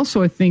 Yes. And it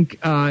also, I think,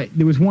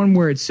 there was one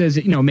where it says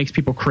it makes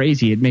people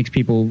crazy. It makes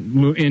people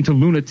into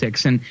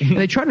lunatics, and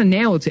they try to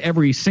nail it to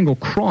every single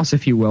cross,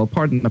 if you will.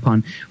 Pardon the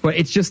pun, but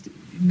it's just.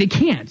 They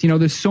can't.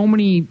 There's so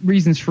many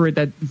reasons for it,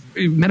 that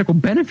medical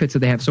benefits that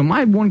they have. So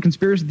my one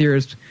conspiracy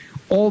theorist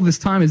all this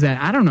time is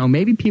that, I don't know,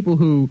 maybe people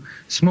who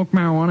smoke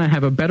marijuana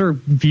have a better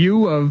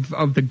view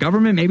of the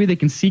government. Maybe they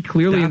can see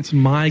clearly. That's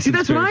my See,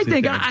 that's what I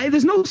think.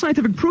 There's no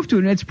scientific proof to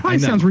it, and it probably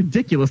sounds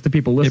ridiculous to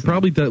people listening. It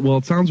probably does. Well,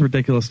 it sounds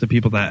ridiculous to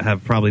people that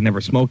have probably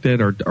never smoked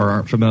it or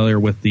aren't familiar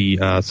with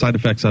the side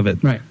effects of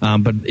it. Right.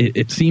 But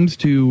it seems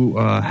to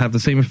have the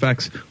same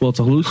effects. Well, it's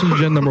a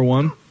hallucinogen, number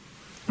one.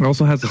 It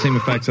also has the same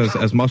effects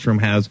as mushroom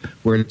has,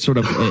 where it sort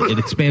of it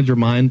expands your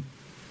mind.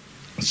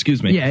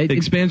 Excuse me. Yeah, it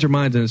expands your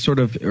mind, and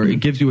it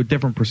gives you a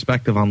different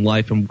perspective on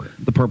life and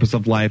the purpose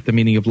of life, the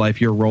meaning of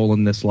life, your role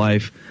in this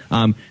life,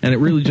 and it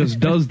really just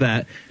does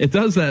that. It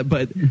does that,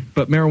 but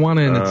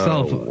marijuana in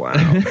itself. Wow.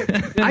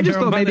 I just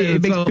thought maybe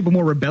it makes people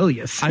more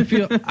rebellious. I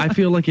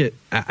feel like it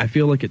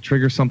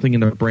triggers something in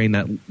the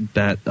brain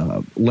that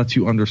lets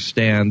you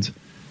understand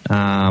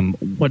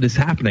what is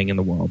happening in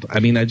the world. I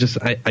mean, I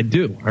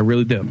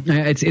really do.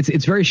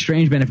 It's very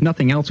strange, Ben. If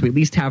nothing else, we at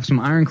least have some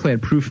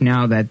ironclad proof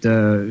now that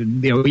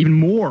even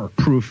more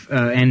proof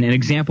and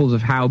examples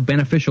of how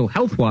beneficial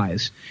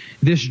health-wise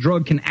this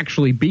drug can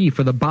actually be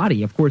for the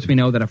body. Of course, we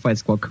know that it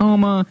fights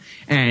glaucoma,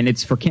 and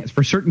it's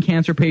for certain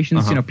cancer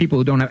patients. People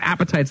who don't have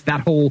appetites.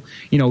 That whole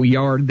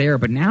yard there.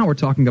 But now we're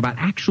talking about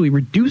actually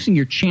reducing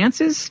your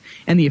chances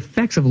and the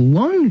effects of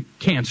lung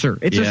cancer.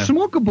 It's a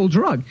smokable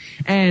drug,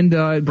 and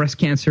breast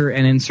cancer.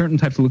 And in certain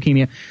types of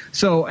leukemia.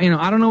 So,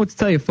 I don't know what to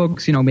tell you,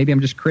 folks. Maybe I'm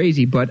just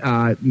crazy, but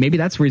maybe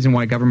that's the reason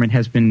why government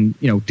has been,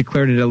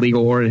 declared it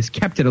illegal or has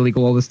kept it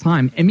illegal all this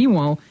time. And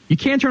meanwhile, you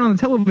can't turn on the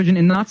television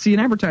and not see an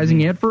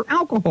advertising ad for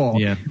alcohol.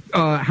 Yeah.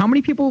 How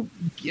many people?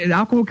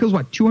 Alcohol kills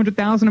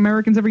 200,000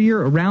 Americans every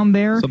year, around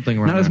there. Something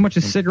around not as much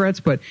as cigarettes,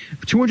 but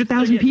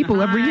 200,000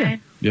 people every year.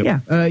 Yep. Yeah.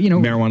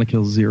 Marijuana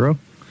kills 0.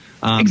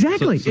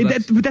 Exactly.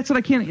 That's what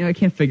I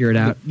can't figure it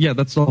out. Yeah,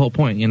 that's the whole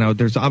point.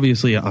 There's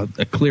obviously a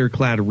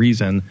clear-clad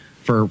reason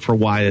for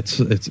why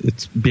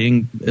it's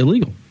being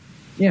illegal.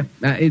 Yeah,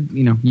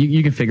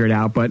 you can figure it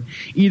out, but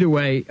either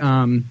way,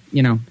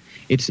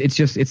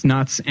 it's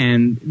nuts.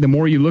 And the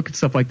more you look at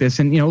stuff like this,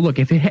 and look,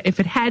 if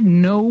it had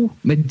no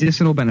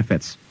medicinal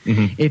benefits,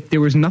 if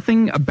there was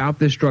nothing about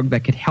this drug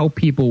that could help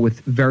people with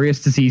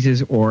various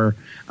diseases or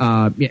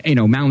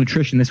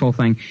malnutrition, this whole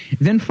thing,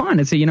 then fine.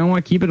 I'd say, you know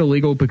what, keep it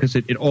illegal because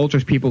it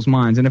alters people's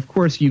minds. And of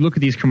course, you look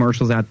at these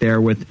commercials out there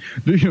with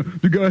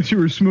the guys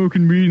who are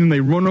smoking weed and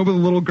they run over the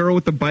little girl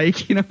with the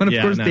bike, and of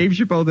course Dave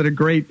Chappelle did a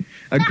great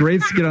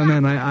skit on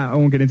that. And I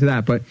won't get into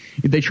that, but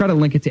they try to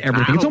link it to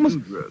everything.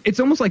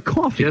 It's almost like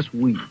coffee. Just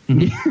weed.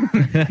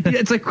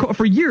 It's like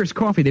for years,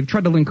 coffee. They've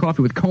tried to link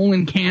coffee with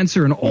colon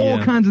cancer and all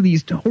kinds of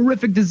these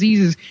horrific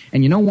diseases.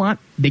 And you know what?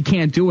 They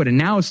can't do it. And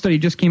now a study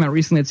just came out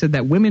recently that said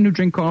that women who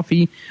drink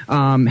coffee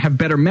have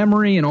better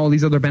memory and all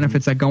these other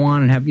benefits that go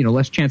on and have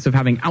less chance of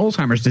having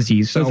Alzheimer's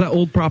disease. So it's that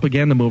old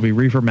propaganda movie,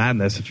 Reefer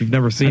Madness. If you've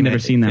never seen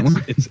that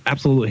one. It's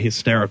absolutely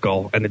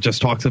hysterical, and it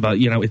just talks about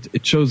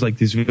it shows like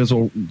these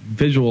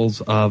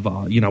visuals of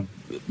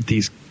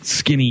these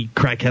skinny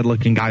crackhead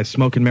looking guys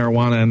smoking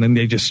marijuana, and then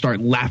they just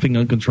start laughing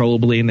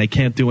uncontrollably and they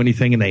can't do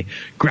anything, and they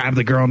grab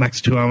the girl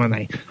next to them and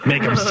they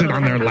make them sit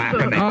on their lap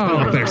and they pull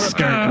up their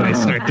skirt and they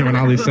start doing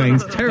all these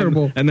things.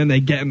 Terrible. And then they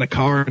get in the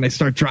car and they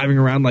start driving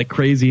around like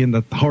crazy and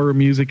the horror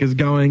music is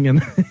going,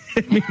 and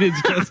I mean,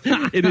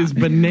 it is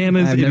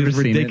bananas. It is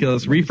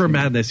ridiculous. Reefer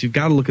Madness, you've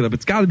got to look it up.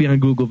 It's got to be on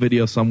Google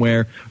Video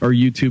somewhere or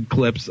YouTube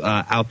clips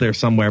out there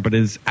somewhere, but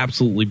it is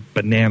absolutely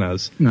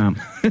bananas. No,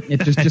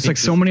 it's just like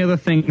so many other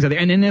things.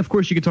 And then of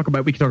course we could talk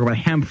about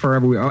hemp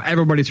forever.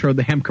 Everybody's heard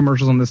the hemp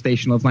commercials on the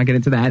station. Let's not get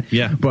into that.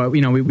 Yeah. But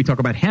we talk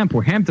about hemp,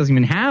 where hemp doesn't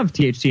even have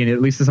THC in it,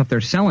 at least the stuff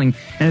they're selling,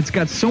 and it's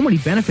got so many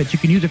benefits. You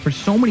can use it for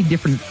so many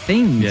different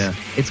things. Yeah.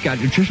 It's got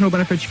nutritional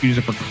benefits. You can use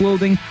it for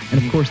clothing,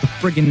 and of course the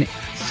friggin'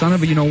 son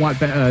of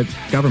a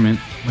government.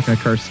 I'm not gonna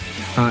curse.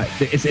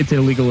 It's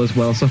illegal as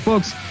well. So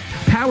folks,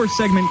 power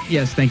segment.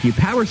 Yes, thank you.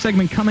 Power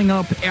segment coming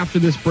up after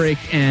this break,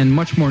 and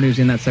much more news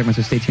in that segment.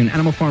 So stay tuned.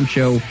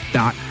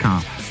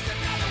 AnimalFarmShow.com.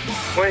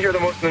 Want to hear the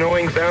most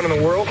annoying sound in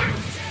the world?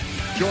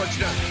 George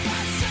Duff.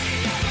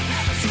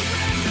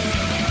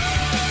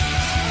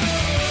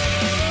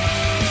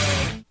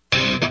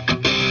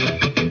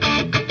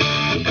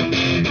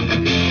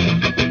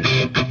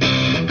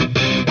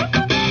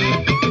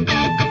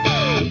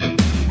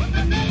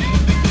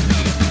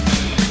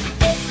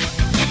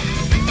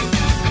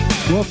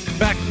 Welcome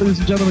back, ladies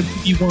and gentlemen, to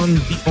E1,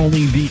 the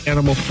only The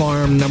Animal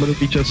Farm. Number to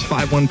reach us,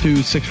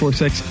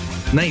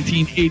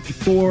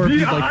 512-646-1984. If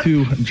you'd like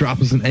to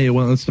drop us an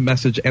AOL Instant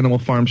Message, Animal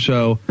Farm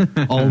Show.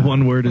 All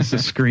one word is the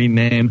screen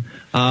name.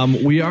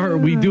 We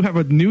do have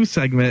a new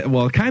segment,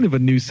 well, kind of a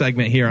new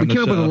segment here on the show.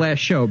 We came up with the last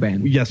show,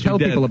 Ben. Yes, Tell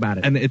we did. people about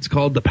it. And it's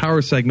called the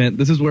Power Segment.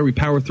 This is where we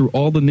power through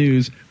all the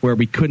news where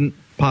we couldn't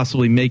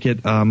possibly make it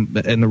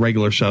in the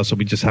regular show, so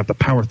we just have to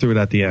power through it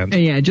at the end.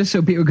 Yeah, just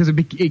so people, because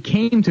it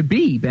came to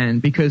be, Ben,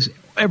 because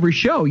every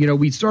show,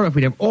 we'd start off,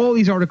 we'd have all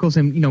these articles,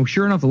 and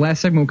sure enough, the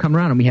last segment would come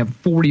around and we have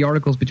 40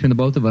 articles between the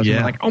both of us. Yeah.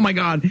 And we're like, oh my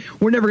God,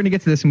 we're never going to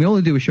get to this, and we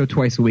only do a show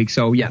twice a week.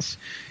 So yes,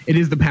 it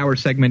is the Power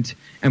Segment,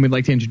 and we'd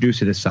like to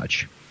introduce it as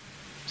such.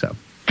 So.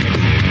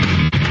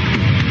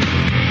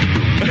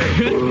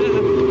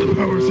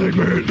 Power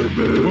segment,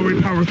 where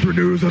we power through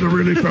news at a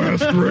really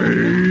fast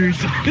rate.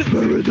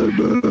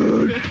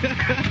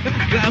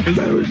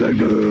 Power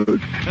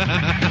segment.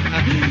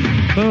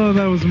 Oh,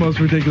 that was the most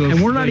ridiculous.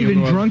 And we're not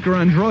even drunk or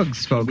on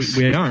drugs, folks.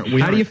 We aren't.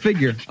 How do you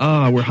figure?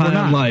 We're high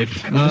on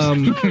life. I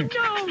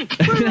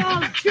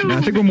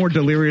think we're more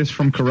delirious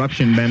from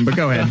corruption, Ben, but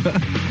go ahead.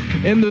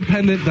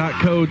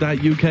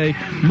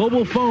 Independent.co.uk.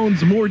 Mobile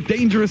phones more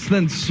dangerous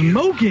than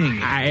smoking.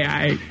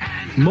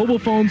 Mobile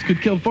phones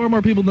could kill far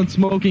more people than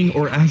smoking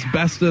or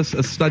asbestos.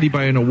 A study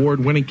by an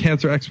award-winning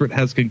cancer expert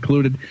has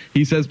concluded.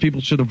 He says people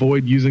should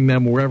avoid using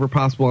them wherever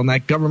possible, and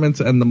that governments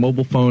and the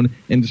mobile phone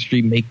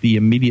industry make the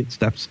immediate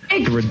steps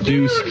to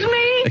reduce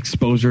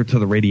exposure to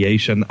the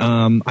radiation.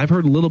 I've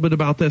heard a little bit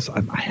about this.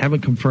 I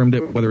haven't confirmed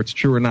it, whether it's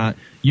true or not.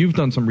 You've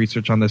done some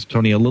research on this,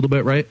 Tony, a little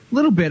bit, right? A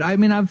little bit. I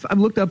mean, I've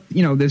looked up,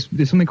 there's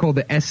something called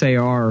the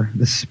SAR,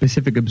 the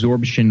specific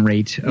absorption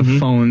rate of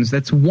phones.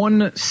 That's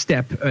one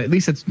step. At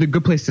least that's the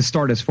good place to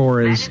start as far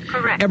as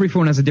every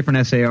phone has a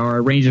different SAR.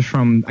 It ranges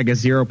from, I guess,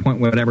 0.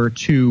 whatever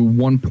to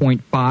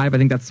 1.5. I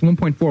think that's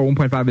 1.4.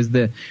 1.5 is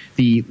the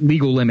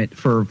legal limit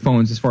for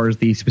phones as far as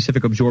the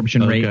specific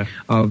absorption rate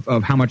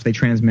of how much they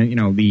transmit,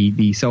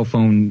 the cell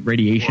phone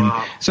radiation.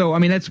 Wow. So, I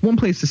mean, that's one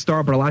place to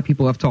start, but a lot of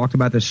people have talked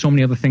about there's so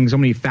many other things, so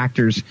many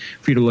factors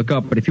for you to look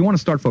up. But if you want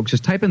to start, folks,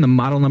 just type in the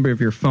model number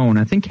of your phone.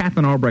 I think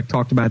Catherine Albrecht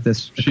talked about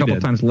this a couple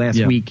of times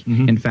last week.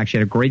 In fact, she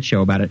had a great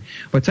show about it.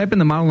 But type in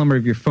the model number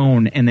of your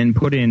phone and then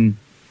put in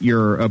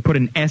your put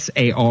in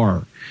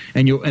SAR,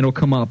 and it'll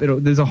come up.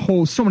 There's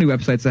so many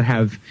websites that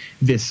have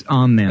this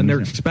on them. And they're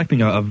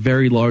expecting a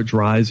very large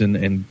rise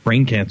in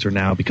brain cancer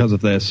now because of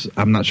this.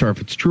 I'm not sure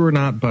if it's true or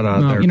not, but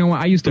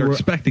they're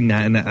expecting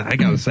that. And I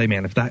got to say,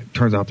 man, if that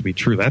turns out to be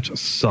true, that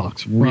just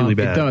sucks really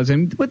bad. It does.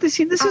 But this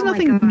is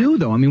nothing new,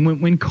 though. I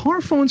mean, when car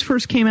phones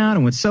first came out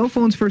and when cell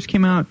phones first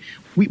came out,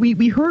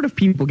 we heard of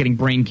people getting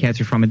brain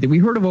cancer from it. We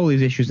heard of all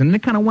these issues, and then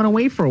it kind of went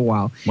away for a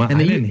while. Well, and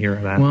I didn't hear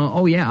of that.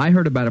 Well, I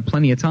heard about it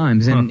plenty of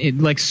times.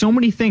 And like so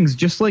many things,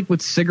 just like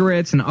with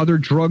cigarettes and other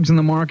drugs in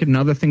the market and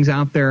other things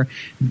out there,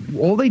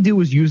 all they do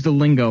is use the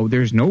lingo.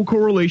 There's no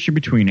correlation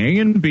between A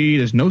and B.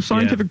 There's no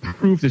scientific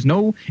proof. There's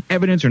no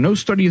evidence or no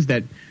studies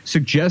that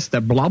suggest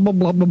that blah, blah,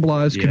 blah, blah,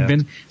 blah is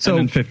convinced. So, and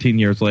then 15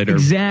 years later,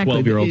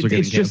 12-year-olds are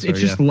getting cancer. It's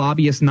just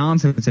lobbyist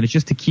nonsense, and it's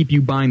just to keep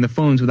you buying the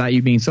phones without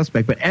you being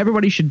suspect. But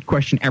everybody should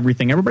question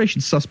everything. Everybody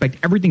should suspect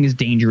everything is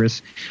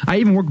dangerous. I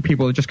even work with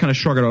people that just kind of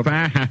shrug it off.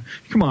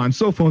 Come on,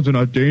 cell phones are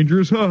not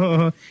dangerous.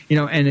 And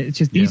it's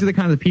just these are the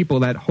kinds of people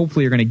that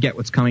hopefully are going to get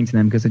what's coming to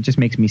them, because it just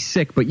makes me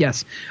sick. But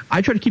yes,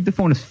 I try to keep the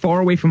phone as far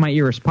away from my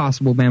ear as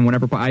possible, man.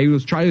 Whenever I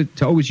try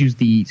to always use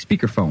the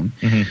speakerphone,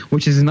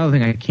 which is another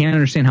thing. I can't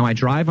understand how I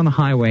drive on the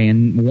highway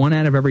and 1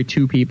 out of every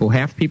 2 people,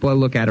 half the people I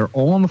look at, are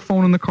all on the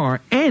phone in the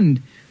car,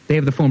 and they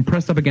have the phone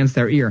pressed up against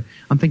their ear.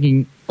 I'm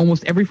thinking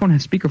almost every phone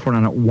has speakerphone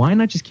on it. Why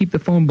not just keep the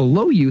phone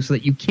below you so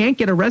that you can't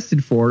get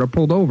arrested for it or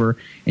pulled over,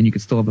 and you can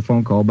still have the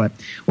phone call? But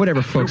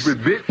whatever, folks.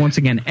 Once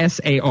again,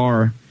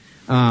 SAR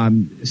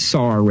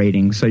SAR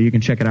rating, so you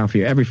can check it out for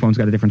you. Every phone's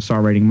got a different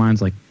SAR rating.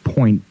 Mine's like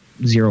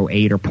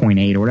 0.08 or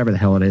 0.8 or whatever the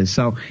hell it is.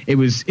 So it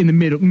was in the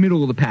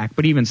middle of the pack,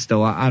 but even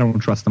still, I don't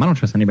trust them. I don't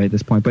trust anybody at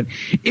this point. But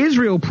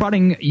Israel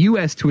prodding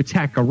U.S. to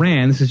attack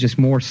Iran. This is just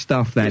more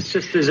stuff that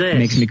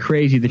makes me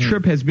crazy. The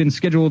trip has been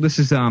scheduled. This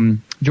is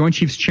Joint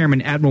Chiefs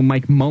Chairman Admiral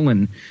Mike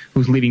Mullen,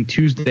 who's leaving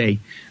Tuesday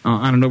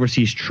on an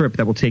overseas trip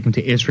that will take him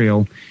to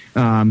Israel.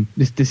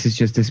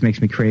 This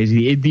makes me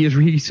crazy.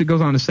 He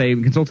goes on to say,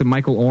 consultant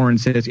Michael Oren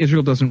says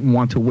Israel doesn't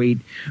want to wait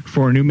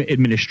for a new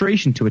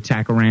administration to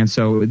attack Iran.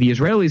 So the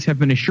Israelis have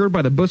been assured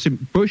by the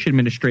Bush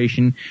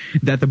administration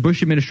that the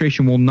Bush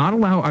administration will not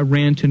allow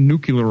Iran to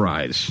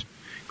nuclearize.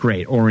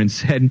 Great, Oren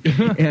said.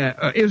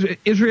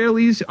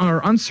 Israelis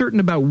are uncertain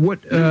about what...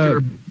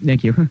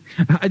 thank you.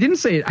 I didn't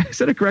say it. I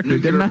said it correctly.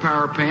 Nuclear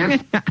power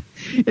pants.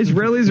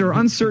 Israelis are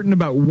uncertain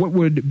about what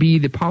would be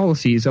the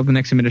policies of the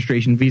next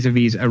administration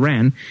vis-a-vis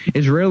Iran.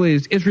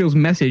 Israel's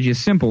message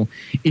is simple.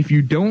 If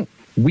you don't,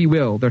 we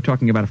will. They're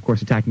talking about, of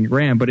course, attacking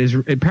Iran. But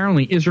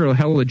apparently Israel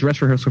held a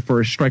dress rehearsal for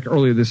a strike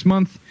earlier this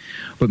month.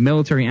 But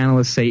military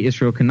analysts say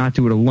Israel cannot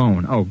do it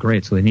alone. Oh,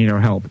 great. So they need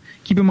our help.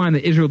 Keep in mind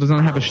that Israel does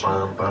not have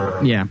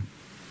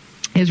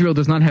Israel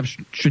does not have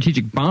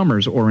strategic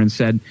bombers, Oren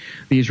said.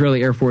 The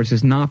Israeli Air Force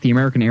is not the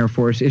American Air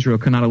Force. Israel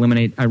cannot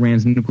eliminate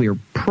Iran's nuclear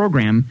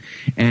program.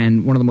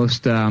 And one of the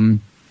most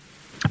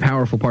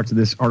powerful parts of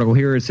this article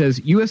here, it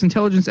says, U.S.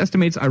 intelligence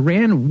estimates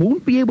Iran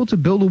won't be able to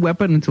build a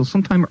weapon until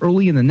sometime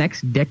early in the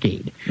next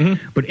decade.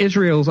 But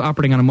Israel's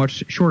operating on a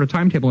much shorter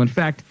timetable. In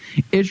fact,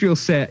 Israel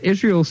says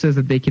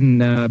that they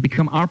can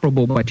become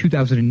operable by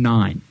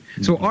 2009.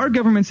 So our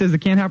government says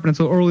it can't happen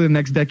until early the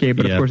next decade,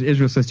 but of course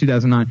Israel says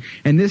 2009.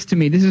 And this, to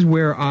me, this is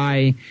where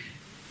I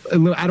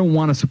don't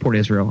want to support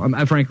Israel.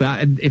 Frankly,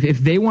 if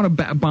they want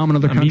to bomb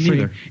another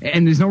country,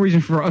 and there's no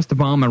reason for us to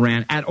bomb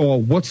Iran at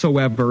all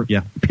whatsoever,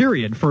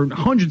 period, for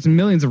hundreds and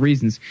millions of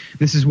reasons,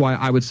 this is why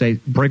I would say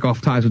break off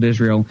ties with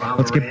Israel.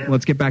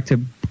 Let's get back to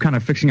kind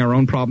of fixing our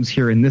own problems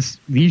here in these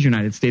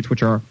United States,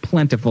 which are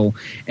plentiful.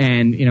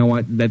 And you know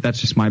what?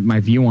 That's just my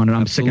view on it.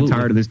 I'm sick and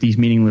tired of these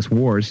meaningless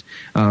wars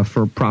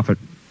for profit.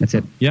 That's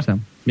it. Yeah. So.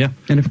 Yeah.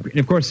 And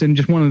of course, and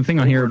just one other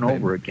thing on here. Over and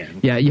over again.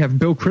 Yeah, you have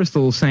Bill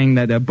Kristol saying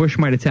that Bush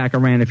might attack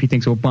Iran if he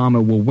thinks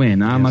Obama will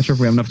win. I'm not sure if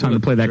we have enough time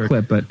to play that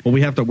clip, but... Well,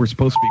 we're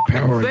supposed to be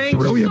power.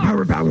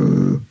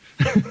 Power.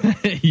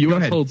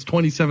 U.S. holds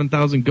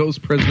 27,000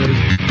 ghost prisoners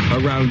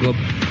around the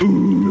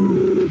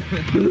globe.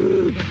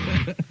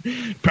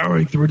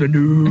 Powering through the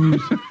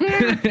news.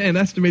 An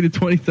estimated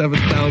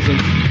 27,000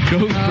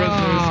 ghost prisoners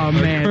are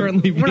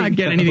currently We're not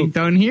getting anything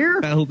done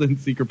here. Held in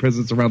secret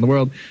prisons around the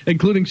world,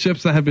 including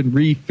ships that have been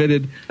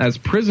refitted as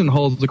prison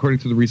hulls, according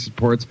to the recent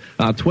reports.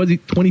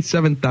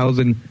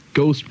 27,000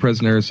 ghost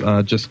prisoners,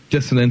 just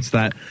dissidents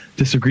that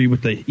disagree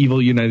with the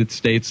evil United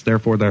States.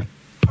 Therefore, they're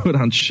put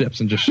on ships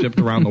and just shipped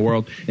around the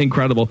world.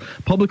 Incredible.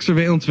 Public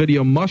surveillance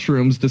video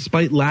mushrooms,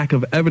 despite lack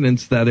of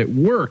evidence that it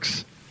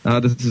works.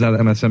 This is out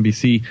of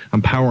MSNBC.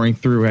 I'm powering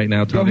through right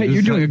now, Tony. Go ahead.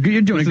 You're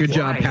doing a good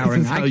job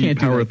powering. I can't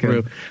power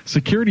through.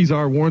 Security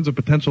czar warns of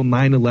potential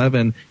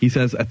 9/11. He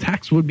says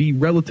attacks would be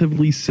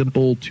relatively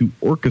simple to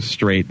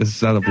orchestrate. This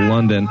is out of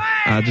London.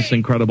 Just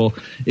incredible.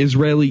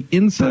 Israeli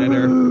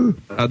insider.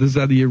 This is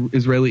out of the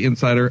Israeli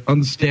Insider.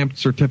 Unstamped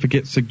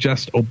certificate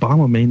suggests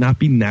Obama may not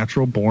be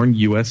natural-born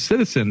U.S.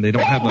 citizen. They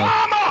don't have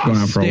going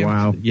on for a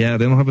while. Yeah,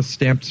 they don't have a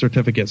stamped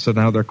certificate, so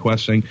now they're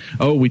questioning.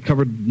 Oh, we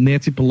covered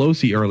Nancy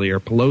Pelosi earlier.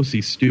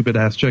 Pelosi, stupid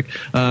ass chick,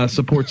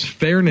 supports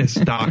fairness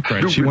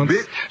doctrine. She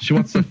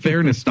wants the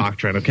fairness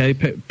doctrine. Okay,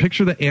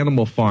 picture the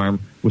Animal Farm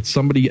with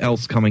somebody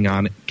else coming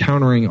on,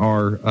 countering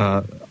our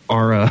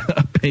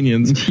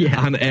opinions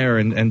on air,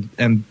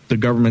 and the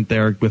government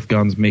there with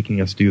guns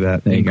making us do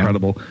that.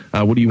 Incredible.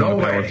 What do you want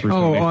to power through?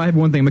 Oh, I have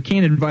one thing.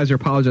 McCain advisor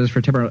apologized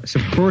for September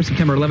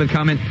 11th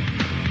comment.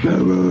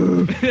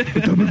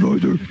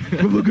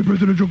 Republican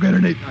presidential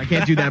candidate. I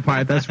can't do that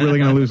part. That's really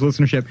going to lose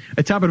listenership.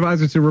 A top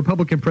advisor to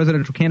Republican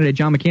presidential candidate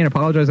John McCain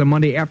apologized on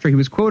Monday after he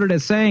was quoted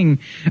as saying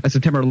a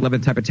September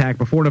 11th type attack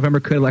before November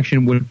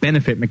election would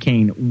benefit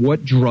McCain.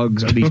 What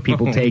drugs are these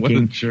people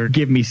taking?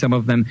 Give me some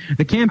of them.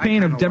 The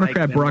campaign of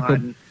Democrat Barack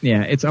Obama.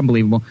 Yeah, it's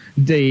unbelievable.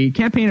 The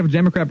campaign of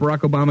Democrat Barack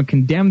Obama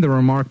condemned the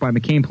remark by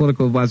McCain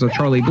political advisor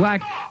Charlie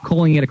Black,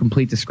 calling it a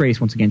complete disgrace.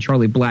 Once again,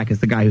 Charlie Black is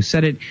the guy who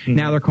said it.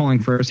 Now they're calling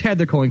for his head.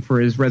 They're calling for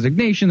his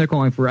resignation. They're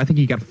calling for, I think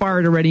he got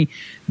fired already.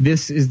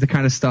 This is the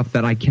kind of stuff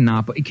that I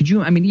cannot. Could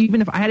you, I mean, even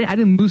if I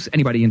didn't lose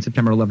anybody in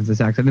September 11th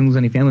attacks, I didn't lose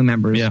any family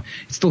members. Yeah.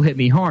 It still hit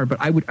me hard, but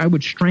I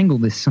would strangle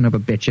this son of a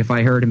bitch if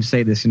I heard him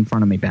say this in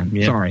front of me, Ben.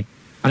 Yeah. Sorry.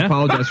 I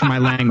apologize for my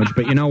language,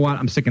 but you know what?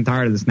 I'm sick and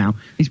tired of this now.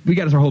 We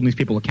got to start holding these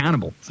people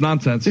accountable. It's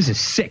nonsense. This is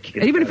sick.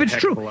 Even if it's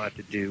true. A lot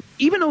to do.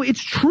 Even though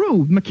it's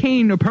true,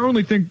 McCain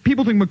apparently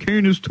people think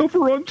McCain is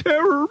tougher on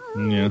terror.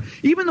 Yeah.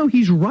 Even though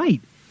he's right,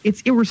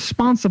 it's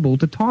irresponsible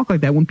to talk like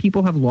that when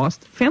people have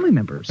lost family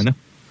members. I know.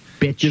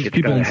 Bitch. Gives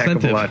people incentive. It's got a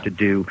heck of a lot to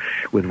do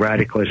with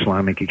radical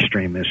Islamic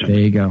extremism. There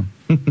you go.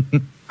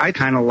 I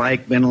kind of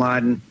like Bin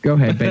Laden. Go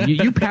ahead, Ben.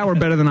 You power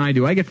better than I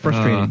do. I get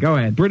frustrated. Go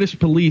ahead. British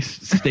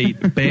police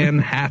state ban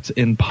hats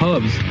in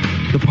pubs.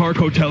 The Park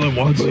Hotel in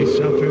Wadsley,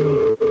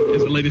 Sheffield,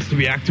 is the latest to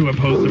react to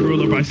impose the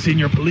ruler by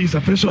senior police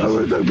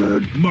officials.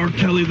 Mark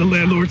Kelly, the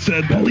landlord,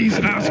 said, "Police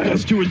ask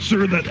us to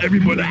ensure that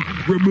everybody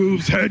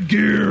removes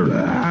headgear."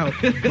 Wow,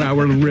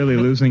 we're really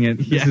losing it.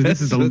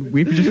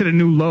 We've just hit a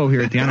new low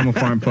here at the Animal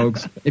Farm,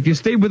 folks. If you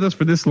stayed with us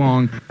for this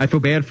long, I feel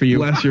bad for you.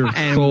 Bless your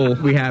soul.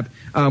 We have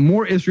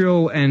more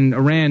Israel and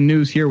Iran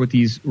news here with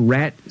these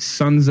rat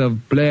sons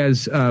of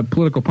Blair's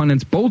political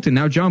pundits. Bolton,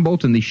 now John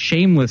Bolton, the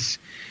shameless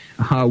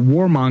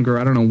warmonger.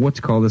 I don't know what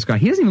to call this guy.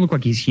 He doesn't even look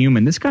like he's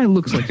human. This guy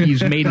looks like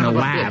he's made in a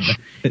lab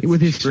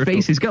with his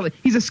face.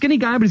 He's a skinny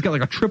guy, but he's got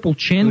like a triple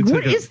chin.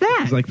 What is that?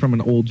 He's like from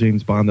an old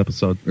James Bond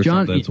episode or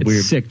something. It's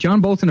weird. Sick.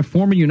 John Bolton, a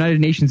former United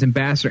Nations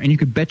ambassador, and you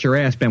could bet your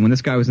ass, Ben, when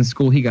this guy was in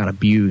school, he got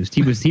abused.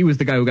 He was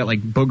the guy who got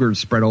like boogers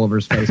spread all over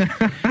his face.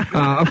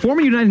 A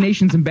former United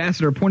Nations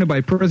ambassador appointed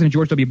by President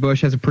George W.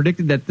 Bush has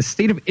predicted that the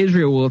state of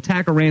Israel will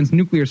attack Iran's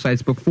nuclear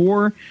sites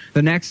before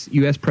the next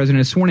U.S.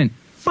 president is sworn in.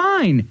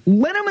 Fine.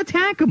 Let them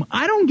attack them.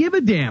 I don't give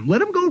a damn. Let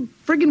them go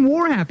friggin'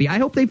 war happy. I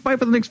hope they fight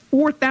for the next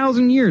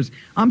 4,000 years.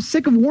 I'm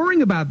sick of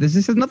worrying about this.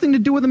 This has nothing to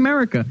do with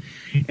America.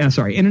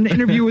 Sorry. In an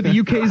interview with the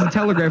UK's The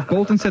Telegraph,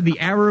 Bolton said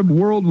the Arab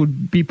world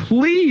would be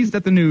pleased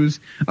at the news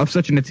of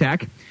such an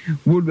attack.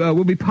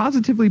 Will be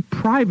positively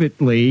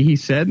privately, he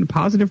said.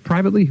 Positive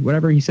privately,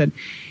 whatever he said.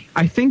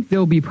 I think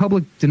there'll be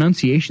public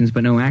denunciations,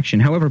 but no action.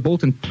 However,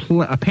 Bolton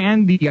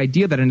panned the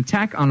idea that an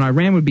attack on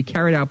Iran would be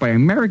carried out by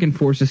American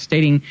forces,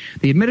 stating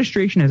the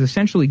administration has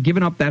essentially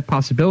given up that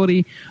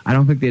possibility. I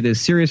don't think that it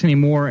is serious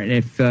anymore. And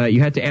if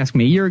you had to ask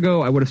me a year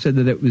ago, I would have said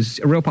that it was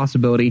a real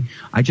possibility.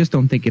 I just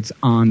don't think it's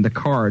on the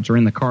cards or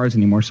in the cards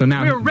anymore. So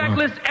now we're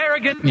reckless,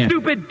 arrogant,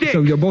 stupid dicks.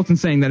 So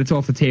Bolton's saying that it's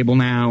off the table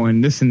now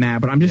and this and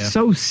that. But I'm just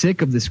so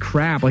sick of this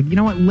crap. Like, you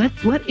know what?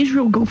 Let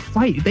Israel go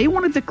fight. If they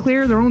want to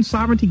declare their own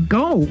sovereignty,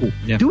 go.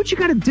 Yeah. Do what you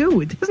got to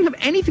do. It doesn't have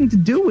anything to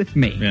do with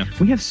me. Yeah.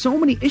 We have so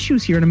many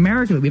issues here in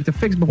America that we have to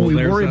fix before we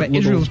worry about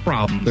Israel's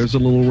problems. There's a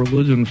little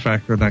religion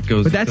factor that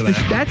goes into that.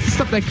 That's the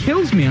stuff that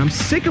kills me. I'm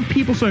sick of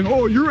people saying,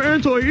 "Oh, you're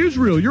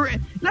anti-Israel."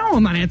 No,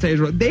 I'm not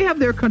anti-Israel. They have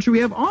their country. We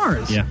have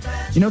ours. Yeah.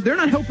 You know, they're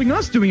not helping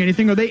us doing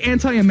anything. Are they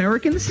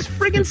anti-American? This is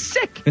friggin'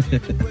 sick.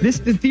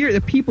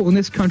 The people in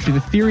this country, the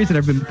theories that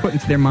have been put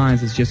into their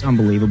minds is just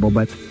unbelievable.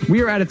 But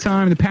we are out of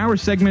time. The power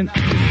segment.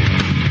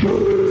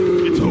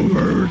 It's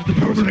over. The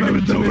power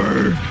segment's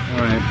over.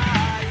 All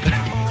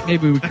right.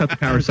 Maybe we cut the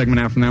power segment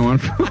out from now on,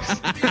 folks.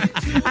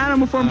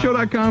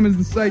 AnimalFarmShow.com is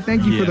the site.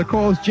 Thank you for the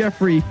calls,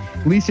 Jeffrey,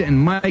 Lisa, and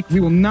Mike. We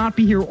will not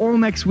be here all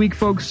next week,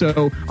 folks,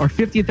 so our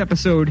 50th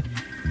episode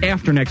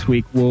after next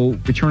week will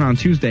return on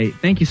Tuesday.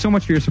 Thank you so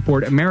much for your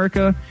support.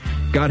 America,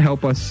 God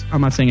help us.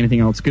 I'm not saying anything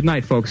else. Good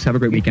night, folks. Have a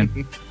great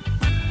weekend.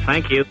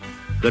 Thank you.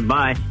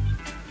 Goodbye.